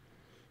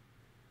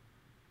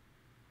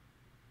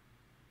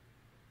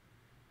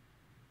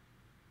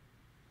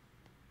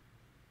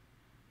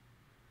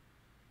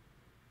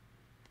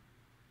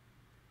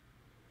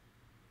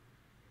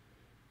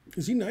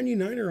 Is he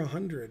 99 or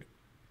 100?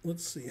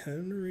 Let's see.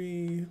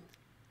 Henry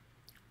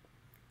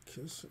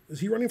Kissinger. Is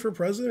he running for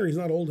president or he's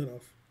not old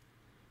enough?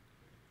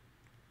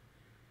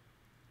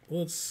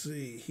 Let's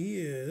see. He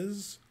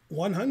is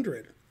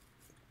 100.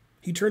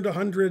 He turned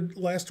 100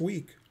 last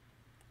week.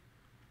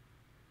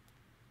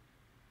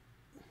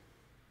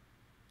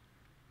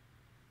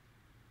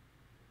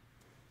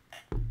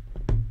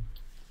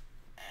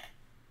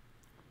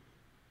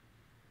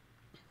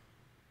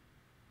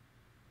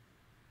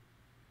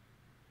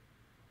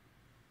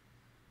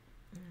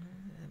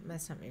 That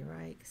must not be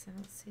right because I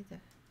don't see the.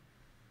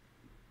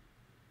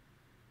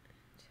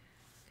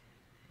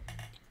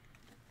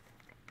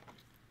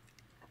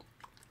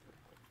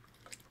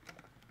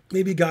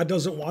 Maybe God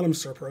doesn't want him,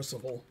 Sir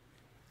Percival.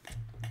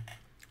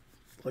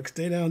 Like,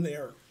 stay down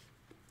there.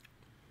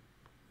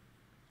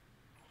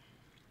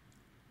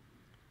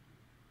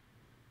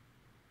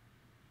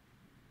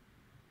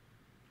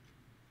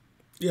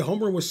 Yeah,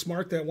 Homer was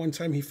smart that one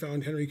time he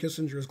found Henry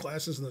Kissinger's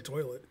glasses in the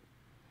toilet.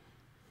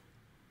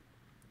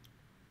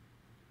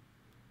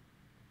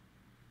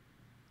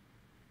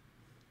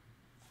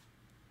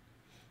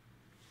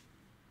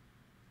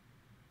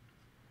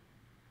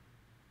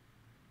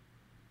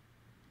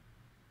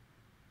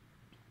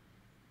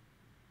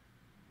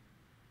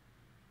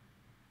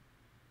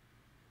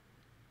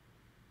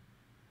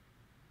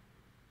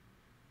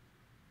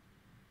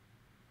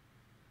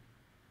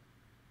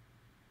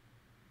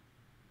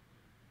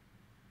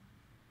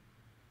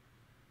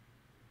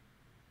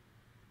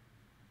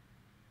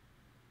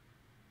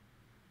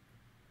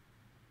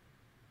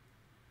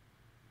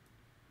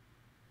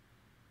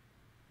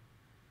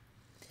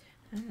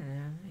 I don't know.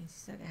 I mean,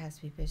 it has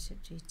to be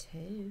bishop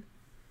g2.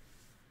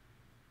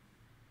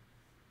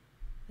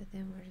 But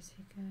then where does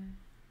he go?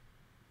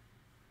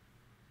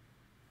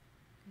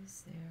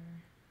 Is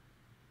there...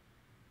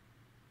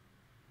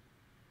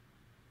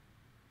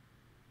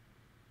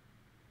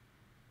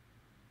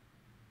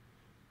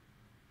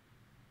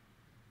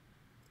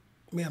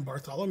 Man,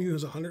 Bartholomew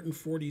has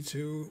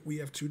 142. We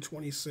have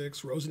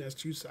 226. Rosen has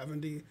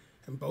 270.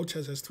 And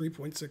Botez has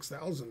 3.6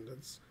 thousand.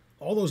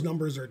 All those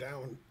numbers are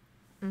down.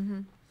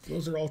 Mm-hmm.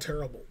 Those are all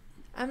terrible.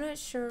 I'm not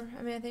sure.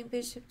 I mean, I think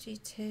bishop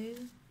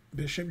g2.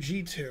 Bishop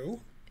g2.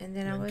 And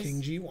then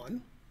king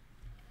g1.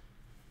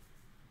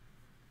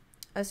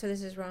 Oh, so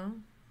this is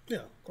wrong? Yeah,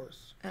 of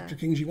course. After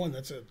king g1,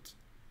 that's it.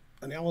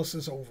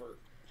 Analysis over.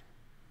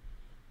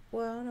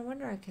 Well, no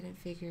wonder I couldn't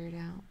figure it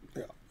out.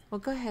 Yeah. Well,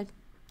 go ahead.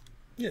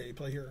 Yeah, you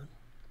play here.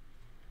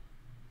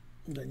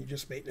 And then you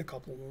just mate in a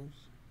couple moves.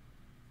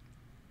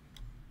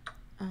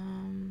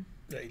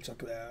 Yeah, you took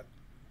that.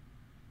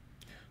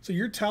 So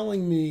you're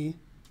telling me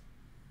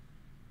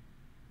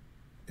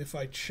if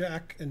I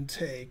check and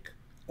take,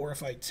 or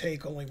if I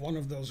take, only one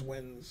of those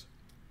wins.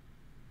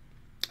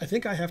 I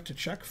think I have to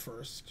check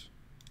first.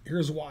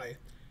 Here's why.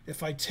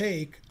 If I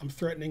take, I'm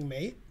threatening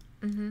mate,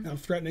 and I'm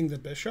threatening the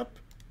bishop,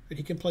 and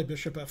he can play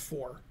bishop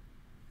f4,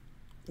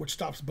 which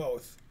stops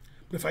both.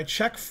 But if I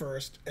check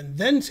first and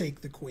then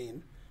take the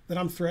queen, then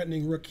I'm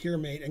threatening rook here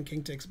mate and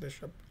king takes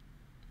bishop.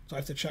 So I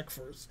have to check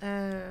first,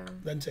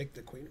 then take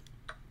the queen.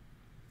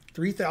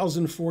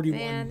 3,041.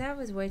 Man, that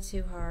was way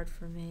too hard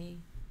for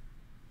me.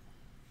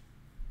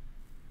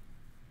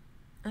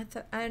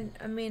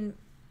 I mean,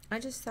 I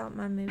just thought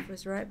my move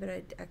was right, but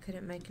I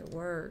couldn't make it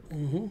work.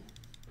 Mm-hmm.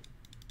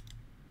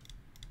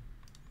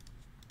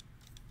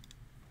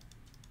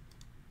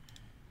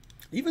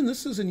 Even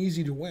this isn't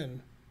easy to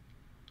win.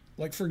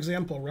 Like, for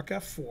example, rook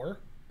f4.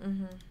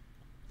 Mm-hmm.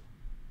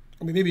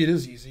 I mean, maybe it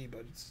is easy,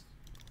 but it's...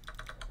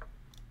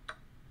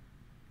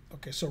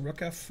 Okay, so rook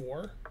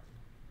f4.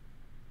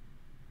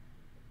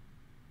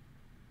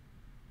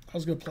 I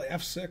was going to play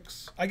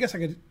f6. I guess I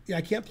could... Yeah,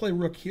 I can't play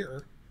rook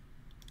here.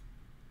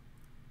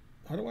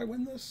 How do I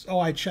win this? Oh,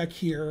 I check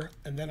here,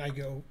 and then I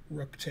go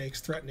rook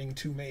takes, threatening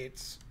two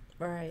mates.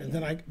 Right. And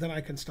then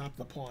I can stop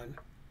the pawn.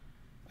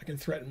 I can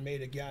threaten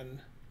mate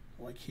again,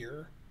 like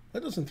here.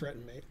 That doesn't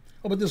threaten mate.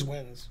 Oh, but this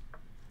wins.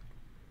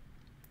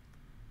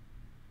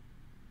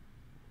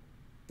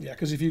 Yeah,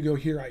 because if you go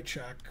here, I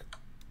check,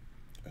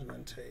 and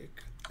then take,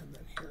 and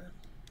then here,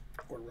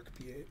 or rook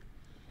b8.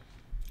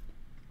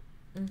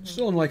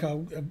 Still, in like a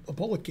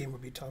bullet game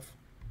would be tough.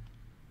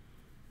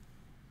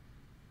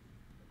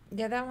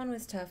 Yeah, that one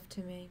was tough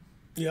to me.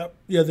 Yep.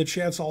 Yeah, the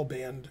chat's all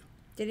banned.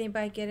 Did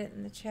anybody get it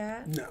in the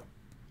chat? No.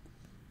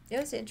 It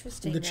was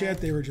interesting. In the chat,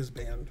 they were just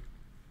banned.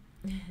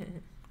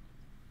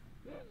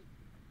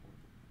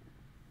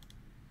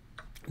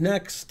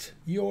 Next,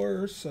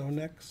 yours. So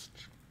next.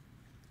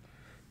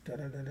 Da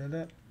da da da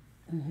da.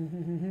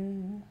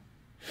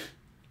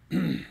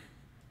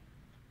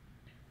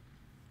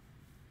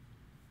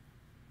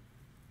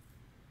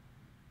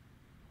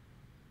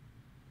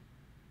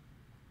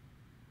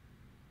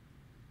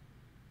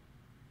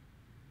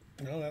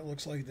 Well, that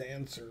looks like the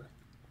answer.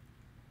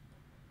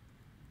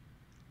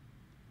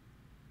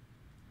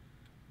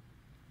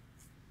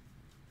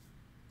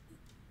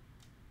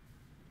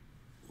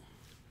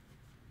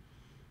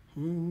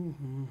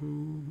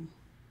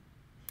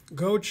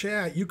 Go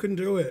chat, you can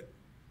do it.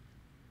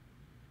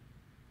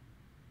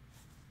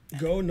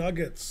 Go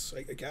Nuggets,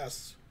 I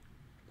guess.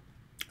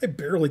 I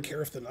barely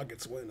care if the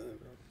Nuggets win. I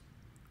don't know.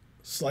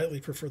 Slightly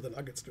prefer the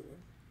Nuggets to win.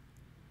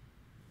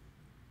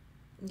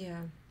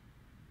 Yeah.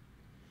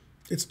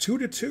 It's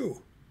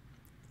 2-2.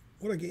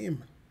 What a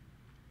game.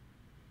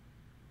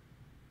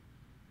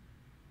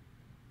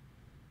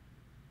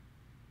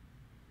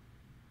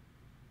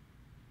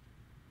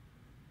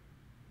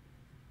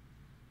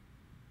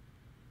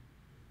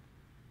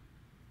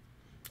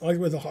 I like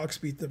where the Hawks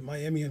beat the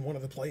Miami in one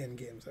of the play-in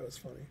games. That was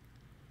funny.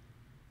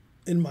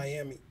 In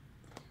Miami.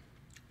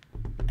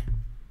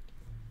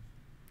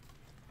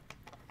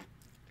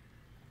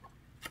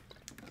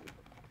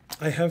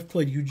 I have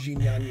played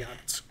Eugene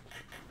Yanyat.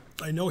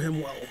 I know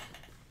him well.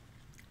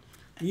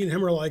 Me and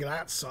him are like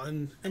that,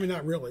 son. I mean,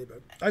 not really,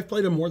 but I've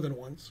played him more than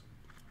once.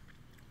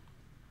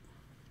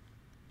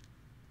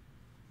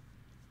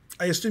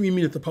 I assume you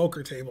mean at the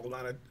poker table,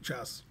 not at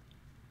chess.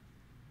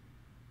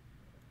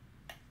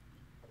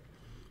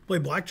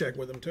 Played blackjack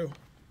with him, too.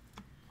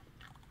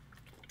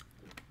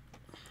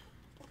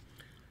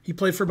 He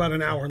played for about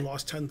an hour and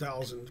lost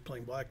 10,000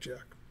 playing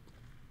blackjack.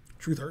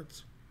 Truth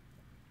hurts.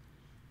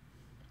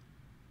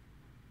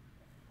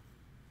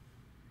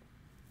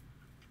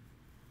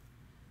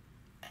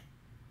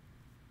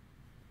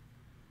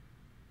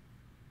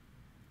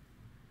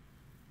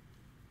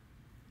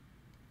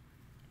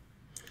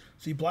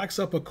 See, black's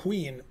up a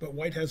queen, but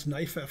white has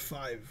knife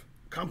f5.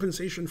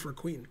 Compensation for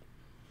queen.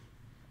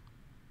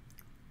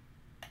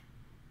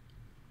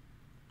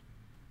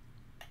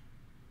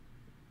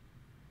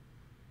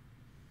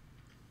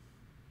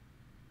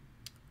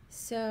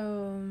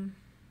 So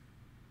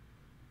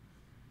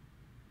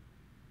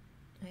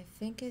I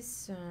think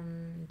it's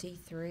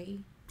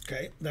D3.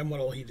 Okay, then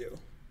what'll he do?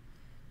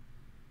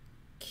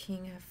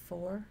 King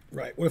F4.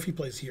 Right. What if he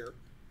plays here?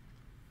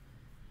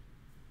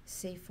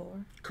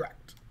 C4.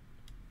 Correct.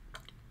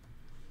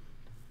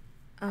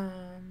 Go there.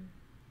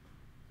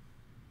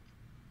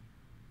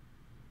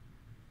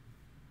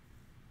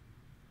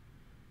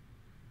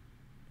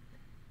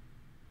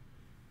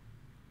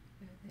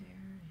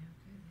 Yeah,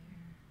 go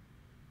there.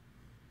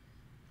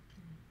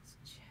 Let's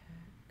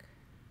check.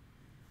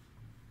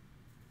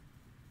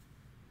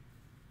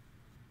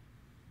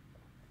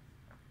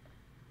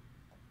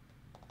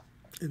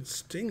 And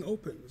Sting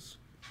opens.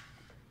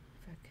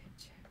 If I could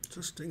check. It's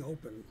a Sting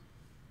open.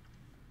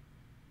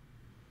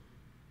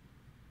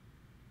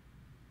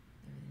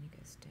 And then he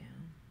goes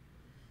down.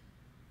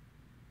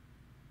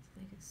 I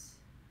think it's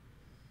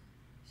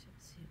Bishop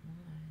C1.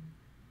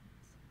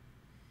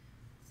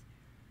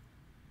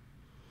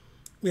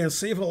 Yeah,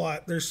 save a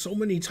lot. There's so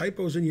many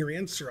typos in your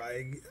answer.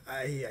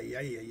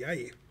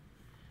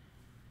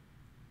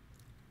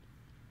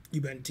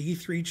 You meant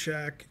D3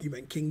 check. You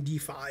meant King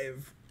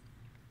D5.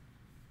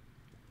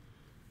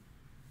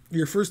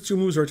 Your first two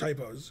moves are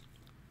typos.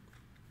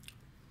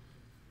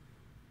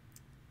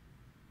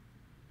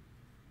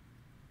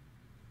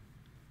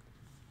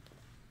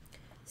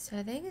 So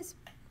I think it's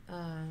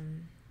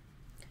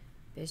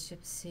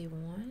Bishop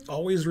C1.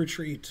 Always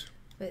retreat.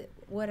 But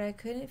what I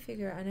couldn't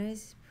figure out, I know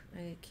he's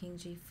King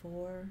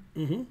G4.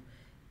 Mm-hmm.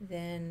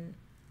 Then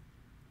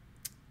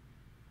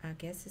I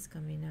guess it's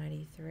going to be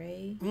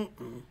 93.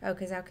 Mm-mm. Oh,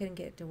 because I couldn't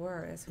get it to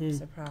work. That's what's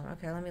the problem.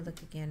 Okay, let me look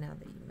again now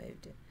that you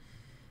moved it.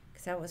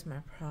 Because that was my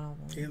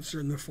problem. Answer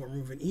in the form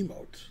of an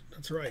emote.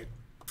 That's right.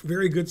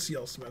 Very good,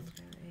 C.L. Smith.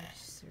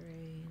 H3,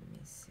 let me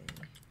see.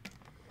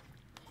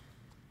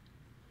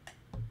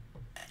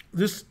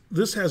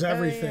 This has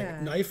everything.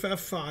 yeah. Knife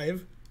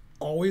F5,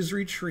 always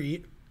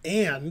retreat,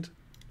 and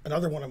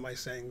another one of my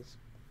sayings.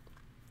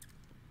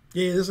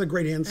 Yeah, this is a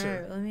great All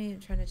answer. right, let me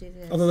try to do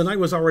this. Although the knight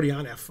was already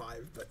on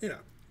F5, but you know.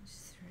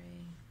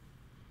 H3.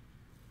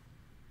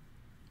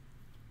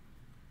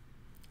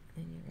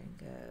 And you're going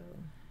to go.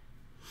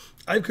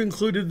 I've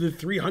concluded the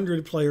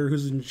 300 player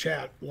who's in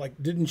chat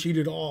didn't cheat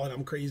at all, and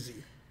I'm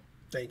crazy.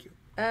 Thank you.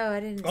 Oh, I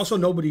didn't Also,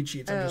 nobody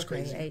cheats. I'm just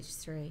okay, crazy.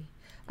 H3.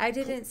 I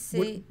didn't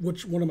see.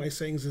 Which one of my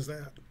sayings is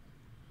that?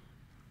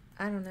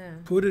 I don't know.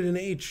 Put it in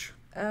H.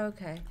 Oh,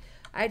 okay.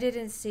 I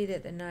didn't see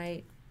that the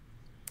knight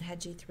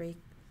had G3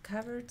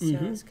 covered, so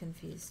I was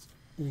confused.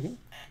 Mm-hmm.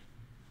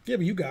 Yeah,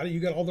 but you got it. You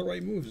got all the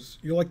right moves.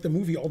 You're like the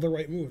movie, All the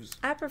Right Moves.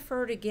 I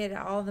prefer to get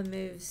all the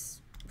moves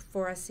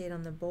before I see it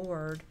on the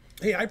board.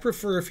 Hey, I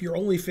prefer if your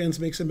OnlyFans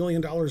makes $1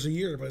 million a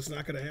year, but it's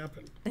not going to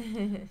happen.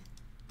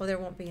 Well, there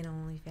won't be an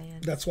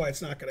OnlyFans. That's why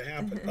it's not going to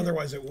happen.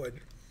 Otherwise, it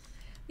would.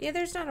 Yeah,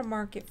 there's not a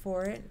market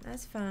for it.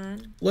 That's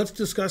fine. Let's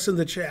discuss in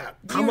the chat.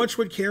 How much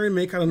would Karen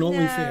make on an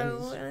OnlyFans?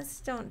 No,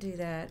 let's don't do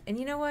that. And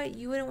you know what?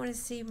 You wouldn't want to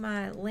see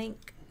my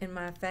link in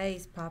my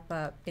face pop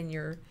up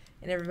in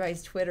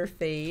everybody's Twitter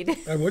feed.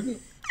 I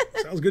wouldn't.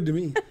 Sounds good to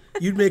me.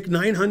 You'd make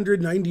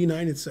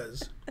 $999, it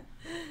says.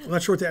 I'm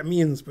not sure what that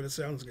means, but it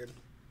sounds good.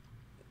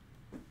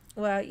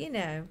 Well,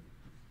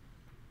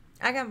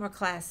 I got more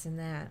class than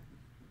that.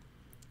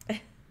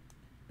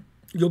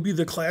 You'll be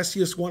the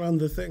classiest one on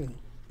the thing.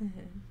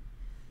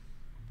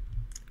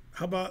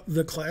 How about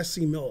the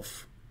classy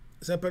MILF?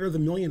 Is that better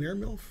than millionaire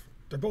MILF?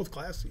 They're both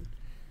classy.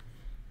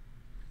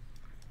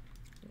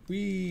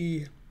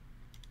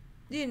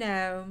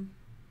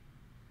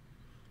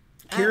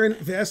 Karen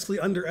vastly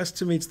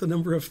underestimates the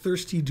number of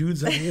thirsty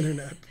dudes on the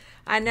internet.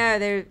 I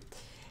know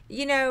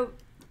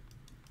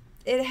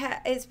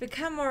it's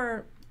become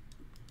more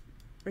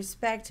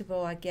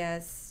respectable, I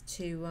guess,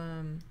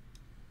 to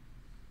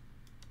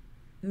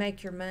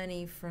make your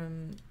money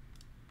from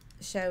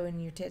showing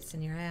your tits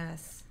and your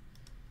ass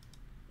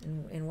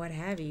and what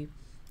have you.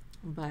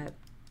 But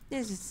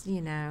it's just,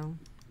 Don't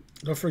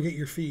forget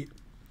your feet.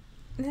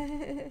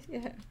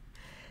 yeah.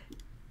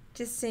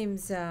 Just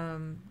seems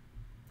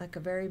like a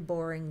very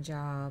boring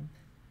job.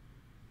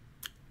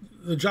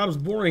 The job's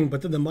boring,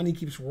 but then the money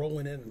keeps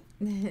rolling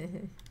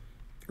in.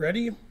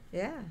 Ready?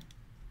 Yeah.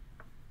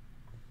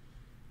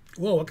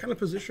 Whoa, what kind of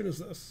position is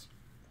this?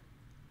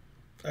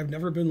 I've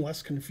never been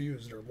less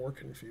confused or more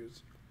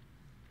confused.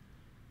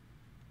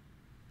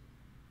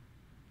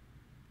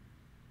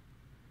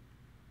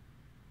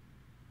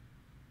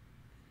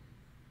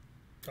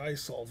 I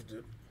solved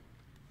it.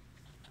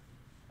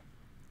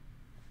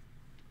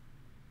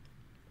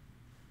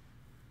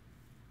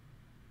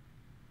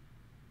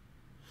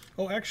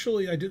 Oh,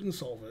 actually, I didn't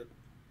solve it.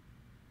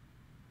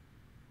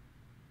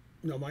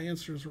 No, my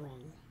answer is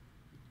wrong.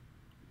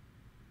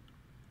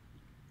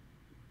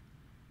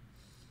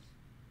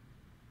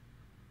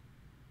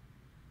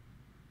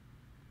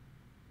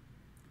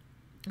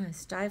 I'm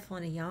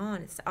stifling a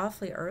yawn. It's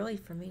awfully early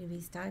for me to be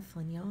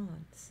stifling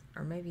yawns.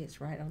 Or maybe it's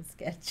right on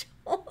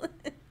schedule.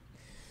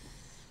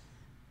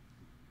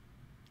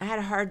 I had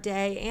a hard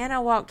day, and I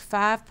walked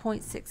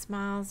 5.6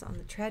 miles on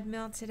the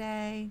treadmill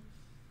today.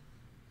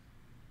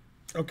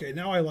 Okay,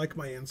 now I like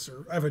my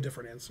answer. I have a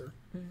different answer.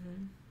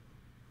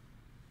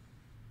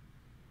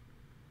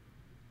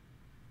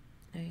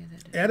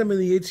 Adam in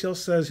the ATL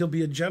says he'll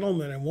be a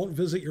gentleman and won't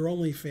visit your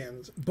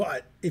OnlyFans.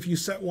 But if you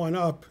set one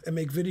up and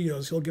make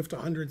videos, he'll gift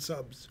 100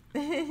 subs. So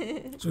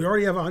we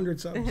already have 100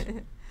 subs.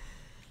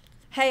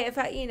 Hey, if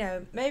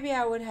I, maybe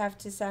I would have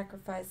to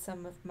sacrifice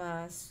some of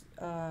my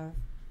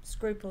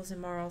scruples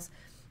and morals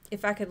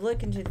if I could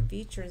look into the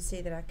future and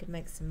see that I could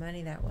make some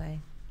money that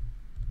way.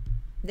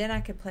 Then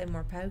I could play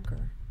more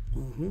poker.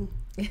 Mm-hmm.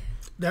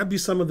 That'd be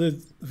some of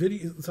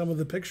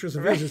the pictures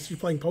of yours. Is you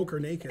playing poker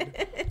naked.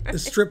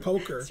 It's strip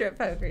poker. Strip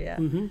poker, yeah.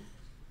 Mm-hmm.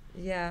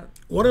 Yeah.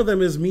 One of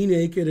them is me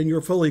naked and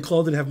you're fully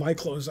clothed and have my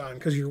clothes on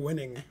because you're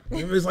winning.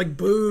 It was like,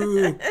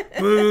 boo,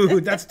 boo.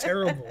 That's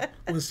terrible. I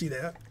want to see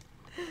that.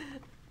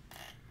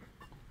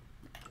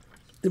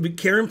 It'd be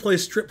Karen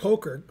plays strip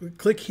poker.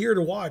 Click here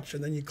to watch,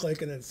 and then you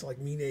click, and it's like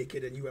me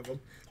naked, and you have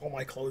all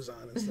my clothes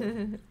on and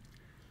stuff.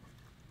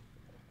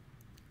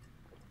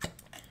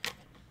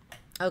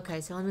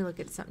 Okay, so let me look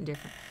at something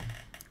different.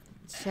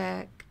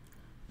 Check,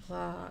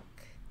 block.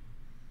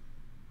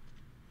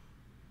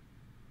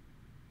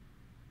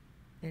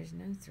 There's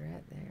no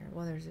threat there.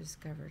 Well, there's a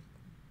discovered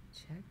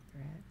check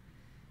threat.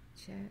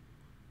 Check,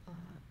 block,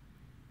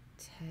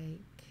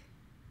 take.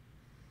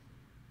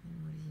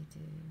 And what do you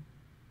do?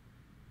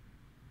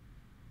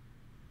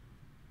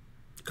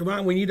 Come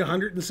on, we need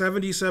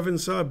 177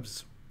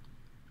 subs.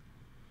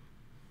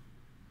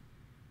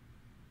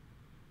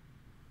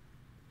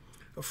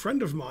 A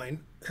friend of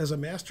mine has a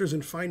master's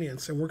in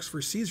finance and works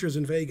for Caesars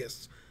in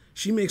Vegas.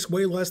 She makes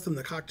way less than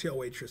the cocktail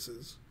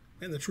waitresses.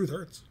 And the truth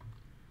hurts.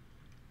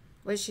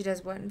 Wait, she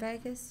does what in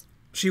Vegas?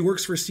 She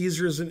works for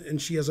Caesars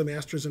and she has a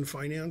master's in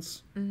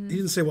finance. Mm-hmm. He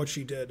didn't say what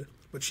she did,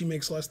 but she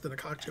makes less than a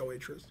cocktail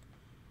waitress.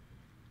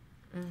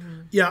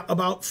 Mm-hmm. Yeah,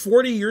 about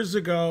 40 years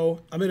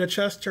ago, I'm in a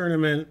chess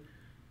tournament,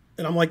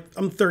 and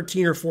I'm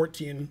 13 or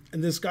 14,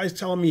 and this guy's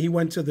telling me he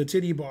went to the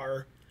titty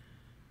bar,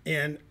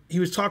 and he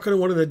was talking to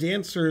one of the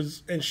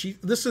dancers, and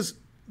this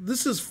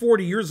is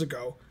 40 years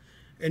ago,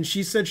 and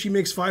she said she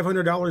makes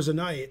 $500 a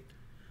night,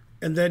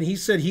 and then he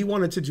said he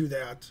wanted to do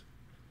that.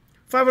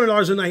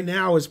 $500 a night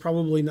now is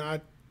probably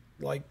not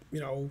like,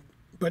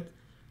 but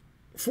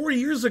 40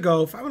 years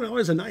ago,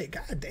 $500 a night,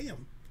 god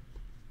damn.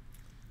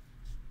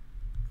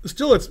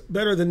 Still, it's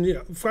better than,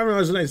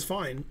 $500 a night is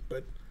fine,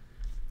 but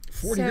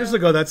 40 years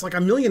ago, that's like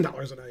 $1 million a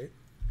night.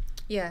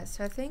 Yeah,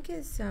 so I think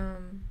it's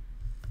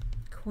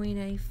Queen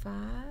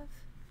A5.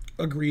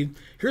 Agreed.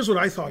 Here's what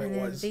I thought it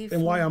was B4.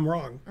 and why I'm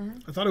wrong. Uh-huh.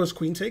 I thought it was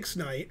queen takes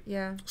knight.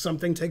 Yeah.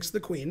 Something takes the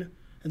queen,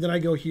 and then I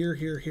go here,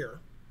 here, here.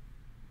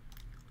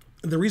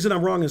 And the reason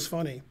I'm wrong is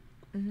funny.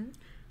 Mm-hmm.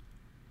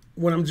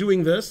 When I'm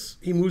doing this,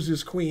 he moves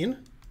his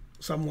queen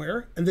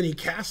somewhere, and then he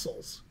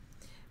castles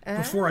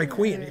before I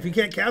queen. If he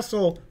can't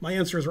castle, my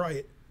answer is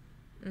right.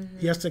 Mm-hmm.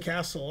 He has to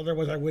castle,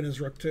 otherwise I win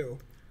his rook too.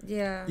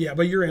 Yeah. Yeah,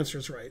 but your answer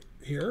is right.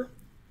 Here.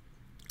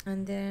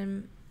 And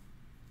then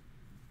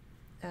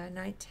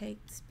knight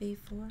takes b4.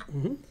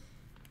 Mm-hmm.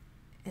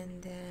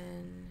 And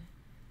then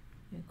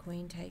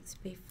queen takes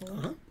b4.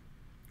 Uh-huh.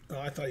 Oh,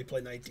 I thought he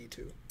played knight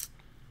d2.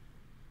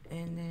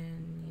 And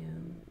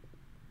then,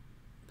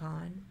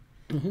 pawn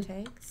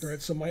takes. All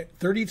right, so my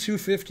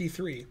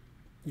 32-53.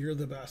 You're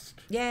the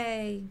best.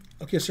 Yay.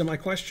 Okay, so my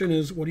question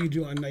is, what do you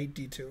do on knight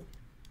d2?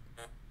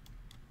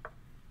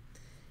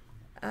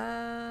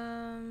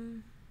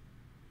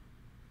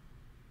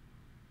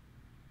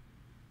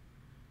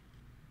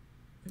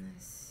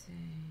 Let's see.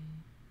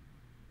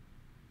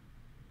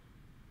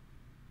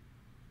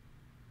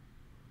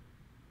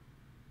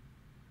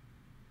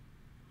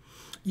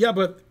 Yeah,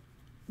 but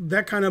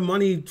that kind of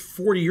money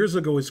 40 years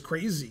ago is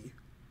crazy.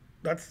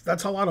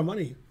 That's a lot of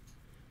money.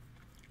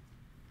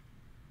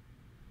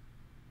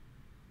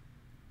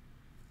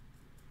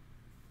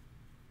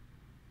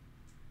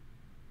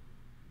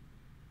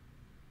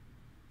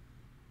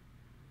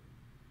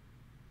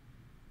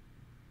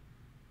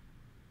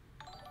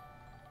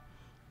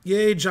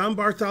 Yay, John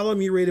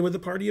Bartholomew rated with a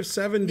party of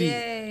 70.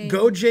 Yay.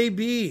 Go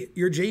JB.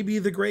 You're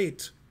JB the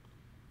Great.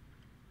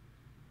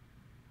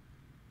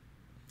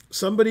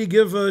 Somebody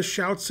give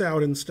shouts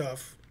out and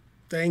stuff.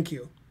 Thank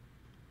you.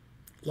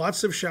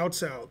 Lots of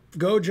shouts out.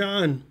 Go,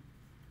 John.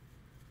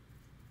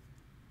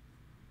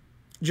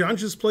 John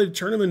just played a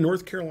tournament in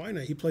North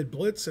Carolina. He played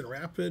Blitz and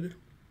Rapid,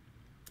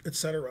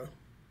 etc.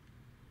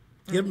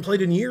 He hadn't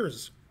played in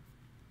years.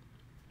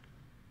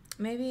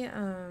 Maybe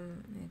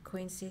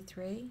queen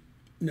c3?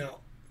 No.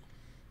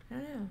 I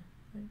don't know.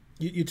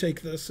 You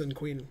take this and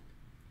queen.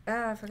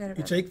 Oh, I forgot about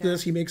that. You take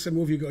this, he makes a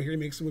move, you go here. He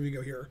makes a move, you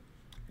go here.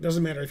 It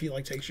doesn't matter if he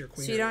takes your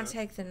queen. So you or don't not.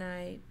 take the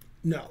knight?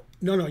 No.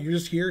 You're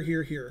just here,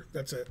 here, here.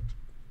 That's it.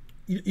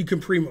 You can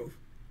pre-move.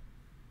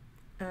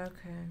 Okay.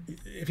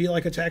 If he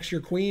attacks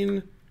your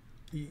queen,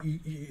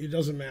 it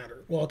doesn't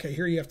matter. Well, okay,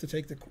 here you have to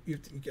take you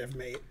have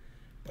mate.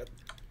 But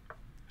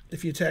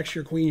if he attacks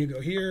your queen, you go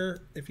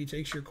here. If he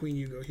takes your queen,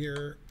 you go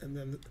here. And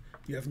then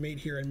you have mate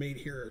here and mate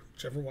here,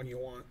 whichever one you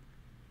want.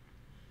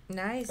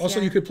 Nice. Also,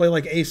 yeah. you could play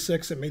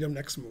A6 and mate him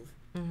next move.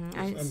 Mm-hmm.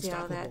 I didn't see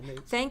all that.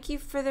 Mates. Thank you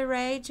for the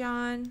raid,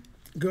 John.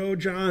 Go,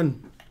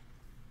 John.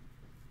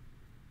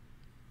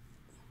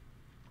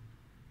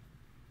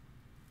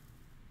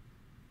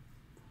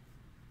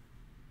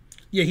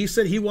 Yeah, he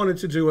said he wanted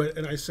to do it,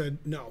 and I said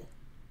no.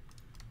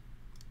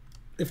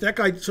 If that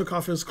guy took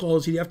off his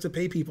clothes, he'd have to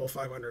pay people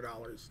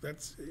 $500.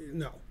 That's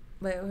no.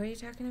 Wait, what are you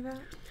talking about?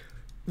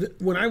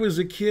 When I was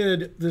a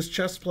kid, this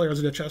chess player was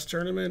at a chess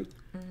tournament.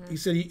 He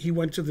said he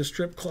went to the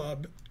strip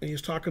club, and he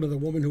was talking to the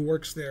woman who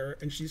works there,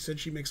 and she said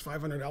she makes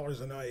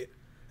 $500 a night.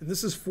 And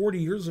this is 40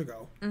 years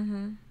ago.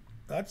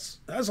 That's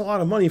a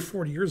lot of money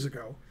 40 years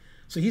ago.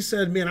 So he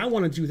said, man, I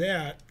want to do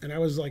that. And I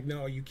was like,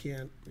 no, you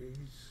can't.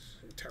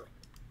 He's terrible.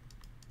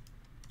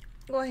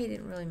 Well, he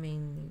didn't really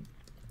mean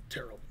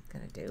Terrible.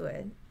 gonna do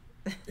it.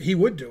 He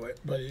would do it,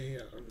 but you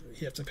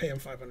have to pay him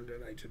 $500 a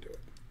night to do it.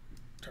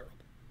 Terrible.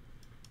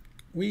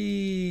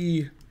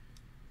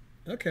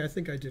 Okay, I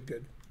think I did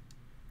good.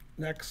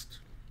 Next.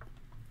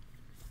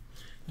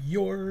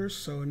 You're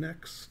so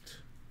next.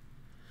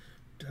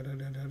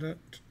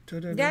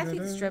 Yeah, I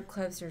think strip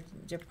clubs are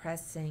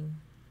depressing.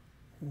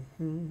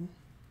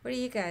 What do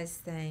you guys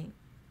think?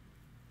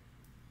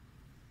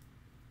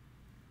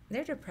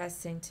 They're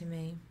depressing to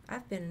me.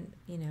 I've been,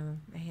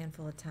 a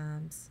handful of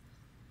times.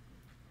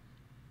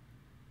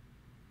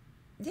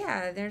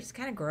 Yeah, they're just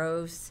kind of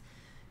gross.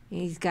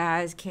 These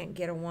guys can't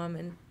get a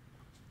woman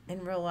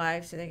in real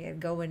life, so they gotta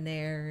go in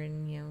there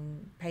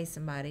and, pay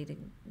somebody to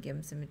give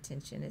them some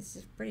attention. It's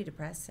just pretty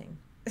depressing.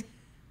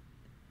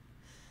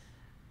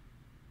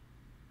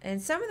 And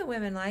some of the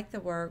women like the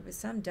work, but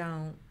some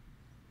don't.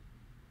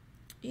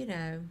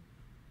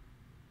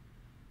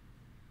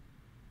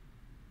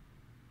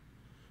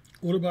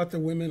 What about the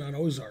women on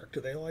Ozark?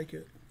 Do they like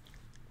it?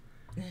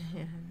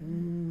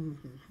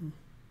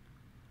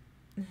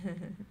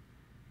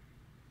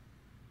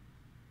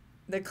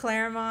 The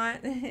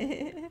Claremont.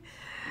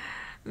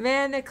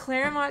 Man, the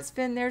Claremont's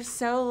been there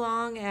so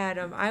long,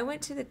 Adam. I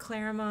went to the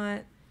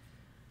Claremont,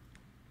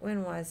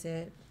 when was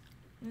it?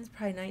 It was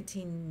probably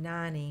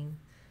 1990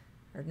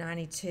 or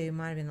 92.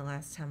 Might have been the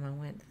last time I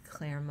went to the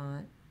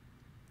Claremont.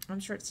 I'm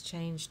sure it's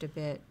changed a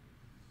bit.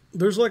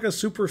 There's like a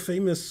super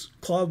famous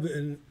club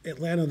in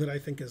Atlanta that I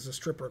think is a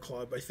stripper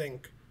club, I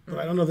think. But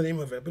I don't know the name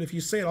of it. But if you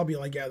say it, I'll be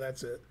like, yeah,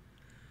 that's it.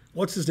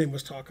 What's his name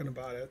was talking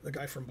about it? The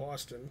guy from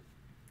Boston.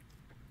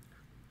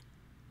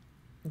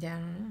 Yeah, I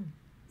don't know.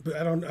 But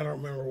I don't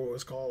remember what it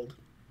was called.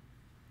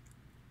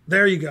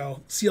 There you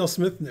go. C.L.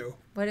 Smith knew.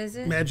 What is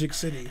it? Magic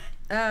City.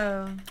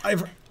 Oh.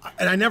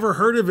 I never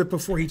heard of it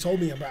before he told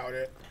me about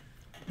it.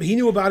 But he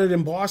knew about it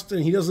in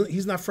Boston.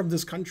 He's not from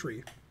this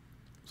country.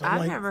 So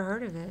I've never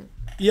heard of it.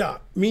 Yeah,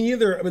 me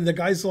neither. I mean, the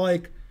guy's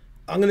like,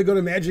 I'm going to go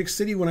to Magic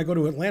City when I go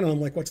to Atlanta. I'm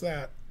like, what's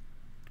that?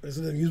 Is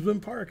it an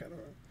amusement park? I don't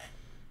know.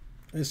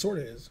 And it sort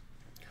of is.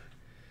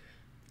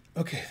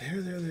 Okay,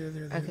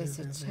 there. Okay,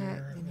 so check.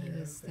 Then he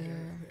was there.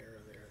 There.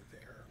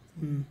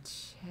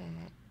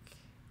 Check.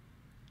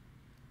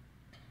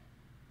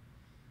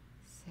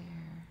 There.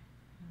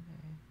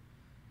 Okay.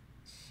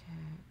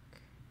 Check.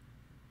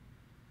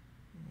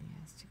 And then he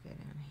has to go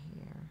down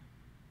here.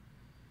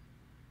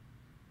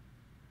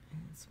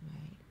 And it's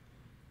mate.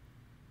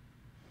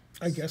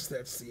 I guess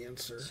that's the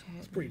answer. Check.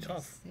 It's pretty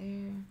tough. There.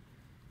 And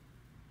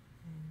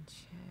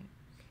check.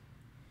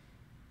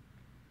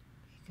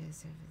 He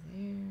goes over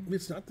there.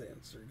 It's not the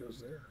answer. It goes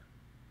there.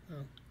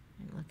 Oh.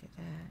 And look at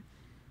that.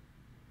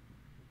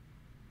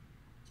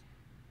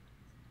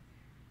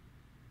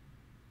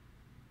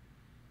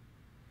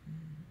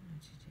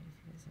 What'd you do if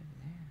he goes over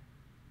there?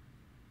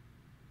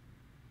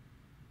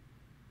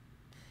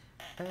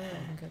 Oh,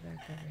 I can go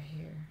back over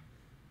here.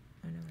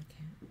 Oh, no, I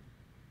can't.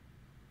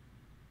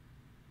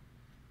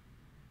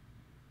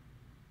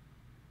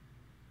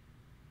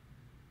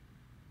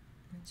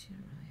 But you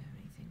don't really have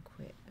anything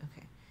quick.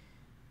 Okay.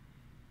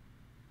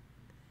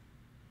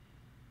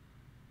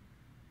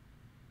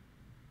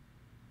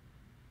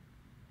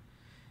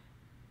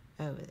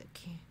 Oh, the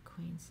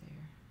queen's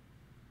there.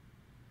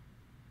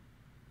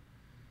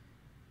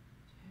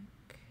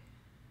 Check.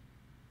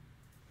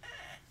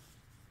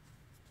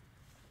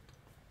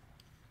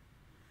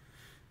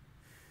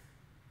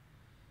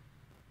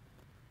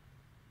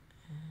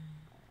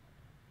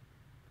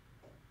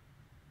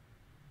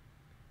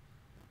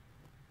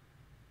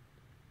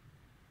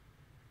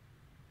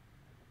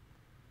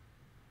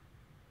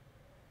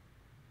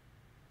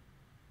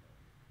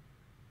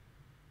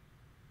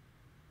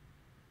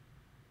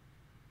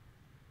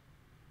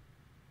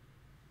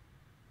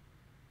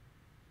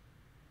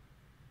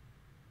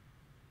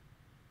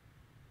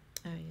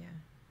 Oh, yeah.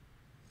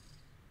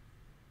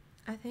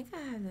 I think I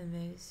have the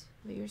moves,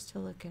 but you're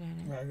still looking at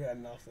it. I got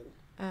nothing.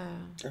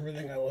 Oh.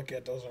 Everything I look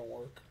at doesn't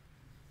work.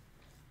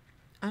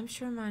 I'm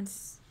sure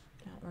mine's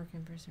not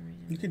working for some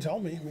reason. You can tell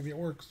me. Maybe it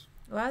works.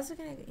 Well, I was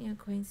looking at,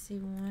 Queen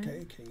C1.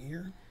 Okay, king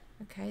here.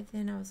 Okay,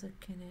 then I was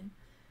looking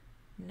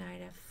at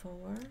Knight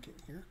F4.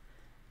 King here.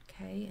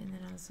 Okay, and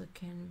then I was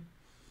looking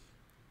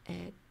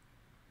at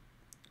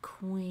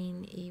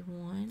Queen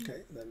E1.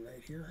 Okay, then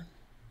knight here.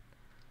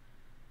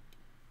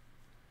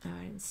 Oh,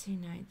 I didn't see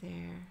knight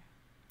there.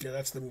 Yeah,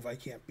 that's the move I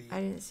can't beat.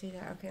 I didn't see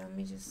that. Okay, let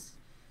me just...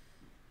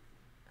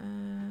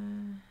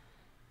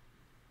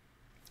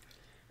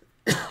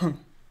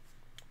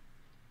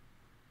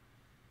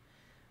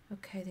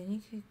 Okay, then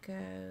you could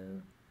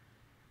go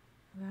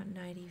about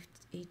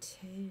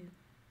 92.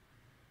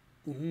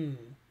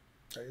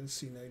 I didn't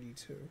see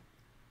 92.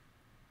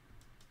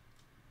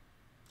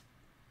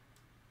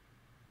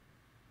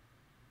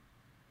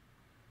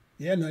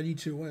 Yeah,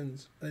 92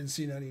 wins. I didn't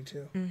see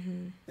 92.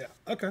 Mm-hmm. Yeah,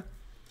 okay.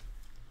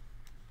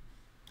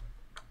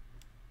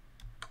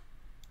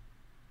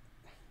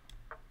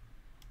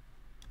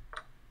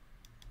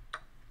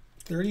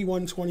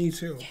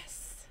 $31.22.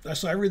 Yes. I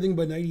saw everything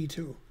but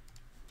 92.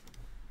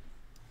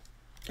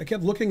 I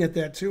kept looking at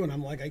that too, and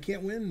I'm like, I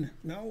can't win.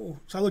 No.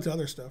 So I looked at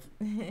other stuff.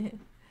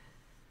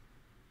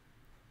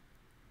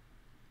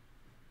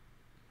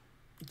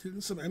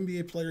 Didn't some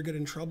NBA player get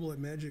in trouble at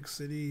Magic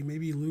City?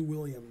 Maybe Lou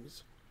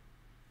Williams.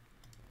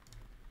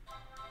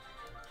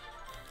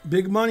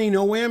 Big money,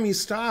 no whammy,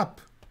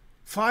 stop.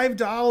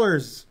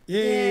 $5.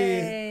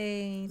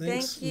 Yay.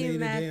 Thanks, Thank you,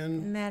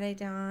 Dan. Matt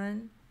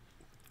Don.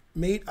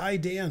 Mate I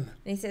Dan.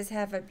 And he says,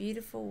 have a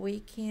beautiful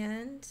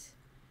weekend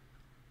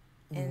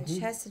and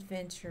chess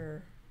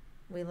adventure.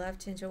 We love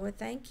to enjoy it.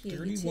 Thank you.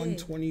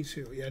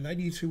 31.22. Yeah,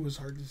 92 was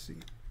hard to see.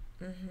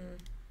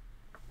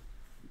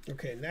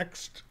 Okay,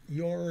 next.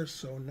 Yours.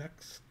 So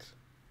next.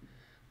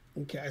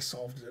 Okay, I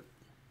solved it.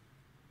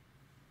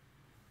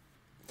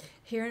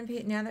 Hearing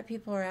now that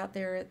people are out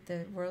there at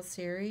the World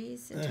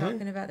Series and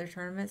talking about their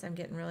tournaments, I'm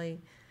getting really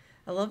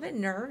a little bit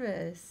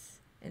nervous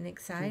and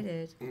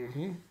excited.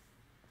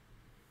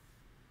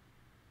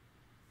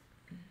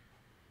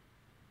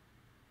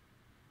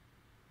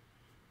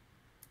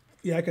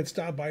 Yeah, I could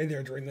stop by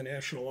there during the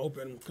National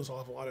Open because I'll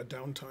have a lot of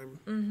downtime.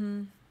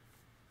 I'm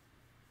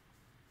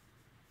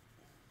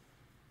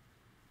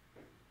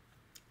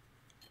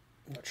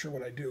not sure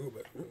what I do,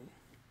 but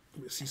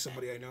let me see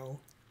somebody I know.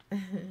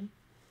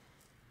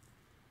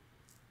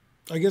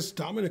 I guess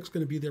Dominic's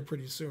going to be there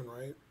pretty soon,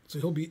 right? So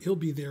he'll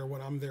be there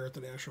when I'm there at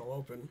the National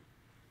Open.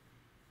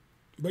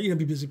 But you're going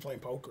to be busy playing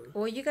poker.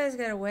 Well, you guys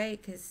got to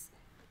wait because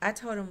I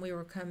told him we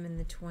were coming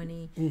the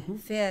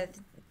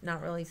 25th,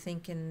 not really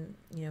thinking,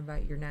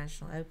 about your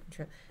National Open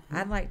trip.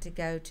 I'd like to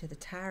go to the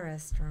Thai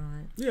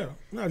restaurant. Yeah.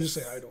 No, just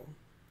say I don't.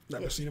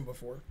 Never seen him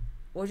before.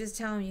 Well, just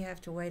tell him you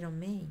have to wait on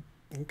me.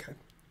 Okay.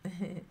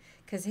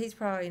 Because he's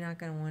probably not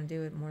going to want to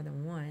do it more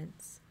than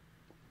once.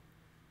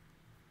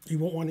 He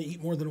won't want to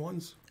eat more than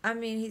once? I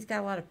mean, he's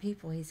got a lot of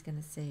people he's going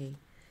to see.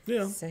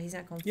 Yeah. So he's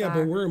not going to Yeah,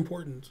 but we're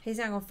important. He's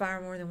not going to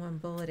fire more than one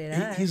bullet at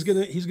us. He's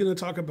gonna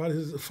talk about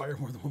his fire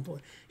more than one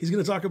bullet. He's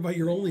gonna talk about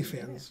your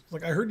OnlyFans.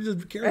 Like, I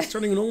heard Karen's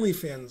starting an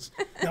OnlyFans.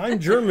 Now I'm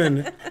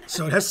German,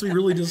 so it has to be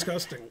really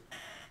disgusting.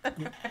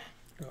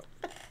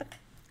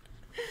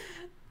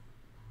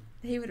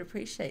 He would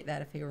appreciate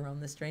that if he were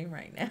on the stream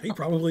right now. He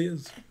probably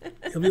is.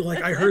 He'll be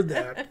like, I heard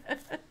that,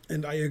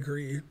 and I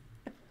agree.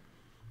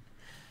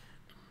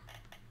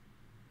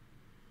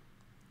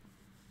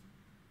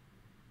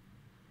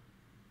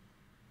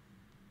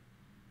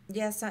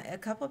 Yes, a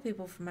couple of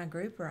people from my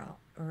group are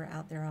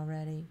out there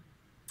already.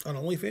 On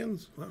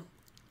OnlyFans? Wow.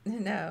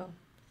 No.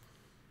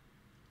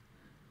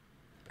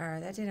 All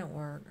right, that didn't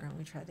work. All right, let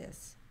me try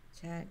this.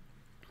 Check.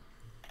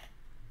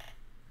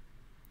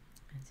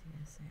 Let's see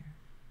this there.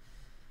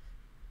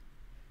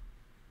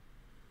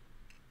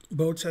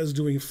 Boat says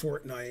doing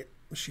Fortnite.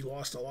 She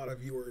lost a lot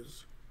of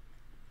viewers.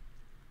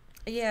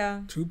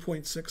 Yeah.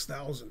 2.6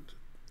 thousand.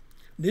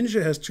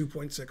 Ninja has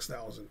 2.6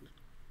 thousand.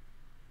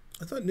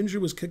 I thought Ninja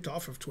was kicked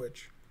off of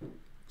Twitch.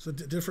 Is it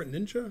a different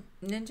Ninja?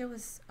 Ninja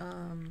was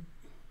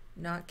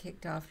not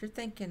kicked off. You're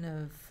thinking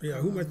of... Yeah,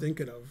 who am I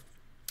thinking of?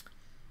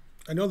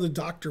 I know the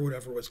Doctor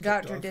whatever was kicked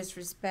Dr. off.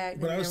 Disrespect.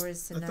 But I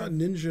thought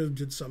Ninja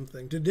did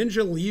something. Did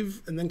Ninja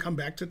leave and then come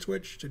back to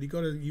Twitch? Did he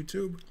go to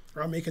YouTube?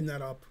 Or I'm making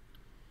that up.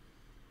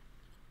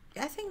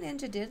 I think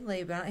Ninja did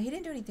leave, but he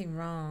didn't do anything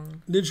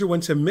wrong. Ninja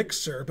went to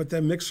Mixer, but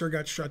then Mixer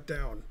got shut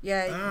down.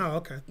 Yeah. Ah,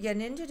 okay. Yeah,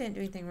 Ninja didn't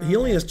do anything wrong. He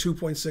only has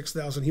 2.6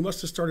 thousand. He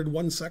must have started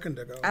 1 second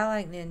ago. I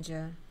like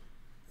Ninja.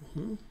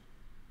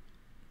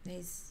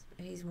 He's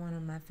one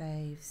of my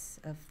faves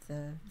of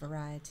the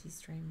variety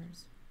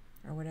streamers,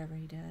 or whatever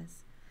he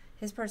does.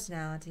 His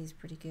personality is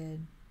pretty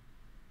good.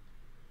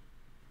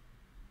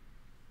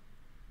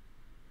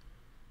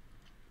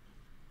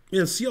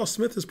 Yeah, C.L.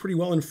 Smith is pretty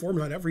well informed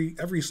on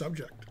every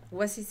subject.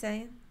 What's he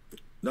saying?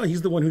 No,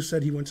 he's the one who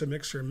said he went to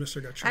Mixer and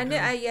Mixer got shut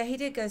down. Yeah, he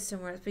did go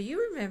somewhere else, but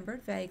you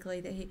remembered vaguely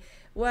that he...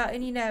 Well,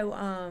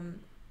 and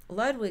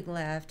Ludwig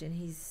left, and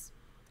he's,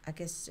 I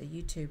guess, a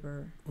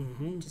YouTuber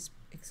just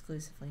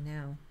exclusively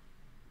now.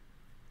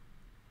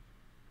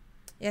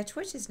 Yeah,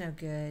 Twitch is no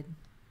good.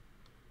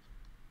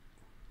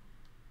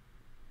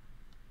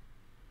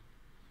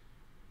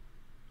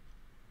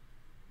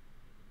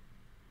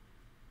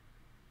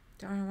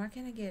 Darn, why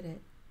can't I get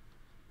it?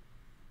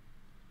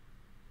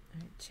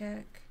 All right,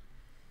 check.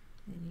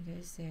 Then he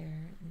goes there,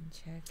 and then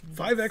check. And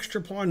 5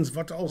 extra pawns,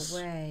 what else?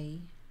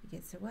 Away. He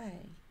gets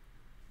away.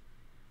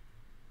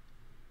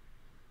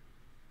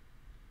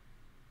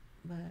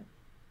 But...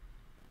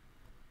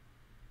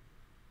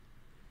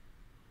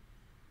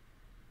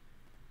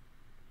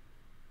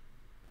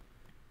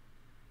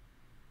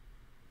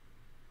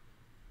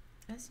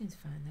 That seems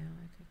fine though.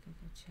 I could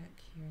go check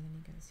here, then he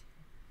goes here.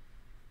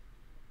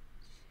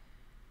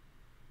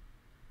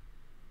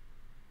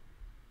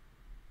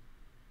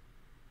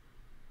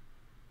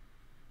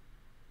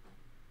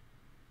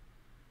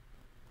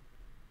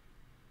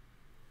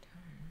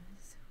 Darn,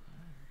 this is so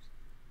hard.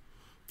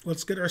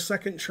 Let's get our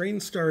second train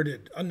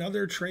started.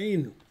 Another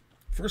train.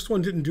 First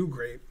one didn't do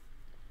great.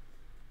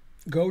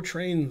 Go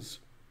trains.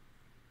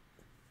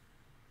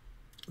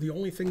 The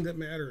only thing that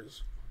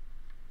matters.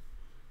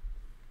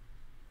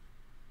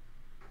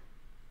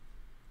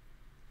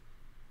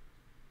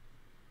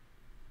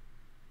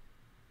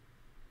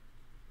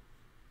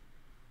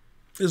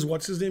 Is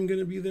what's his name going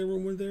to be there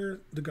when we're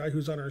there? The guy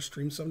who's on our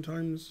stream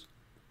sometimes?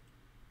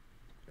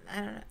 I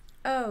don't know.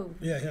 Oh.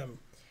 Yeah, him.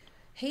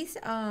 He's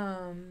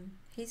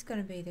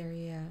gonna be there,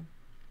 yeah.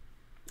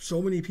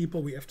 So many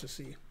people we have to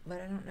see.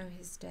 But I don't know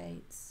his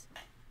dates.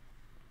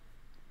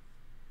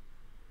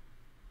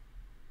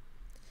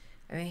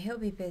 I mean, he'll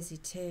be busy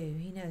too.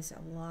 He knows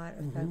a lot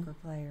of poker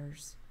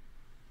players.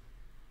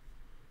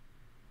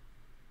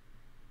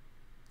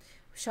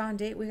 Sean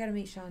Deeb, we got to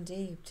meet Sean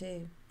Deeb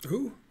too.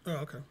 Who? Oh,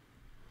 okay.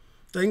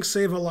 Thanks,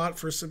 Save a Lot,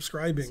 for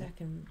subscribing. So I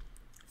can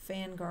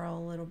fangirl a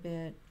little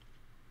bit.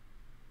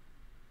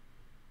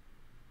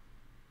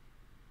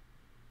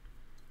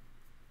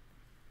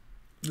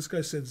 This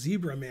guy said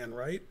Zebra Man,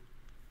 right?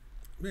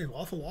 Man,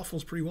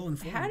 Waffle's pretty well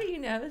informed. How do you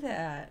know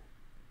that?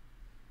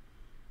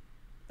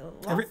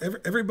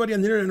 Everybody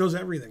on the internet knows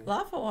everything.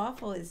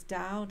 Waffle is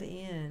dialed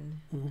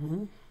in.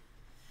 Mm-hmm.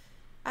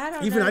 I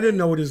don't Even know. I didn't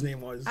know what his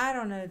name was. I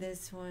don't know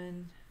this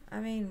one. I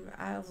mean,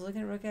 I was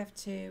looking at Rook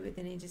F2, but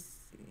then he just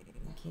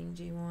King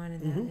G1,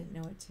 and then I didn't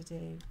know what to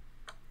do.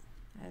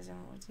 I just don't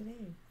know what to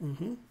do.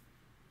 Mm-hmm.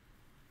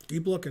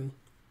 Keep looking.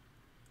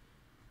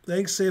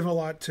 Thanks, Save a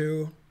Lot,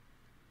 too.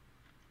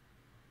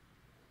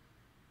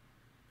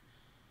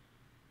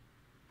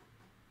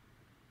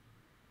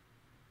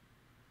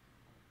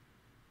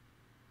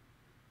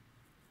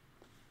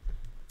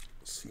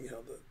 See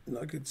how the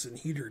Nuggets and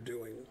Heat are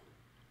doing.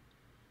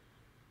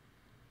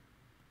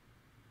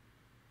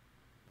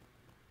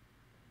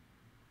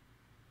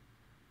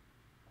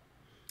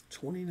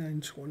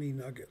 $29-20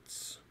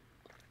 Nuggets.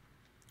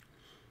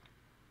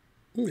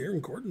 Aaron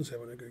Gordon's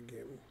having a good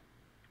game.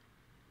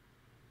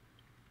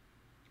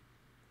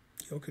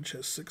 Jokic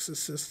has 6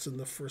 assists in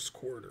the first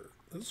quarter.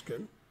 That's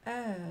good.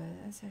 Oh,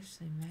 that's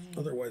actually May.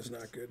 Otherwise,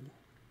 not good.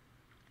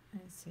 I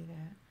didn't see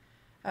that.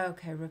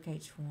 Okay, Rook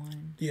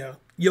H1. Yeah.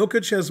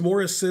 Jokic has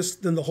more assists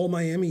than the whole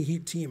Miami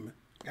Heat team.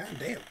 God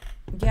damn.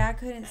 Yeah, I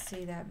couldn't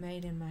see that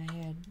made in my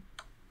head.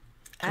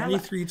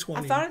 23-20.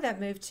 I thought of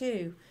that move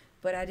too,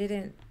 but I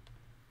didn't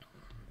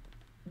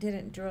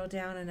drill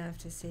down enough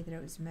to see that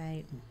it was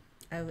made.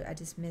 I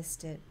just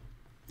missed it.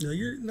 No,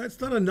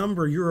 that's not a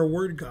number. You're a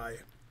word guy.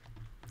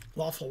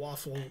 Waffle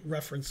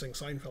referencing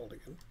Seinfeld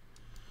again.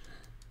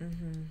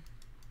 Mm-hmm.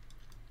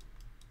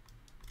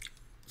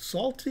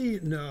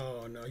 Salty?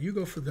 No. You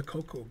go for the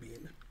cocoa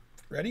bean.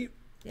 Ready?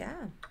 Yeah.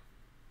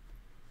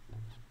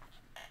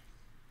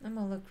 I'm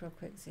going to look real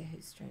quick, see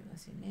who's streaming.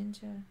 Let's see,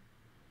 Ninja.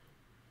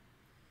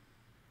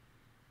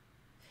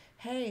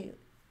 Hey,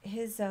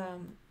 his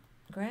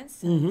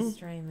grandson's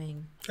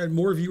streaming. Had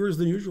more viewers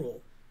than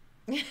usual.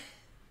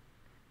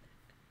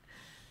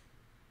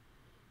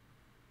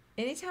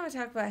 Anytime I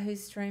talk about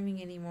who's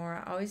streaming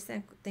anymore, I always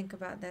think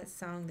about that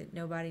song that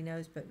nobody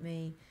knows but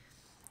me.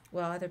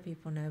 Well, other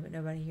people know, but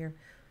nobody here.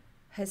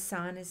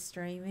 Hassan is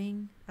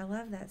streaming. I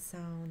love that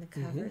song. The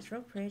cover, it's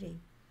real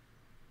pretty.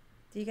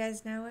 Do you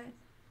guys know it?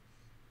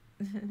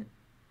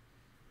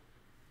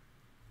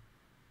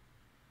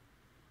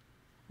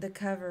 The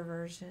cover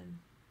version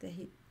that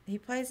he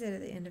plays it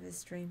at the end of his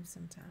stream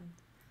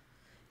sometimes.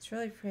 It's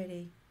really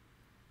pretty.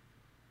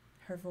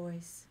 Her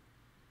voice.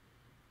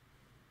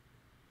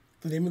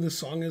 The name of the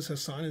song is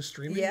Hassan is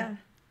Streaming? Yeah.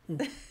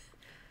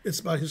 It's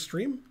about his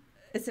stream?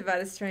 It's about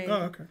his stream.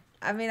 Oh, okay.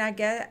 I mean, I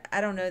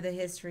don't know the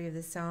history of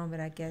the song, but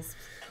I guess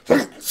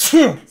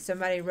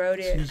somebody wrote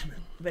it,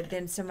 but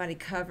then somebody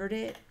covered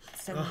it,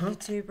 some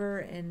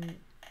YouTuber, and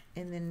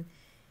then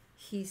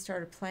he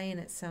started playing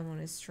it some on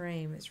his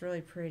stream. It's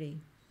really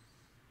pretty,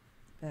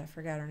 but I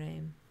forgot her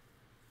name.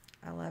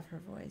 I love her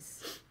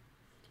voice.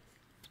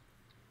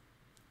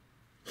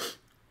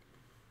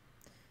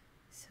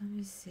 So let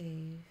me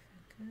see if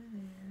I go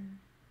there.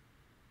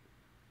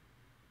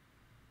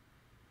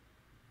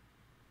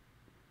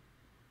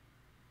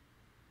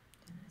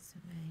 And that's a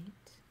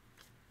mate.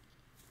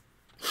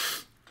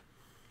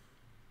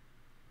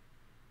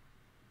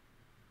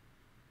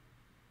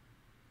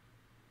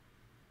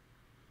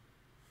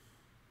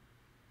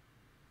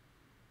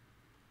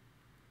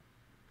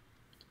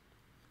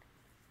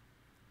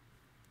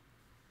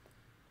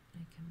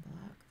 I can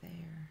block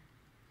there.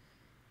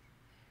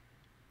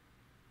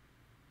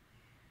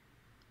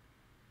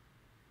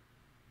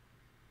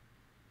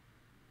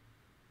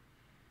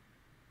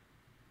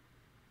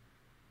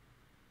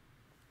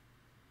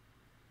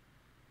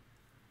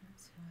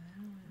 Let's see how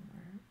that would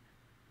work.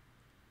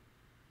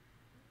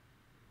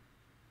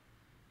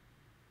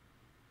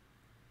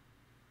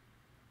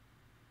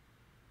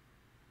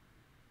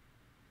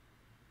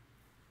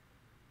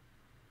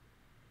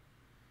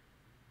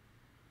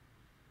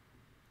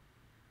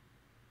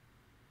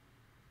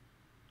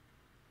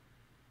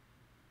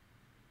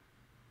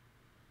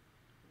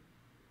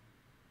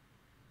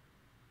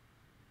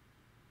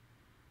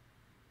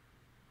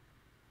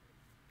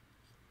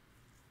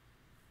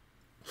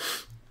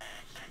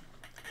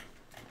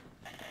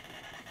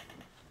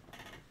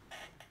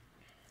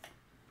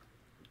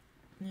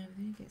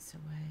 gets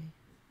away.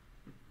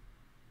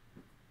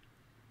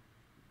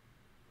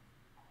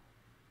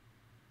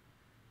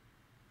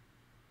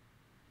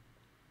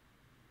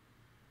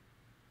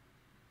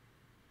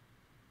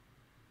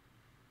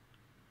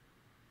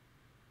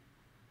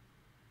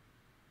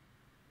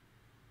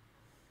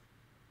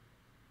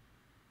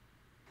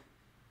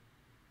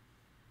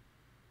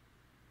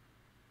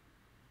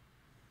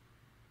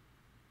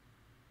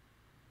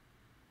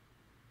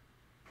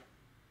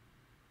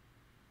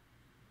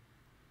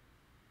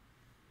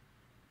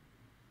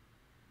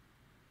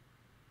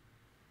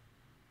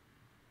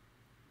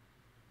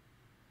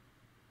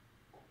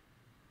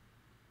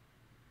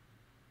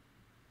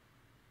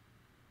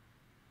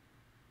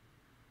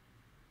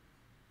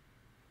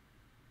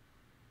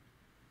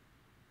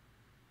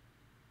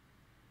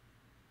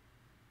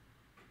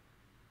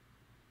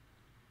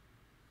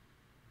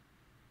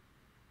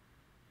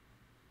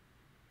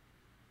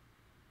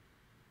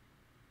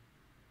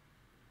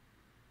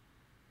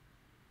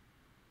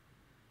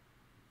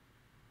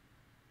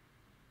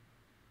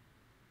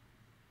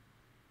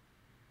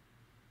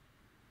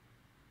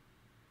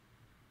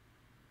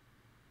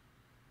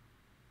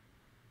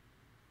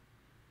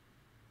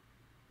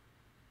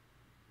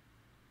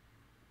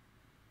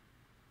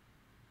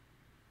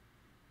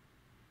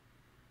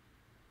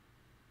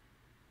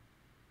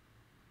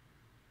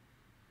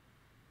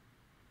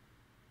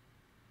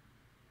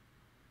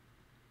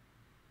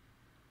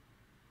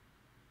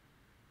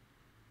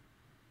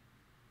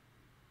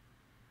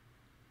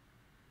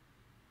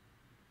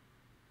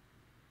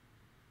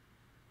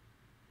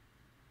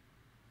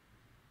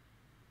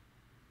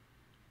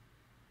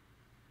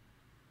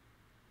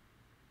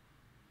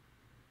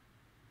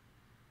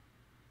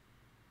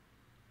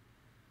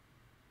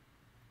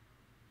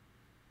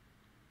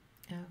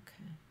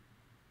 Okay.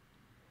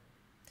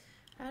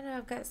 I don't know.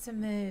 I've got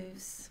some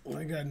moves.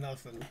 I got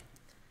nothing.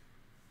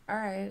 All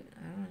right.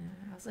 I don't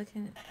know. I was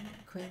looking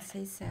at Queen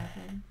C7.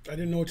 I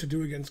didn't know what to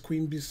do against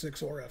Queen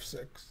B6 or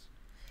F6.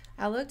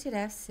 I looked at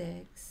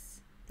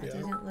F6. I Yeah.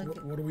 didn't look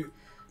at. What do we?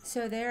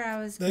 So there I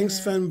was. Thanks,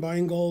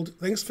 Finegold.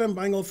 Thanks,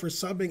 Finegold, for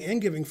subbing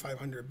and giving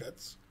 500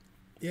 bits.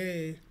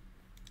 Yay.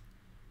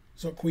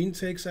 So Queen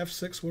takes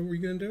F6. What were we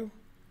gonna do?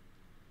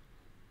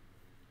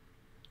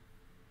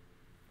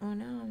 Oh,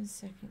 now I'm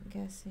second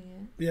guessing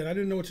it. Yeah, I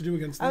didn't know what to do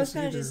against this I was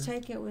going to either. just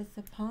take it with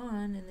the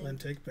pawn and Then then.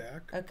 take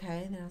back.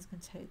 Okay, then I was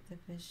going to take the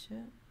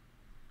bishop.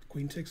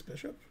 Queen takes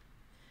bishop.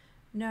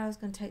 No, I was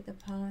going to take the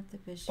pawn with the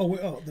bishop. Oh,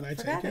 wait, then I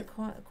forgot take it.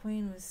 the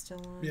queen was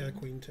still on. Yeah,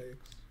 queen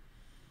takes.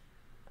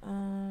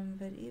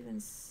 But even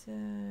so,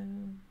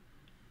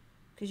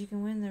 because you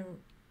can win the.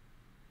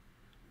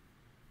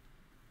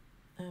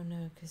 Oh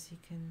no, because he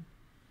can.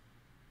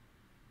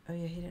 Oh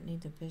yeah, he didn't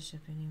need the bishop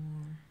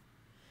anymore.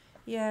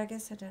 Yeah, I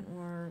guess that didn't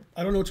work.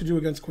 I don't know what to do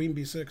against Queen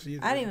B6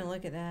 either. I didn't even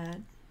look at that.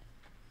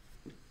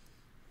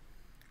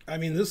 I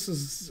mean, this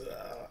is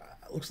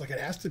looks like it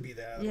has to be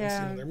that. I don't see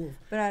Yeah, another move.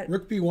 but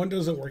Rook B1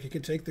 doesn't work. You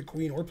can take the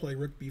queen or play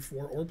Rook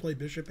B4 or play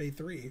Bishop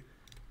A3.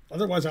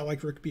 Otherwise, I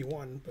like Rook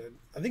B1, but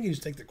I think you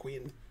just take the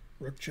queen.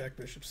 Rook check,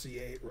 Bishop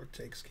C8, Rook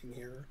takes king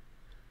here.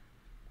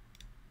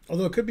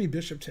 Although it could be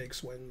Bishop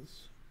takes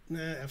wins. Nah,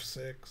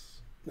 F6.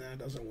 Nah, it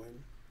doesn't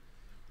win.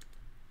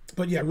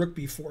 But yeah, Rook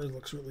B4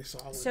 looks really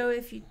solid. so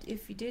if you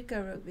did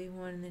go Rook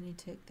B1 and then you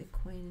take the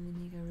queen and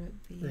then you go Rook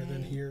B8. Rather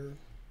than here.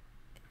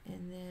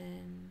 And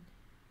then.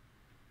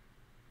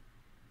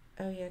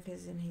 Oh yeah,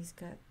 because then he's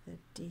got the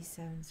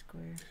D7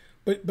 square.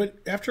 But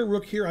after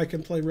Rook here, I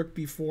can play Rook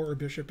B4 or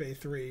Bishop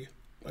A3.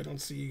 I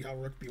don't see how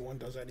Rook B1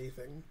 does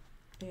anything.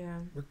 Yeah.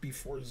 Rook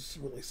B4 is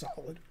really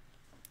solid.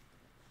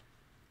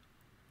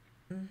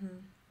 Mm-hmm.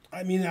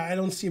 I mean, I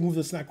don't see a move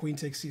that's not Queen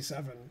takes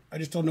C7. I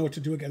just don't know what to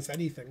do against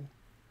anything.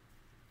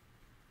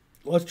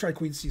 Let's try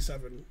Queen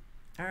C7.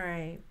 All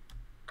right.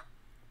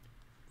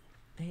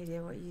 He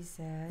did what you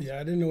said. Yeah,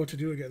 I didn't know what to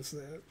do against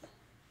that.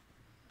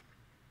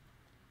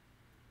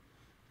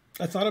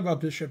 I thought about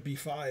Bishop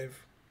B5.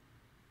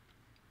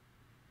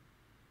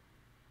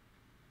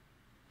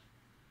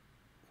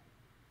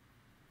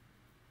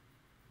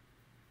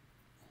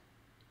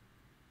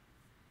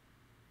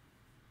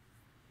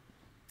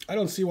 I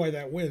don't see why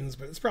that wins,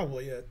 but it's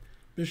probably it.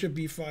 Bishop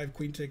B5,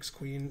 queen takes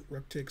queen,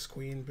 rook takes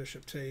queen,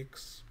 bishop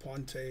takes,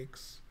 pawn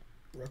takes,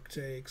 rook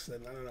takes,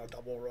 then I don't know,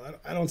 double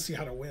rook. I don't see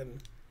how to win.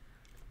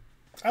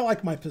 I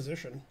like my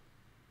position.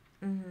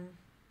 Mm-hmm.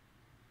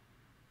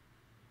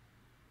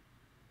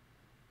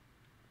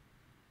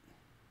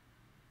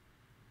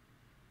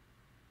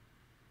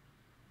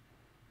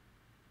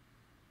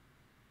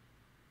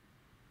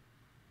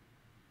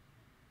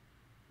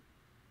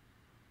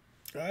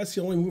 That's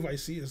the only move I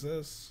see is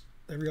this.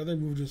 Every other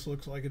move just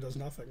looks like it does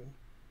nothing.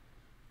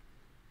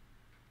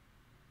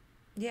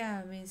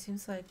 Yeah, I mean, it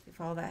seems like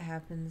if all that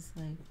happens,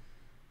 like,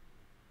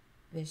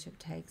 bishop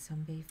takes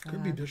on B5.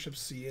 Could be bishop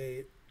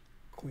C8,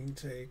 queen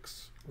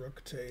takes,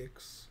 rook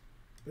takes,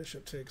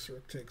 bishop takes,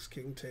 rook takes,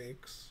 king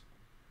takes,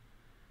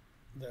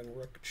 then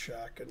rook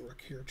check, and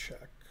rook here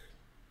check.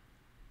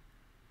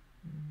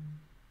 Mm.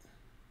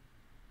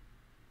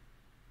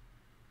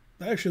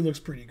 That actually looks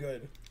pretty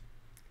good.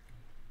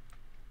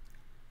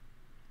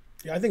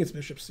 Yeah, I think it's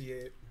bishop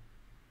c8.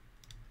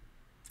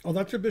 Oh,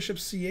 after bishop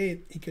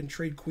c8, he can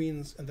trade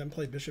queens and then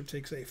play bishop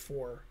takes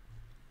a4.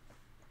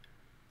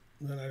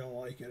 Then I don't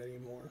like it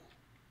anymore.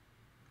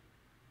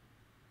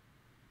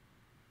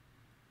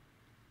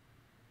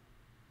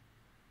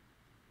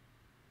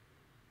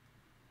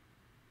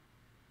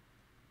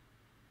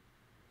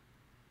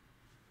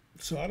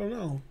 So I don't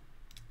know.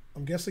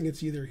 I'm guessing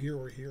it's either here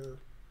or here,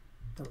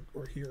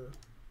 or here.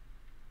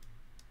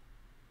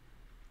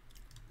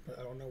 But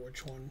I don't know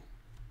which one.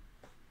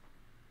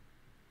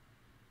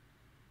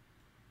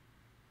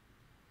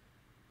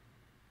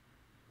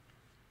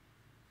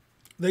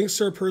 Thanks,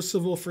 Sir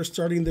Percival, for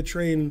starting the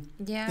train.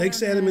 Yeah.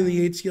 Thanks, Adam, in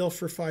the ATL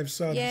for 5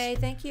 subs. Yay,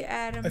 thank you,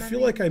 Adam. I feel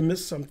like I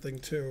missed something,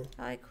 too.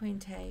 I like queen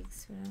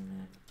takes, but I don't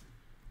know.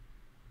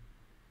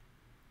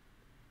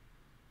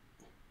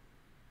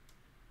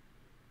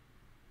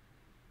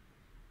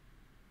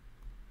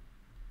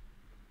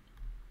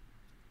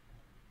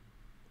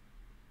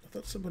 I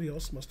thought somebody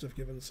else must have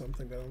given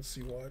something, but I don't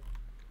see what.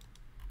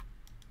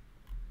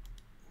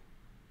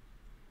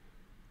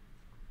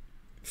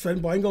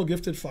 Finegold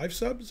gifted 5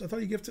 subs? I thought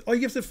he gifted... Oh, he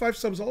gifted 5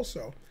 subs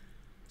also.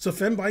 So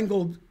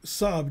Finegold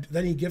subbed,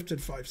 then he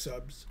gifted 5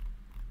 subs.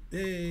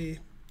 Yay.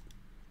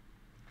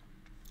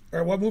 All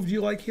right, what move do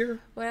you like here?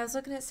 Well, I was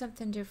looking at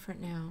something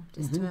different now.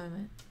 Just a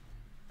moment.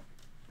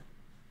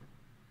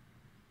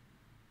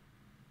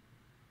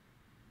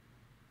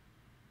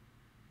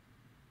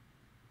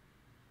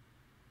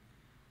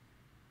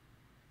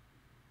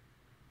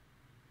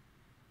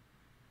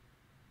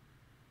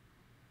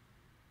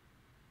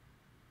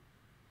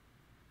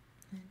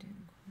 I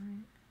didn't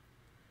quite.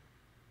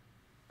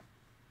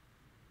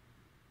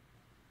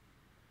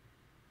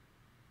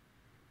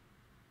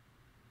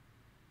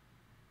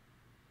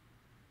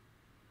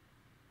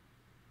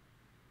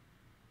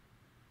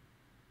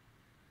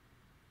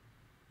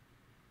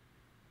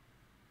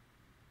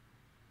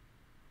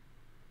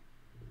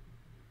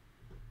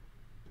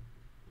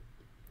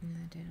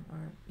 That didn't work.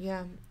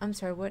 Yeah, I'm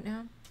sorry, what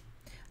now?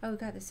 Oh, we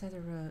got this other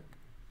rook.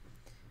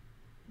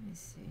 Let me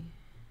see.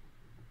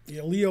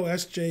 Yeah, Leo,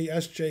 SJ,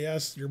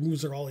 SJS, your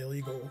moves are all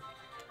illegal.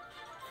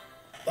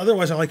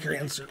 Otherwise, I like your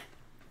answer.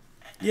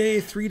 Yay,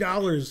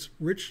 $3.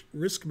 Rich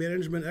risk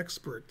management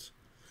expert.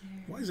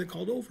 There. Why is it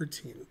called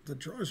Overteen? The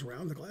draw is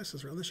round, the glass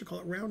is round. They should call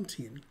it Round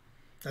Teen.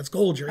 That's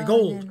gold, Jerry,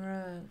 gold. And then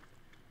rook.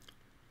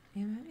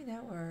 Yeah, maybe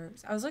that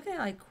works. I was looking at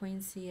like queen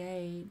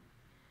c8.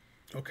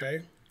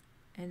 Okay.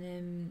 And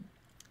then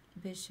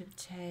bishop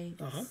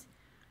takes. Uh-huh.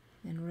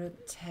 Then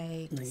rook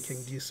takes. And then king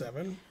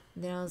d7.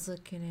 Then I was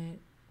looking at,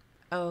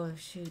 oh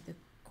shoot, the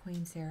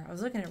queen's there. I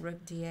was looking at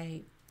rook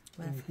d8,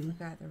 but I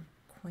forgot the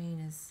queen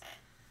is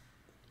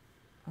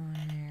on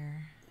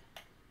there.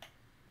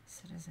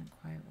 So it doesn't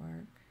quite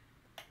work.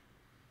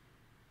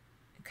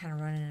 I'm kind of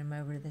running him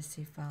over to the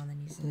c file and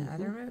then using the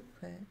other rook,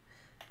 but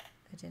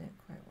it didn't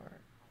quite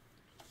work.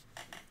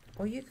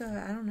 Well, you go,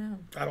 I don't know.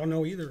 I don't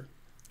know either.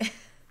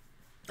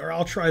 Or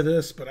I'll try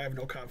this, but I have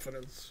no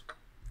confidence.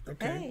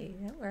 Okay. Hey,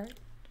 that worked.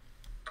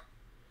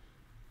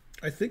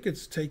 I think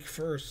it's take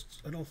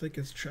first. I don't think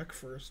it's check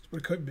first,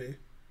 but it could be.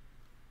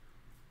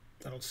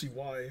 I don't see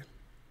why.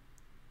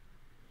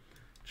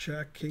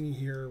 Check, king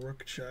here,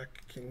 rook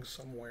check, king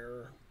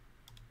somewhere.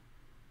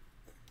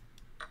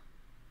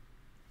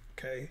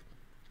 Okay.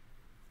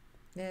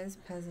 Yeah, this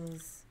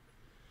puzzle's...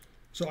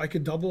 So I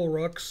could double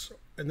rooks,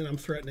 and then I'm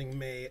threatening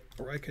mate,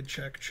 or I could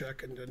check,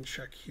 check, and then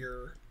check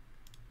here.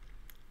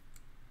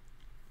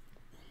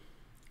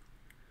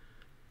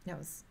 That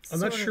was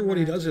I'm not sure what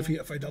he does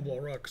if I double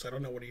rooks. I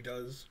don't know what he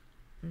does.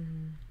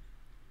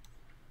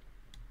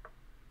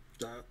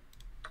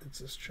 It's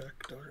this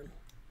check, darn.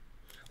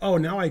 Oh,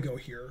 now I go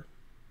here.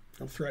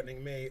 I'm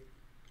threatening mate.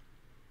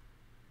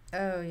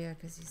 Oh, yeah,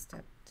 because he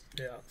stepped.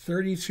 Yeah,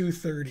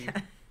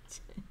 32-30.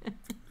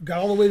 Got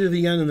all the way to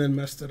the end and then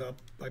messed it up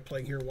by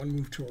playing here one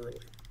move too early.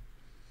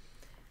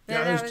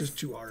 Yeah, that was just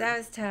too hard. That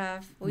was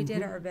tough. We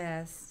did our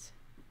best.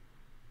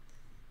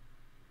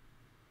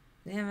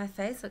 Yeah, my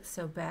face looks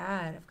so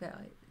bad. I've got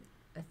like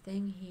a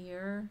thing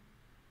here.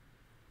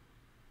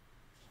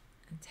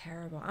 I'm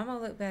terrible. I'm gonna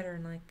look better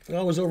in like.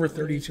 Well, it was over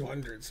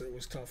 3,200, so it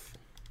was tough.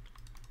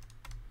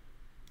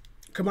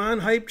 Come on,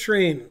 hype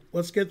train.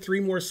 Let's get 3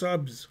 more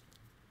subs.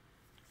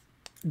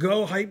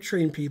 Go hype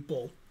train,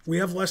 people. We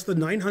have less than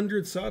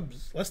 900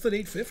 subs. Less than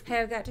 850.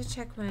 Hey, I've got to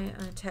check my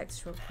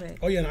text real quick.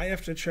 Oh, yeah, and I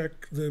have to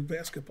check the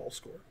basketball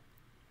score.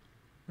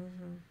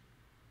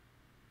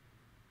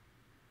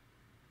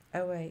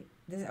 Oh, wait.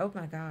 Oh,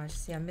 my gosh.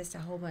 See, I missed a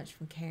whole bunch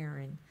from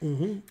Karen.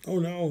 Oh,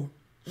 no.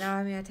 No,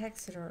 I mean, I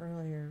texted her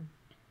earlier.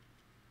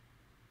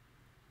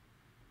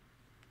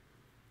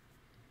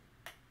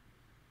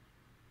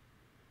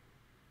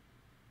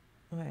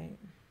 Wait.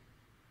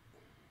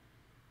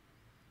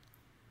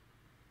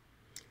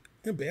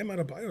 Yeah, Bam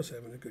Adebayo's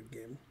having a good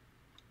game.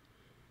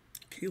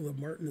 Caleb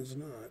Martin is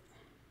not.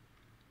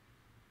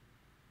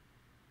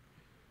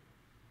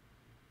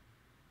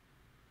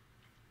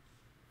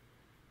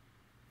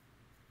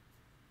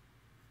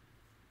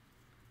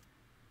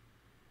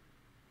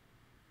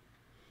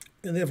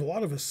 And they have a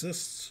lot of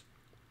assists.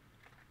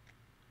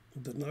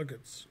 The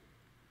Nuggets.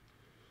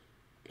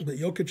 But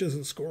Jokic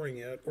isn't scoring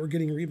yet or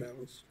getting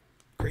rebounds.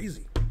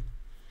 Crazy.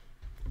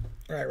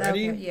 All right,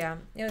 ready? Okay, yeah,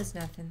 it was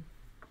nothing.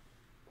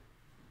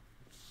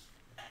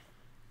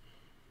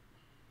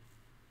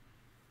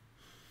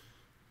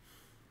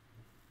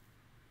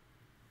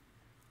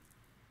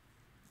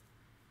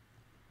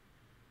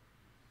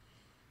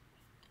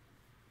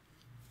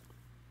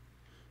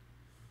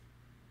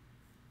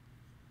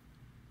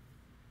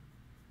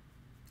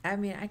 I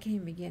mean, I can't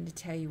even begin to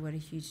tell you what a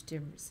huge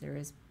difference there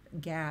is,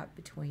 gap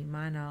between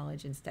my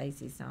knowledge and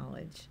Stacy's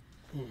knowledge.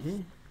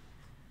 Mm-hmm.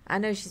 I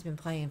know she's been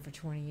playing for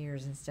 20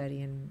 years and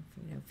studying,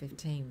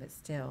 15, but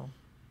still.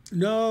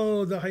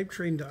 No, the hype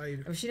train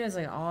died. I mean, she knows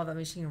like all the. I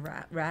mean, she can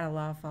rattle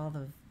off all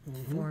the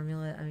Mm-hmm.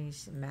 formula. I mean,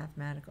 she's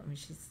mathematical. I mean,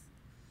 she's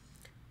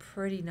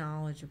pretty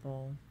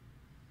knowledgeable.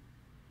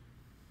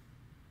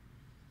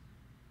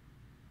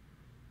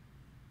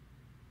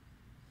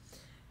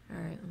 All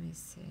right, let me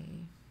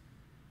see.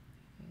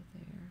 Go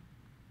there.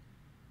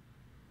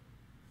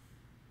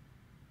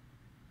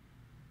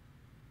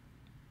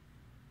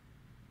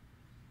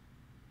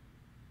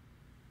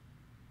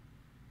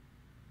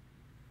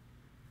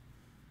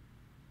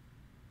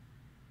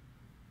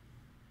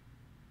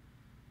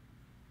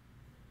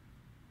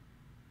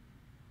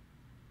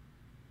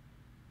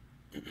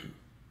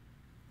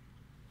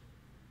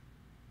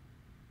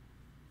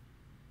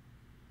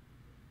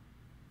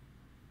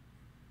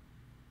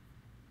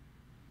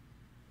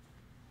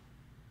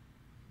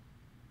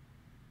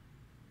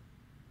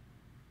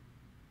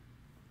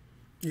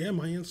 Yeah,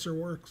 my answer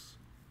works.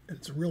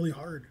 It's really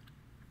hard.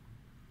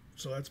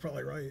 So that's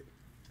probably right.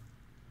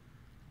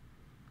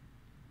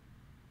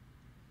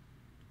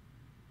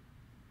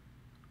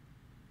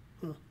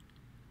 Huh.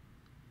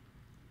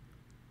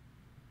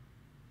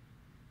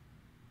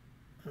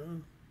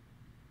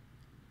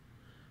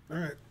 All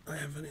right, I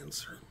have an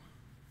answer.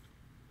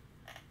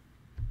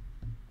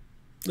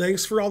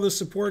 Thanks for all the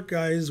support,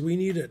 guys. We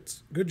need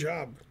it. Good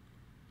job.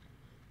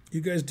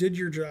 You guys did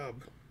your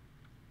job.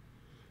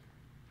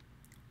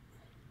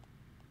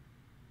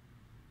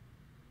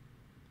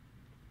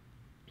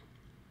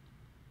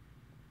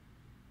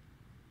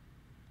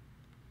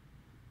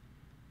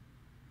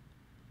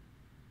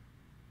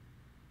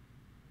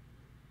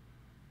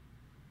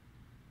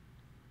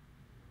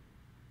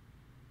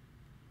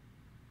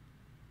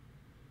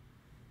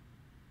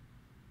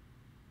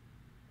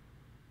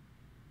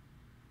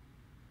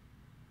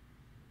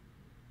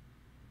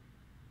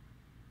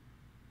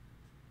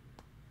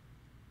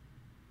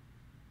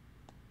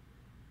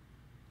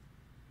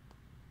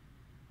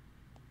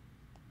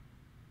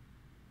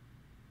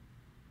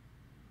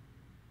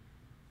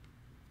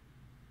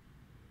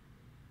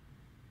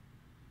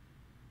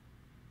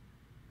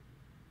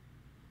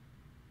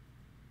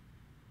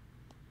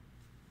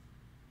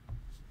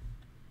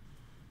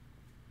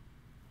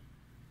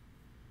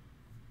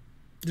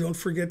 Don't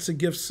forget to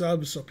give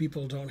subs so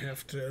people don't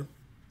have to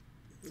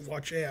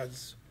watch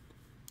ads.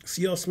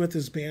 C.L. Smith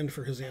is banned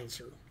for his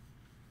answer.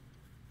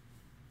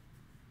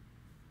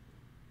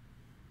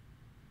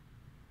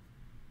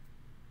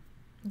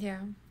 Yeah.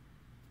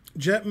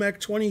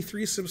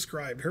 JetMech23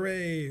 subscribed.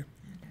 Hooray.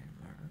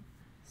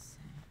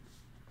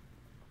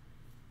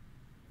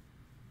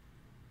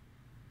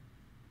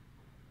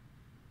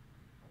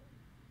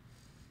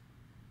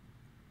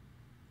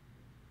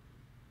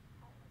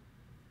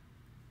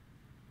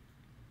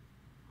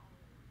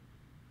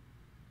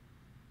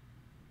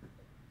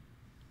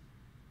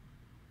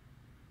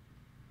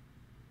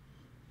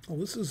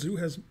 Alyssa Zoo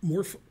has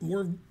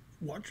more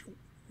watch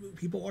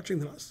people watching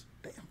than us.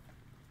 Damn,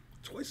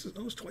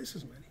 almost twice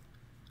as many.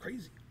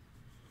 Crazy.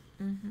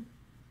 Mm-hmm.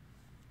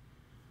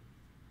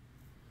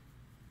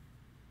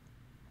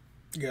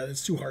 Yeah,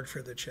 it's too hard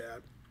for the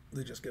chat.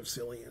 They just give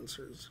silly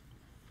answers.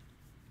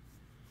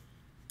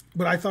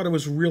 But I thought it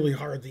was really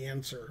hard, the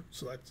answer,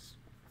 so that's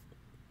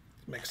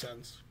makes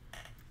sense.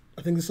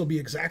 I think this will be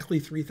exactly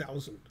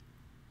 3,000.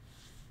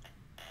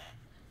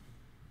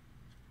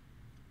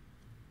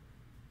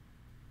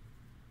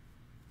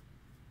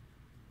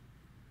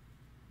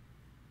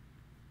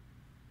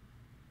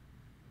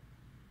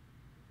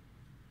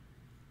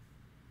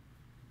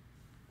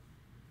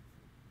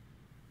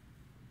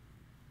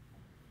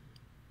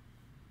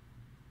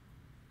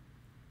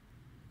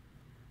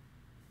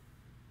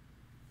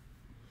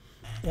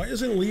 Why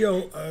isn't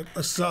Leo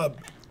a sub?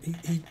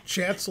 He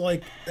chats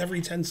like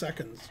every 10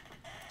 seconds.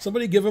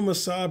 Somebody give him a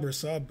sub or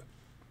sub.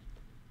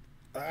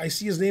 I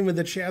see his name in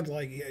the chat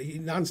like he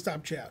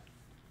nonstop chat.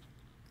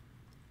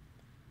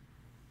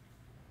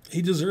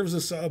 He deserves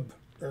a sub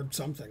or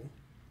something.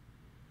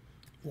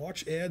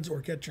 Watch ads or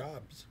get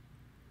jobs.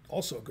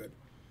 Also good.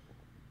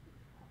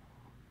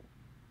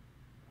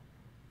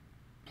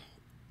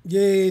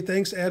 Yay,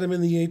 thanks Adam in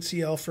the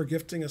ATL for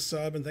gifting a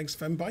sub, and thanks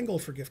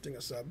Finegold for gifting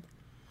a sub.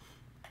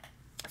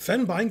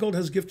 Finegold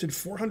has gifted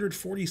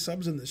 440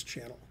 subs in this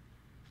channel.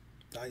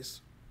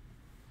 Nice.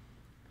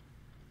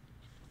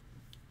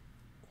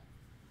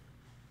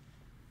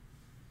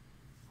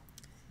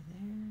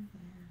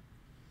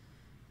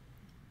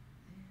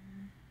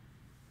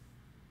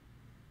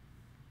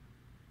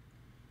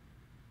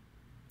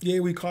 Yay,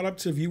 we caught up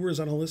to viewers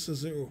on Alyssa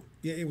Zoo.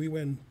 Yay, we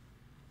win.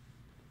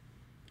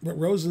 But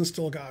Rosen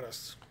still got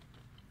us.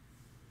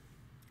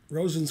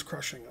 Rosen's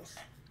crushing us.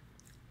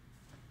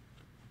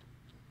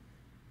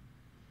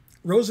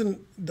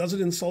 Rosen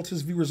doesn't insult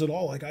his viewers at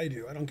all like I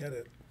do. I don't get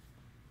it.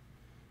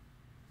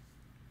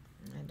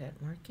 That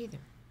doesn't work either.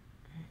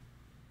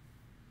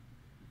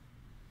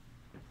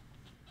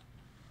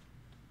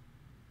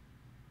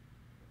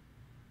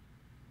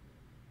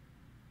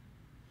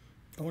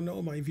 Oh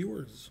no, my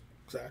viewers.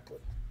 Exactly.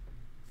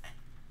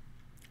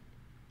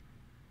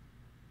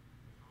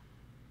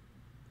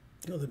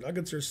 No, the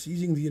Nuggets are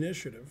seizing the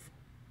initiative.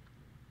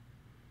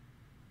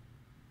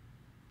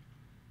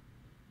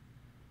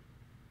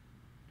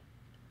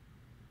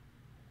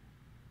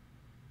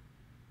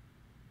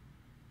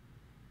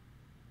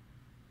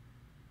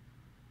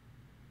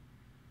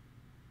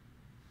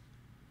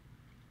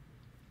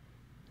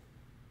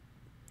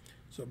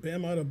 So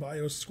Bam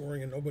Adebayo's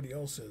scoring and nobody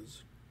else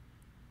is.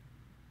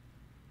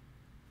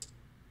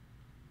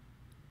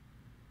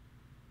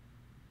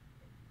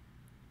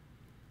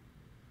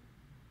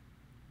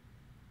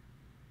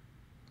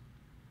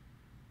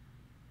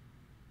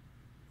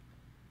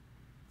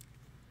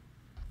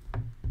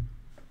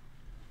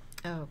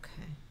 Okay.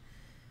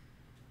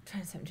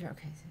 Trying something.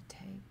 Okay, so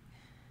take.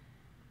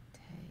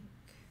 Check.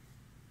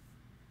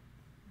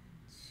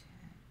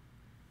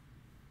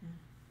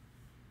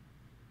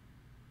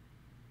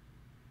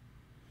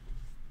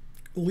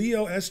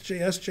 Leo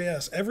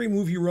SJSJS. Every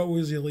move you wrote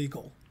was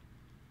illegal.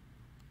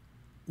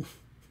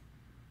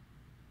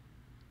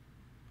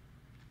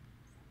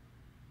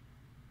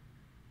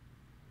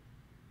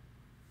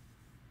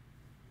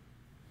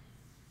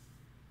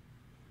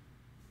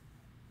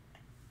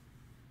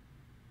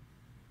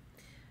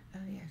 Oh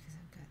yeah, because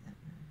I've got that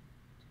move.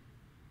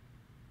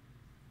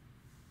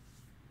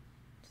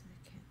 So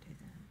they can't do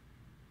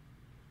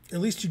that.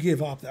 At least you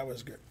gave up. That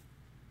was good.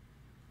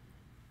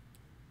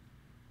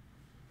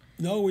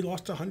 No, we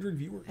lost 100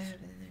 viewers. Oh,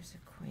 but then there's a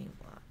queen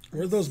block.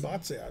 Where are those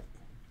bots at? Okay,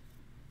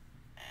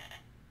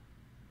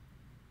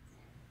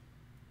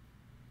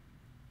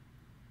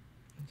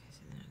 so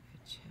then I'll go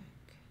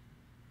check.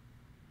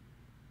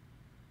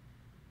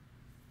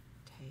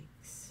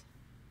 Takes.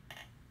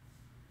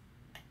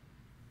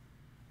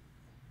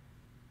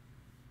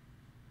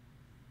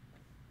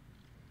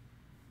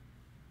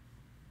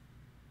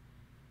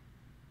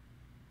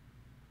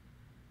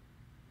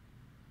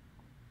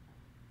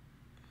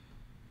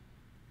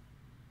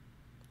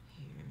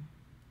 Here.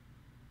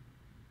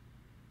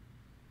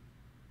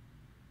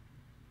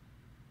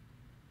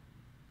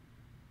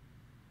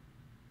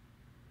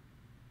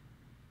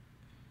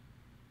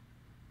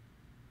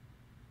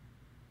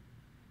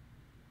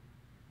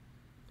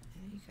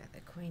 And you got the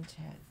queen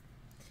chat.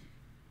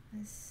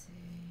 Let's see.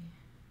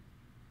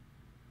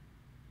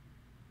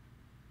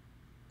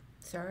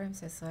 Sorry, I'm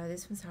so slow.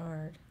 This one's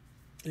hard.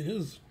 It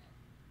is.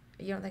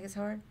 You don't think it's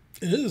hard?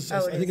 It is.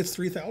 Oh, I think is. it's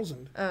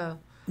 3,000. Oh.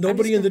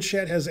 Nobody in the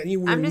chat has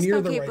anywhere I'm just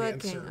near gonna the keep right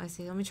looking. answer. I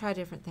see. Let me try a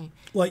different thing.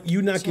 Like,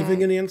 you not Chat.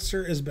 giving an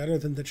answer is better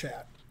than the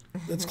chat.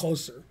 That's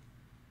closer.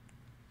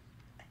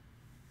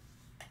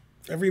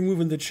 Every move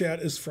in the chat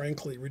is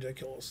frankly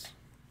ridiculous.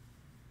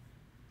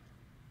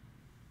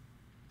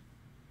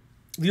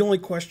 The only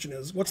question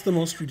is, what's the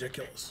most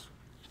ridiculous?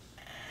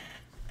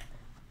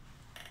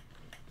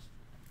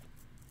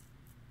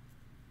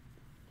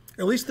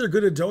 At least they're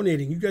good at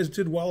donating. You guys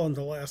did well on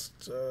the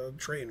last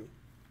train.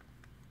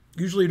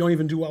 Usually you don't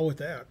even do well with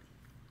that.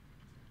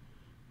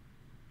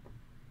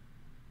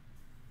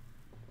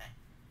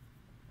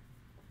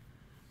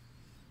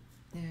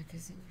 Yeah,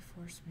 because then you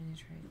force me to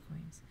trade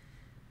coins.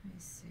 Let me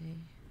see.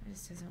 It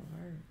just doesn't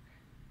work.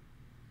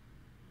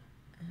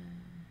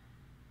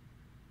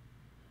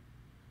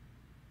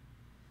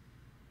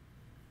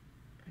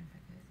 If I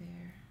go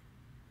there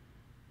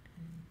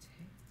and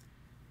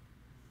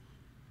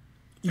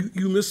take.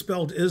 You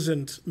misspelled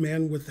isn't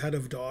man with head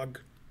of dog.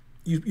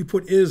 You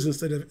put is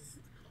instead of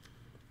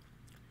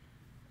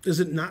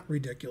isn't not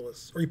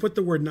ridiculous. Or you put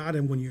the word not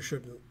in when you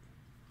shouldn't.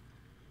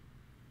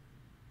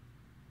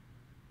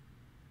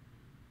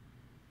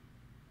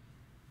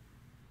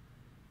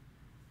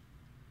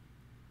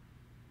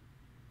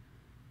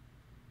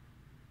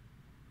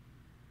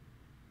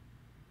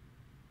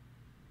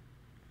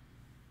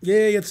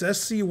 Yay, it's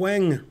SC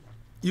Wang.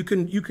 You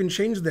can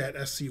change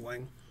that, SC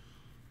Wang.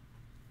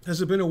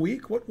 Has it been a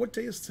week? What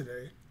day is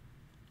today?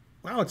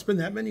 Wow, it's been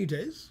that many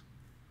days?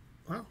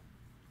 Wow.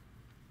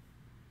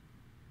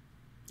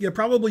 Yeah,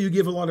 probably you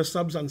give a lot of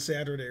subs on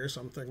Saturday or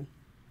something.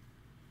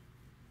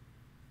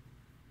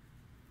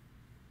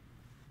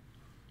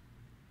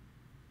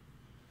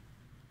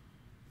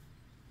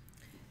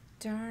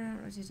 Darn, I don't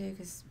know what to do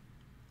because.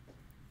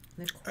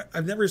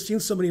 I've never seen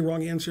so many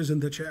wrong answers in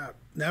the chat.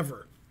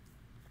 Never.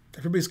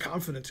 Everybody's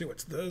confident too.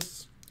 It's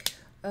this.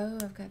 Oh,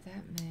 I've got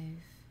that move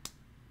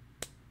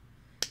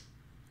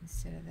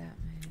instead of that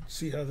move.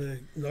 See how the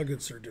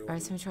Nuggets are doing. All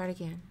right, so I'm gonna try it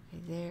again.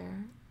 Okay,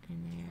 there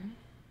and there,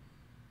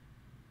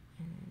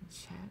 and then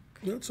check.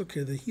 No, it's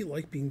okay. The Heat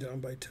like being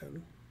down by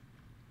 10.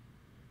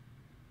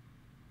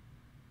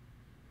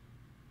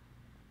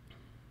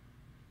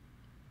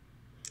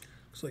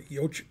 Looks like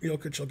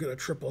Jokic will get a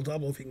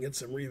triple-double if he can get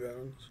some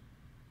rebounds.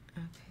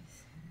 Okay,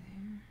 so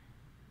there.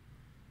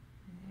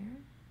 There.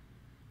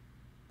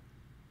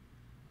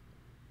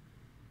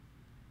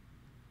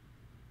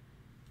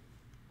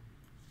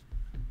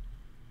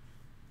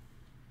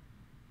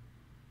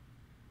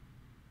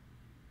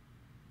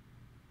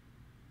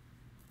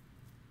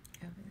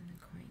 Oh, but then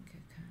the coin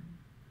could come.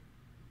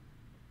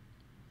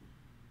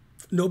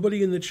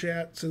 Nobody in the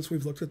chat, since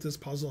we've looked at this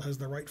puzzle, has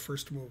the right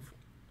first move.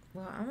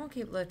 Well, I'm going to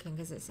keep looking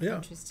because it's Yeah.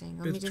 interesting.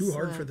 Let me It's just too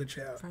hard look for the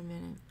chat. for a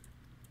minute.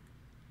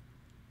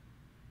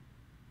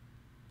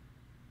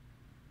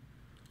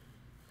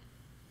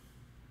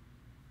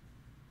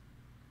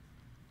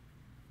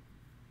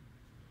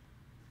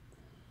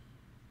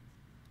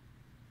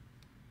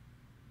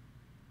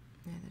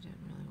 No, that didn't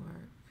really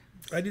work.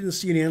 I didn't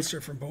see an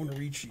answer from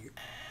Bonarici.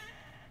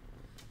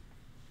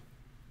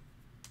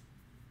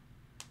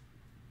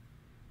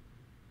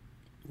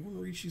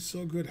 Bonarici's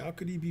so good. How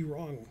could he be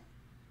wrong?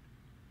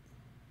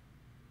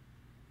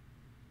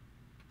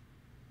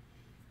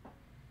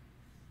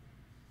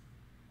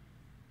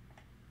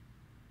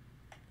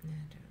 No,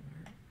 it didn't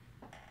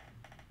work.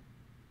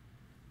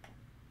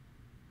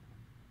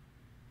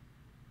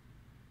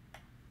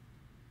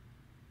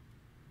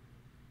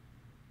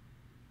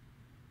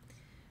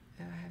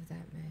 Oh, I have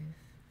that move.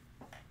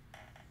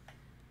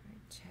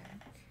 Right,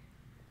 check.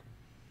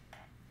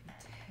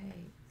 If he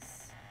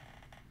takes.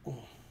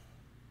 Oh.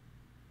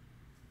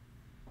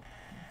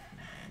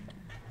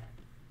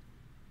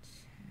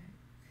 Check.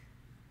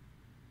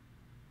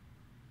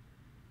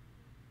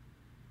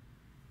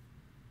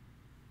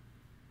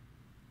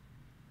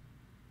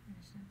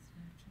 There's nothing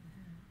after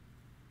that.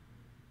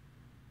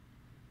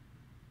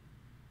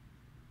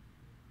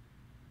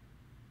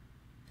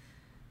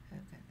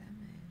 I've got that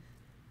move.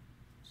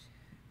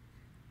 Check.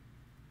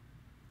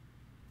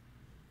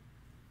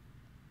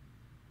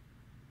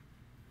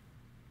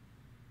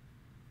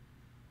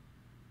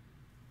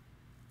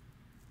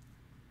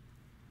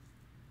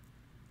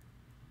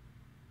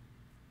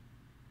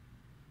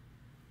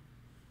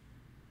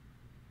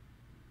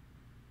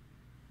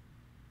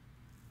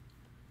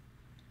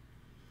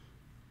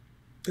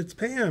 It's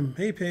Pam.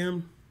 Hey,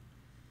 Pam.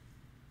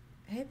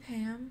 Hey,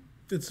 Pam.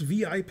 It's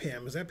VI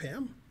Pam. Is that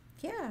Pam?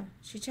 Yeah,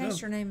 she changed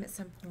her name at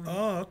some point.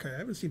 Oh, okay. I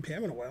haven't seen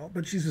Pam in a while,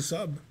 but she's a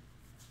sub.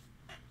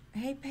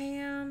 Hey,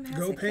 Pam. How's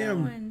Go, it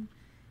Pam. going?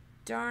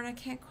 Darn, I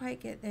can't quite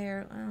get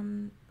there.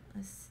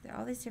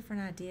 All these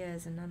different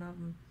ideas, and none of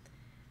them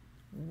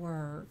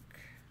work.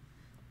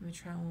 Let me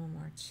try one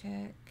more.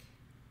 Check.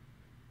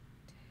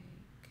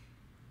 Take.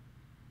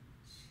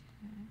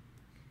 Check.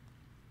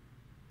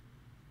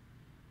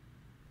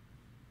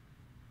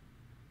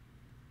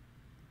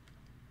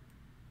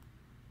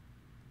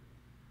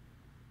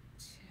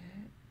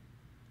 Check.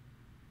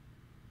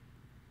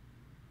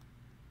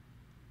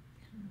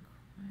 Haven't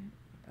quite.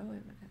 Oh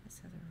wait, we got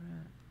this other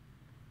rook.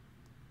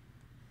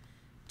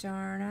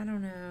 Darn, I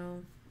don't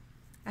know.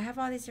 I have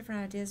all these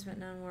different ideas, but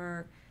none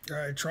work. All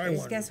right, try Just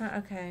one. guess what?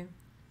 Okay.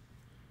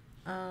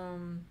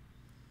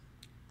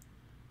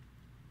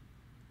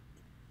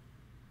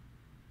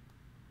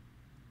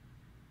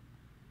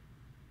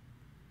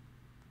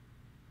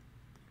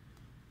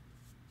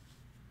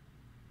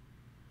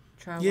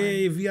 Try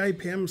Yay, one. VI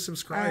Pam All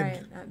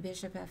subscribed. right,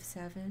 Bishop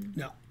F7.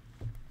 No,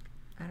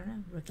 I don't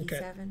know. Rook Okay.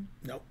 E7.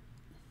 no.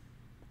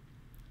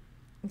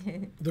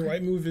 The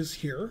right move is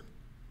here.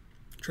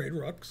 Trade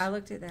rooks. I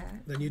looked at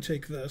that. Then you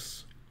take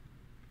this.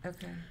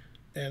 Okay.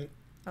 And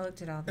I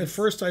looked at all at this.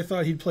 first I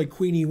thought he'd play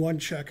queen e1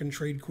 check and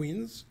trade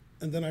queens.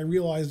 And then I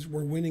realized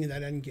we're winning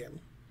that endgame.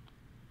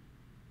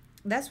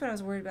 That's what I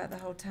was worried about the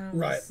whole time.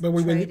 Right, was but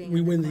we trading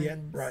win and the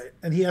queens. right.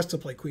 And he has to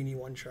play queen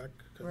e1 check.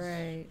 'Cause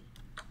Right.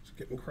 it's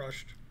getting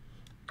crushed.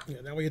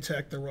 Yeah, now we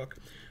attack the rook.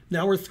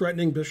 Now we're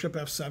threatening bishop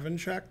f7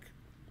 check.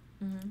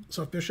 Mm-hmm.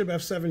 So if bishop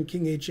f7,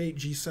 king h8,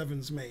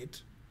 g7's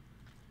mate.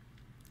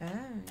 Oh.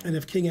 And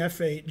if king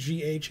f8,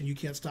 gh, and you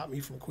can't stop me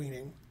from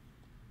queening.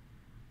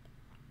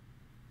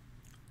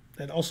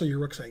 And also your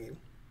rook's hanging.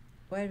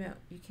 Wait a minute.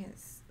 You can't.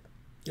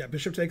 Yeah,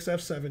 bishop takes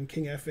f7,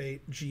 king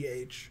f8,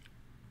 gh.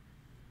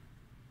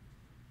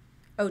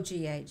 Oh,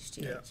 GH.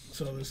 Yeah,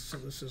 so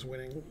this is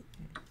winning.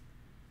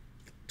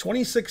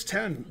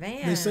 26-10.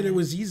 Man. They said it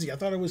was easy. I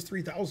thought it was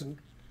 3,000.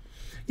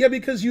 Yeah,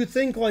 because you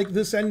think like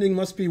this ending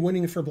must be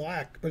winning for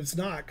black, but it's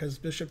not because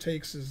bishop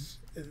takes is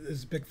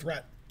a big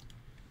threat.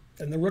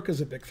 And the rook is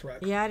a big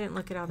threat. Yeah, I didn't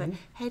look at all that.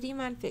 Hey, do you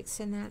mind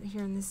fixing that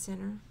here in the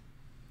center?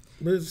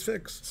 But it's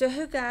fixed. So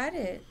who got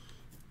it?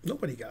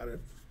 Nobody got it.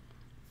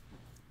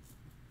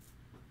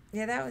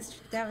 Yeah, that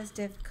was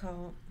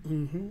difficult.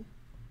 Mm-hmm.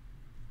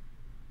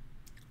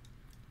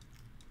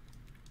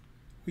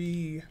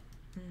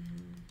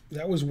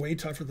 That was way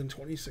tougher than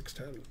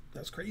 26-10.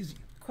 That's crazy.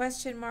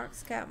 Question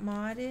marks got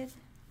modded.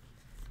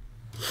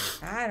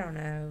 I don't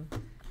know.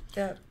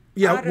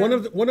 Yeah,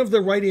 one of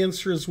the right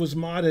answers was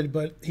modded,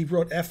 but he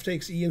wrote f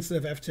takes e instead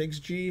of f takes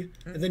g,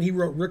 and then he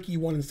wrote rook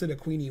e1 instead of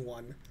queen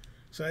e1.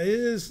 So it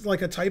is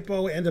like a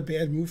typo and a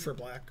bad move for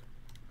black.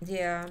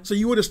 Yeah. So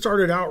you would have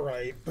started out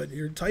right, but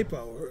your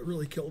typo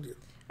really killed you.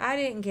 I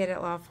didn't get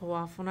it, Lawful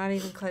Waffle. Not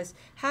even close.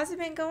 How's it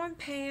been going,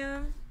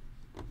 Pam?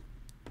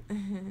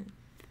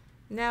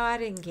 No, I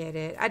didn't get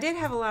it. I did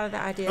have a lot of the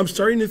ideas. I'm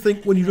starting to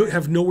think when you don't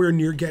have nowhere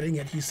near getting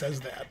it, he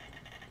says that.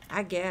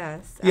 I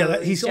guess.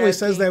 Yeah, he only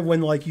says that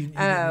when like you.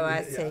 Oh,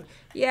 I see.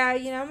 Yeah,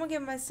 you know, I'm gonna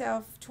give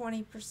myself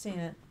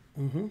 20%.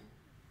 Mm-hmm.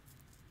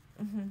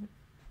 Mm-hmm.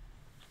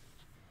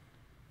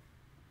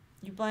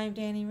 You blame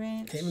Danny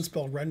Wrench? Can't even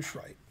spell wrench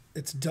right.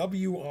 It's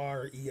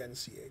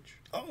Wrench.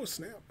 Oh,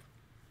 snap.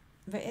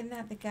 But isn't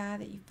that the guy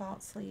that you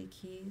falsely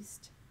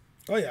accused?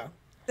 Oh, yeah.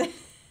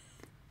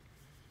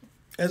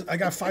 I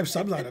got 5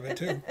 subs out of it,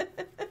 too.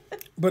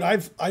 But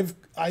I've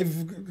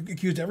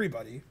accused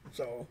everybody,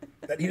 so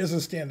that he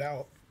doesn't stand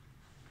out.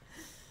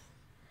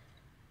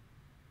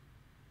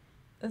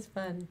 That's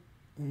fun.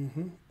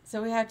 Mm-hmm.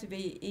 So we have to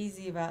be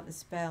easy about the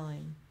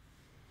spelling.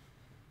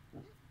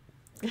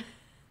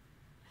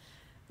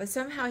 But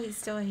somehow he's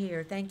still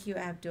here. Thank you,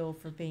 Abdul,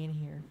 for being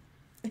here.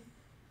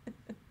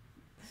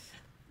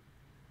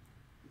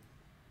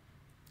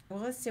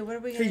 Well, let's see. What are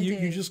we going to do?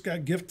 You just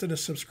got gifted a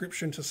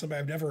subscription to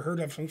somebody I've never heard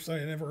of,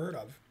 somebody I never heard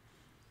of.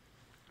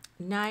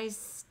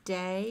 Nice,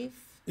 Dave.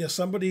 Yeah,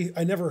 somebody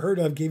I never heard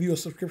of gave you a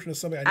subscription to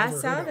somebody I never heard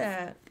of. I saw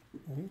that.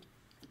 Mm-hmm.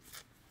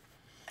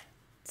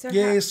 So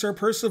yay, Sir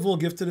Percival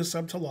gifted a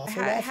sub to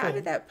Lawful Waffle. How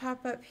did that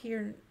pop up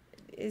here?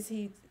 Is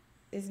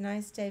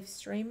Nice Dave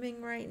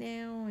streaming right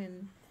now?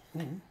 And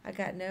I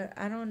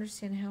don't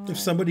understand how. If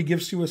somebody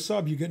gives you a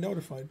sub, you get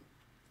notified.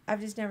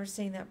 I've just never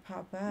seen that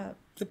pop up.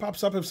 It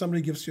pops up if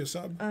somebody gives you a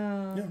sub.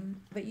 Yeah.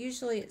 But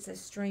usually it's a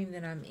stream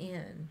that I'm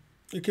in.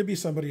 It could be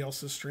somebody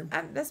else's stream.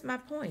 That's my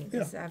point.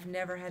 Yeah. I've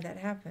never had that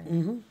happen.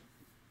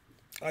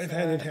 Mm-hmm. I've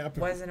had it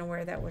happen. Wasn't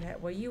aware that would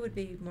happen. Well, you would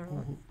be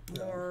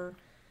more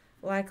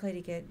likely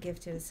to get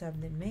gifted a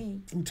sub than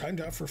me. Who timed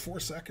out for 4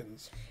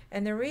 seconds.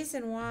 And the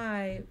reason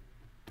why...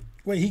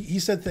 Wait, he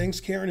said thanks,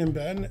 Karen and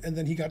Ben, and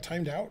then he got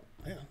timed out?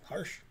 Yeah,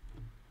 harsh.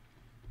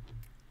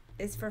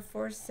 It's for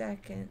 4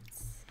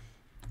 seconds.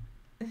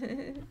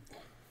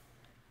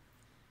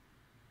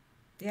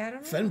 Yeah, I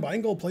don't know. Fen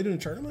Beingold played in a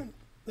tournament?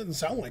 Doesn't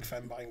sound like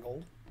Fen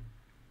Beingold.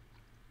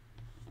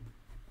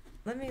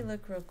 Let me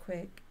look real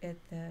quick at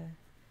the...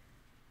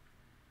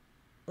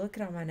 Look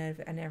at all my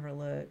notes. I never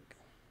look.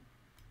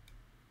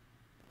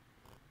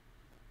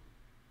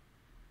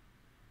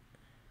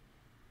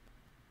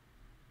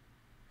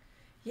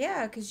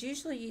 Yeah, because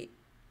usually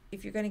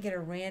if you're going to get a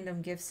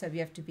random gift sub, you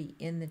have to be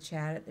in the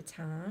chat at the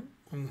time.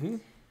 Mm-hmm.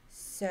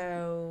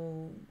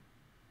 So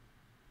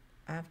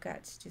I've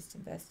got to just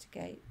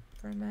investigate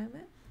for a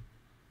moment.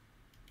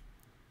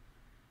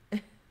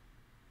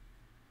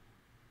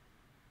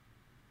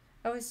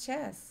 Oh, it's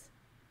chess.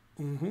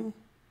 Mm-hmm.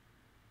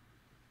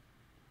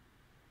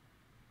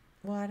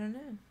 Well, I don't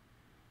know.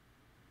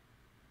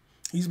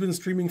 He's been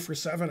streaming for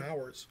 7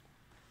 hours.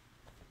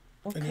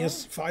 Okay. He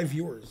has 5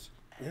 viewers.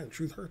 Yeah,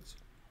 truth hurts.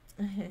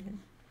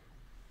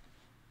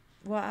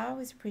 Well, I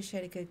always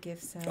appreciate a good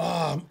gift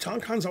sub.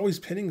 Tonkon's always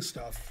pinning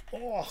stuff.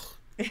 Oh.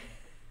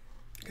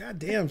 God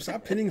damn,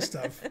 stop pinning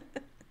stuff.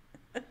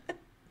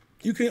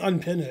 You can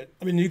unpin it.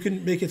 I mean, you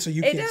can make it so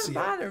you can't see it. It doesn't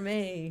bother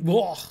me.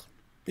 Ugh.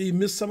 You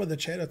missed some of the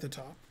chat at the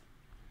top.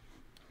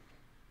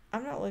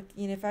 I'm not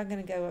looking. If I'm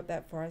going to go up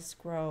that far, I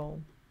scroll.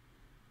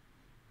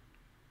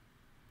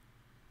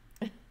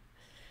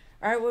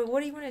 All right, well,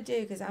 what do you want to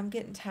do? Because I'm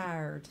getting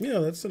tired. Yeah,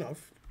 that's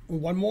enough.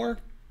 One more?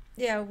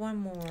 Yeah, one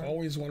more.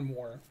 Always one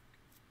more.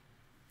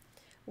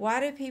 Why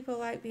do people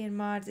like being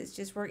mods? It's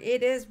just work.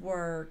 It is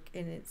work,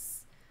 and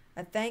it's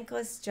a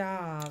thankless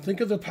job.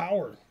 Think of the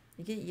power.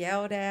 You get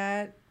yelled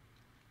at.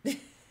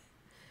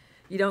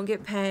 You don't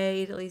get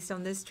paid, at least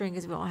on this string,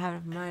 because we don't have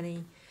enough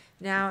money.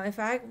 Now, if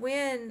I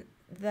win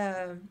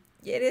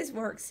it is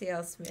work,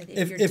 CL Smith.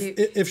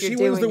 If she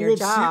wins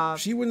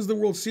the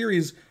World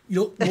Series,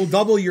 we'll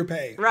double your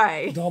pay.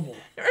 Right. Double.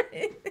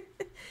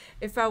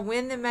 If I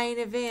win the main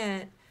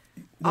event,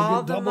 You'll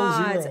all get the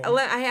mods. zero.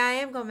 I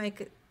am going to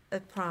make a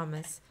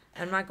promise.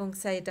 I'm not going to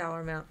say a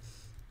dollar amount.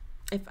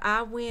 If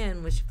I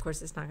win, which of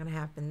course it's not going to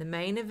happen, the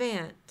main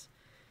event,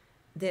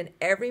 then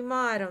every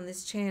mod on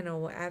this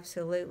channel will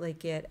absolutely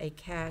get a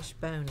cash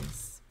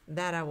bonus.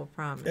 That I will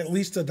promise. At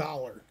least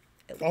 $1.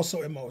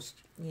 Also at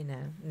most.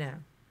 No.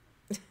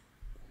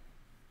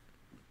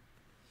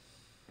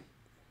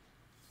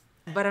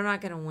 But I'm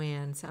not going to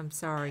win, so I'm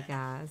sorry,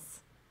 guys.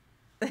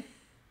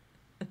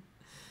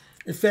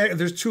 In fact, if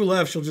there's 2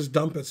 left, she'll just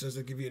dump it so it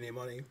doesn't give you any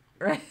money.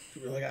 Right.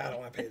 You're like, I don't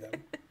want to pay them.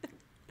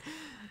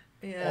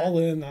 Yeah. All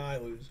in, I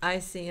lose. I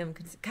see him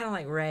kind of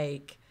like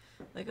rake.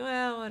 Like,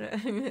 well, what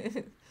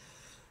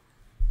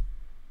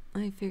let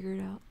me figure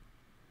it out.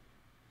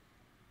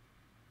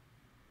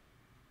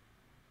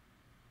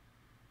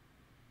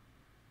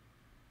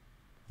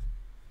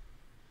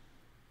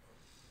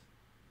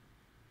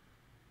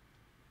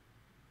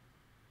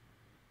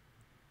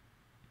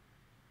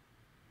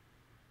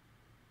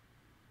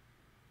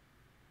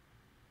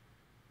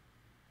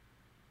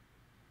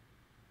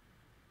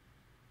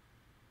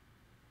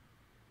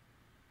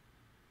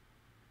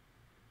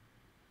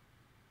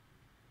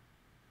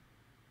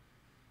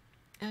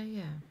 Oh,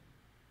 yeah.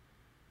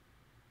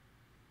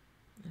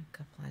 A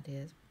couple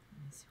ideas.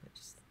 Let me see what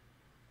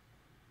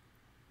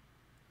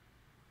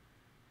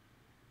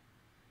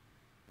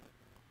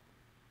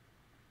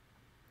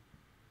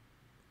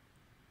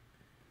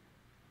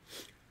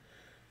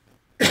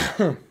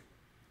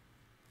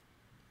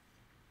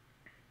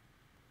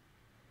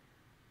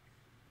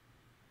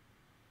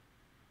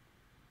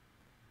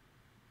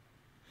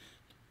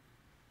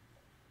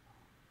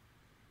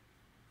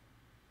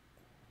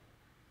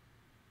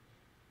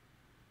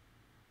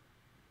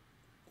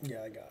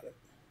Yeah, I got it.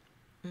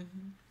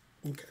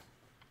 Okay.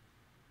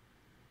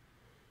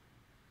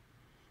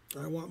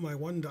 I want my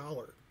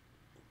 $1.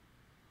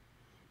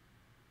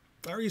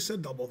 I already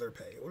said double their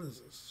pay. What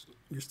is this?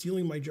 You're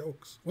stealing my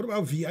jokes. What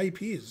about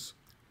VIPs?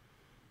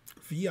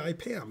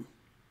 VIPam.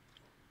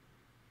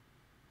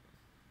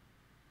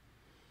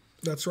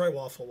 That's right,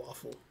 Waffle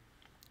Waffle.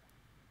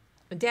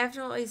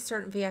 Definitely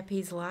certain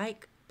VIPs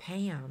like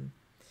Pam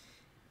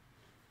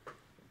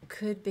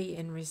could be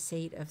in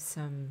receipt of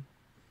some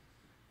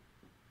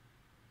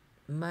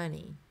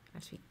money. I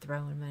should be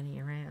throwing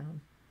money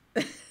around.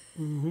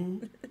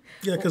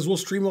 Yeah, because we'll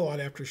stream a lot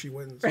after she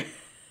wins.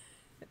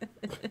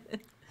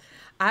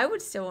 I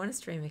would still want to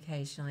stream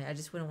occasionally. I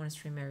just wouldn't want to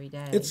stream every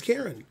day. It's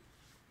Karen.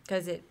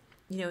 Because it,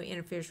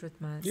 interferes with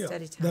my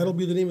study time. That'll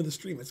be the name of the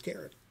stream. It's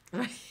Karen.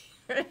 Right.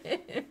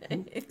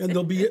 And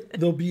there'll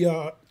be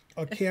a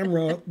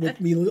camera with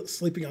me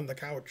sleeping on the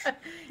couch.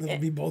 And it'll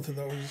be both of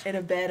those. In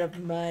a bed of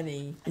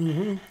money.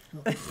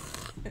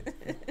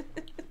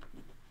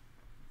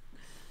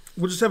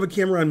 We'll just have a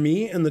camera on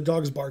me and the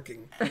dog's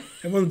barking.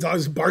 And when the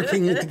dog's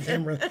barking at the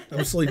camera,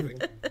 I'm sleeping.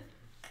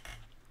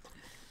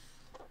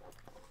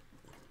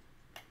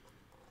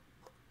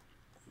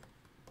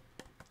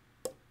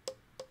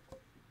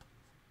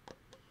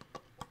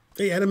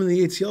 Hey, Adam in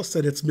the ATL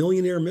said it's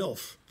Millionaire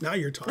MILF. Now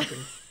you're talking.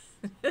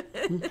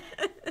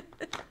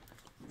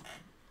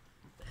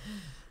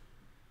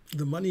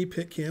 The Money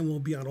Pit Cam will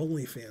be on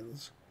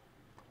OnlyFans.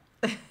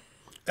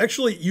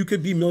 Actually, you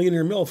could be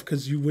Millionaire MILF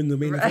because you win the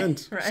main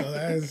event. Right. So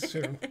that is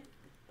true.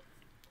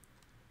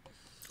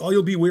 All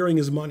you'll be wearing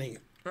is money.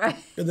 Right.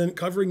 And then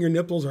covering your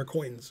nipples are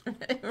coins.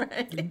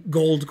 Right.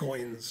 Gold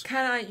coins.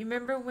 Kind of, you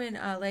remember when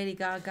Lady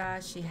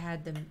Gaga, she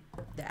had the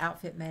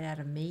outfit made out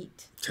of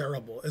meat?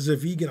 Terrible. As a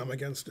vegan, I'm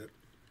against it.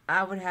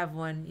 I would have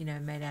one,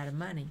 made out of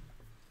money.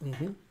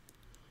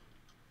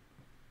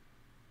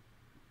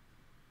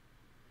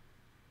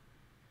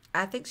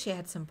 I think she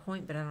had some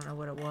point, but I don't know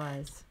what it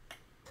was.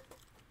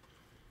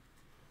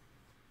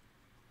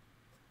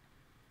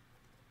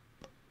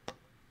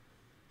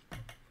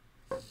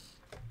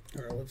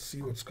 All right, let's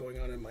see what's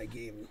going on in my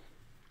game.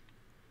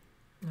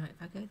 All right,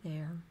 if I go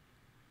there.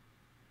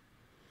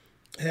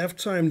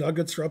 Halftime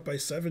Nuggets are up by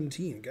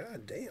 17.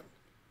 God damn.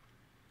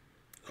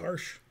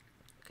 Harsh.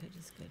 Could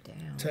just go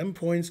down. 10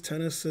 points,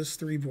 10 assists,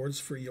 3 boards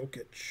for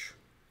Jokic.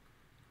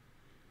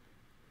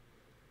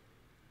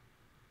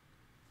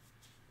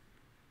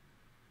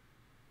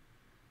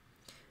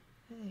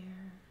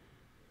 There.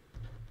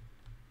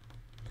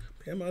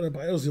 Bam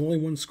Adebayo's the only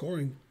one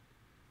scoring.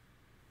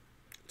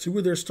 2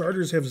 of their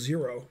starters have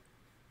 0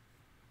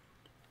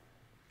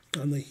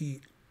 on the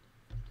Heat.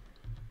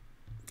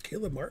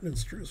 Caleb Martin and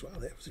Struz, wow,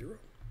 they have 0.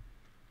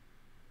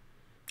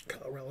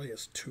 Kyle Raleigh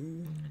has 2.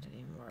 That didn't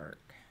even work.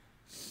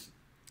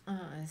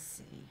 Let's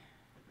see.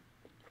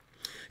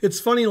 It's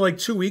funny, like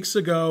 2 weeks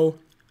ago,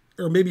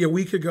 or maybe a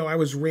week ago, I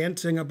was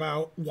ranting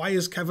about why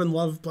is Kevin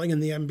Love playing in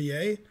the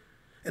NBA?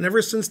 And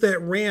ever since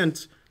that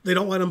rant, they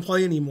don't let him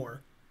play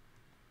anymore.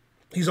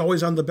 He's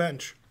always on the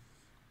bench.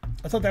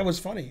 I thought that was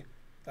funny.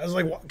 I was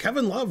like,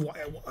 Kevin Love,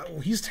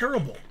 he's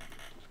terrible.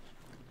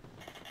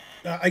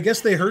 I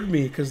guess they heard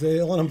me because they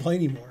didn't let him play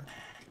anymore.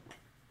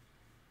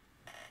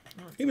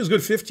 He was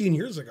good 15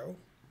 years ago.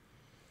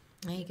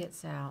 He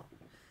gets out.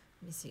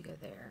 Let me see, go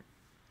there.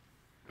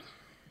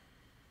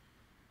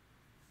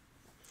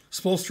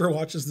 Spolstra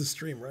watches the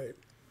stream, right?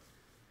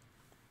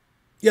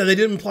 Yeah, they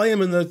didn't play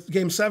him in the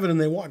Game 7 and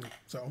they won.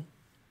 So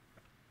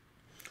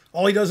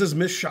all he does is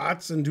miss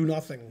shots and do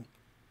nothing.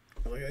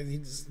 Like,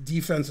 his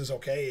defense is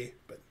okay,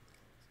 but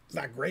it's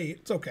not great.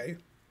 It's okay.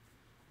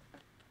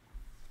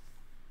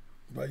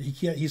 But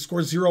he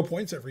scores 0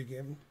 points every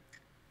game.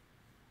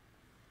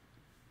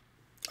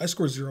 I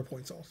score 0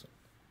 points also.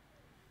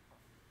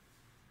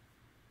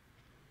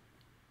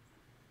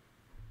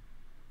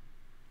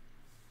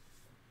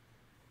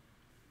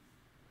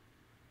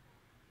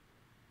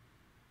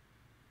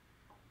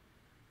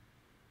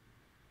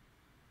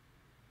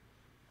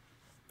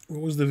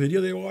 What was the video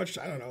they watched?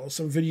 I don't know.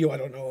 Some video I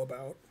don't know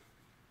about.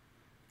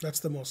 That's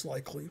the most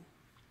likely.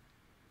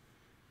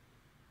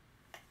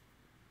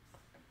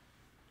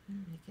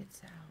 He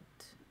gets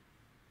out.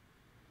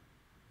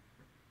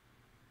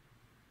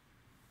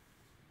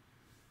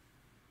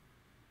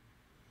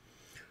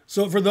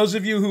 So for those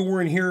of you who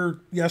weren't here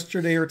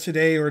yesterday or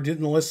today or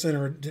didn't listen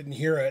or didn't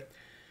hear it,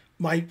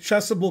 my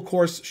Chessable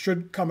course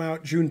should come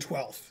out June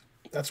 12th.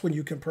 That's when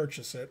you can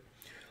purchase it.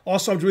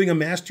 Also, I'm doing a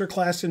master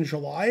class in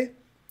July,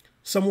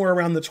 somewhere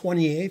around the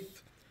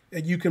 28th.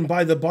 And you can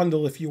buy the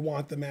bundle if you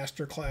want the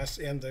master class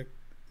and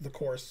the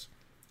course.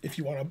 if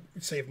you want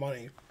to save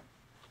money.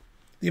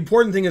 The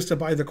important thing is to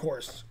buy the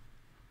course.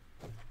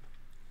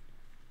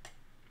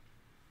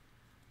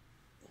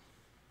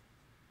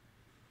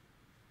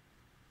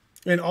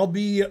 And I'll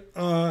be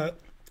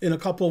in a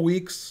couple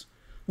weeks.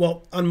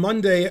 Well, on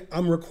Monday,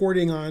 I'm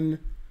recording on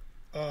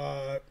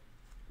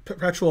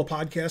Perpetual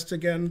Podcast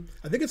again.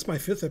 I think it's my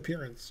 5th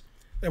appearance.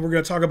 And we're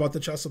going to talk about the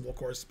Chessable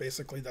course.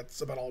 Basically,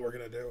 that's about all we're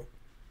going to do.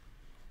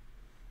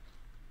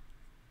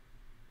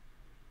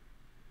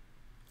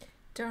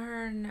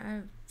 Darn,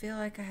 I feel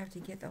like I have to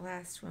get the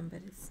last one,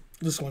 but it's...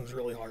 This one's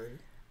really hard.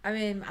 I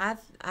mean, I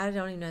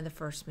don't even know the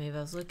first move.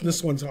 I was looking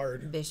This at one's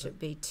hard. Bishop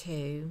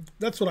B2.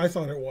 That's what I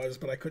thought it was,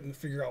 but I couldn't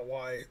figure out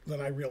why.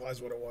 Then I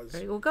realized what it was.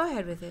 Right, well, go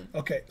ahead with it.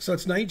 Okay, so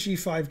it's knight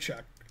g5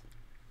 check.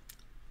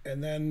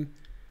 And then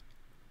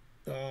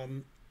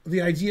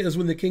the idea is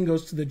when the king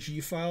goes to the g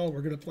file,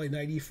 we're going to play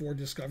knight e4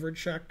 discovered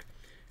check.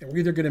 And we're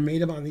either going to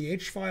mate him on the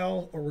h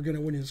file or we're going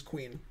to win his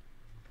queen.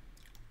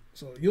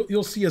 So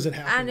you'll see as it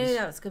happens. I knew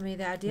that was going to be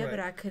the idea, Right. but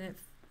I couldn't.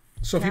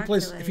 So if he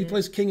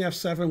plays king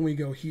f7, we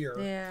go here.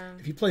 Yeah.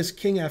 If he plays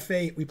king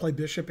f8, we play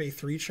bishop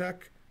a3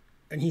 check,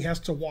 and he has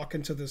to walk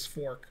into this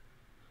fork.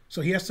 So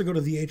he has to go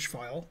to the h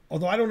file.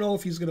 Although I don't know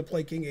if he's going to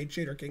play king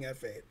h8 or king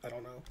f8. I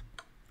don't know.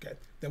 Okay.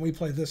 Then we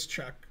play this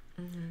check.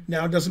 Mm-hmm.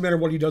 Now it doesn't matter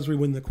what he does. We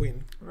win the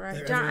queen.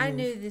 Right. John, I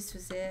knew this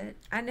was it.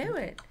 I knew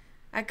it.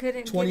 I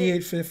couldn't.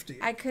 28-50.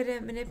 I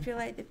couldn't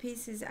manipulate the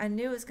pieces. I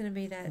knew it was going to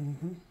be that.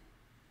 Mm-hmm.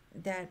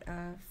 That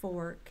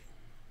fork.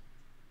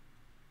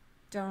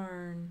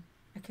 Darn.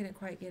 I couldn't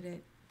quite get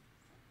it.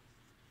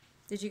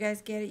 Did you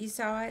guys get it? You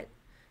saw it?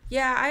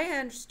 Yeah, I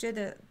understood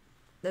that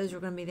those were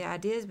going to be the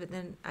ideas, but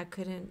then I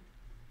couldn't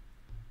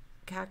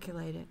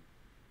calculate it.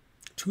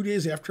 2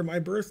 days after my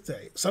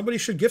birthday. Somebody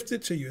should gift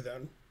it to you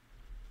then.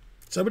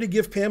 Somebody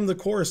give Pam the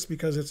course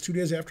because it's 2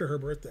 days after her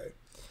birthday.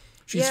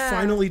 She's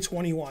finally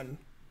 21.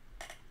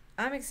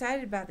 I'm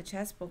excited about the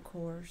Chessable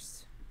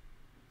course.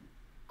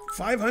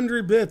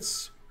 500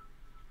 bits.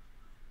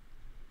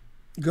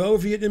 Go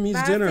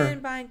Vietnamese dinner.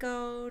 Bye,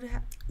 Finegold.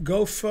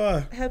 Go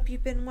pho. Hope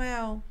you've been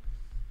well.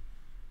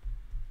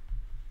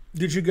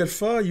 Did you get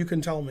pho? You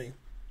can tell me.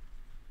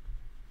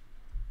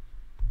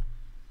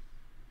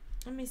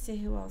 Let me see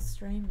who else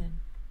streaming.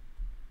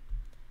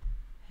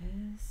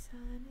 His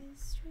son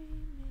is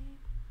streaming.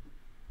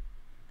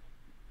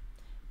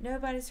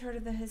 Nobody's heard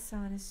of the His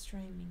Son is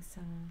Streaming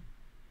song.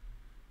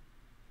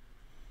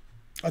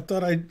 I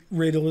thought I'd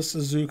rate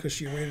Alyssa Zoo because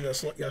she rated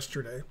us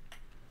yesterday.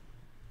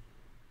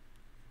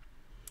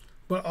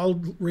 But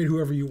I'll rate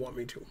whoever you want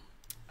me to.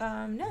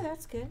 No,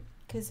 that's good.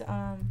 Because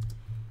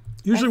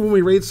usually when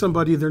we rate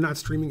somebody, they're not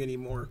streaming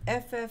anymore.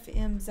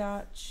 FFM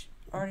Zach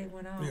already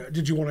went off. Yeah.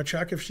 Did you want to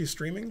check if she's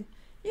streaming?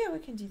 Yeah, we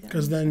can do that.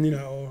 Because then,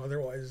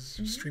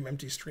 otherwise, stream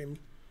empty stream.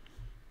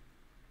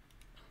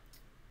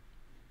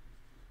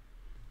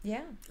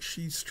 Yeah.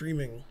 She's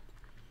streaming.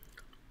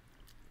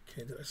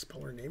 Okay, did I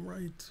spell her name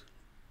right?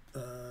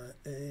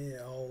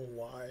 Alyssazhu.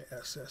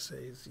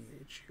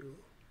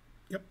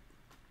 Yep.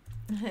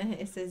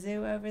 It's a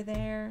zoo over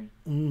there.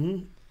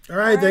 Mm-hmm. All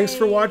right, thanks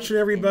for watching,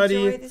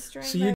 everybody. Enjoy the stream, See you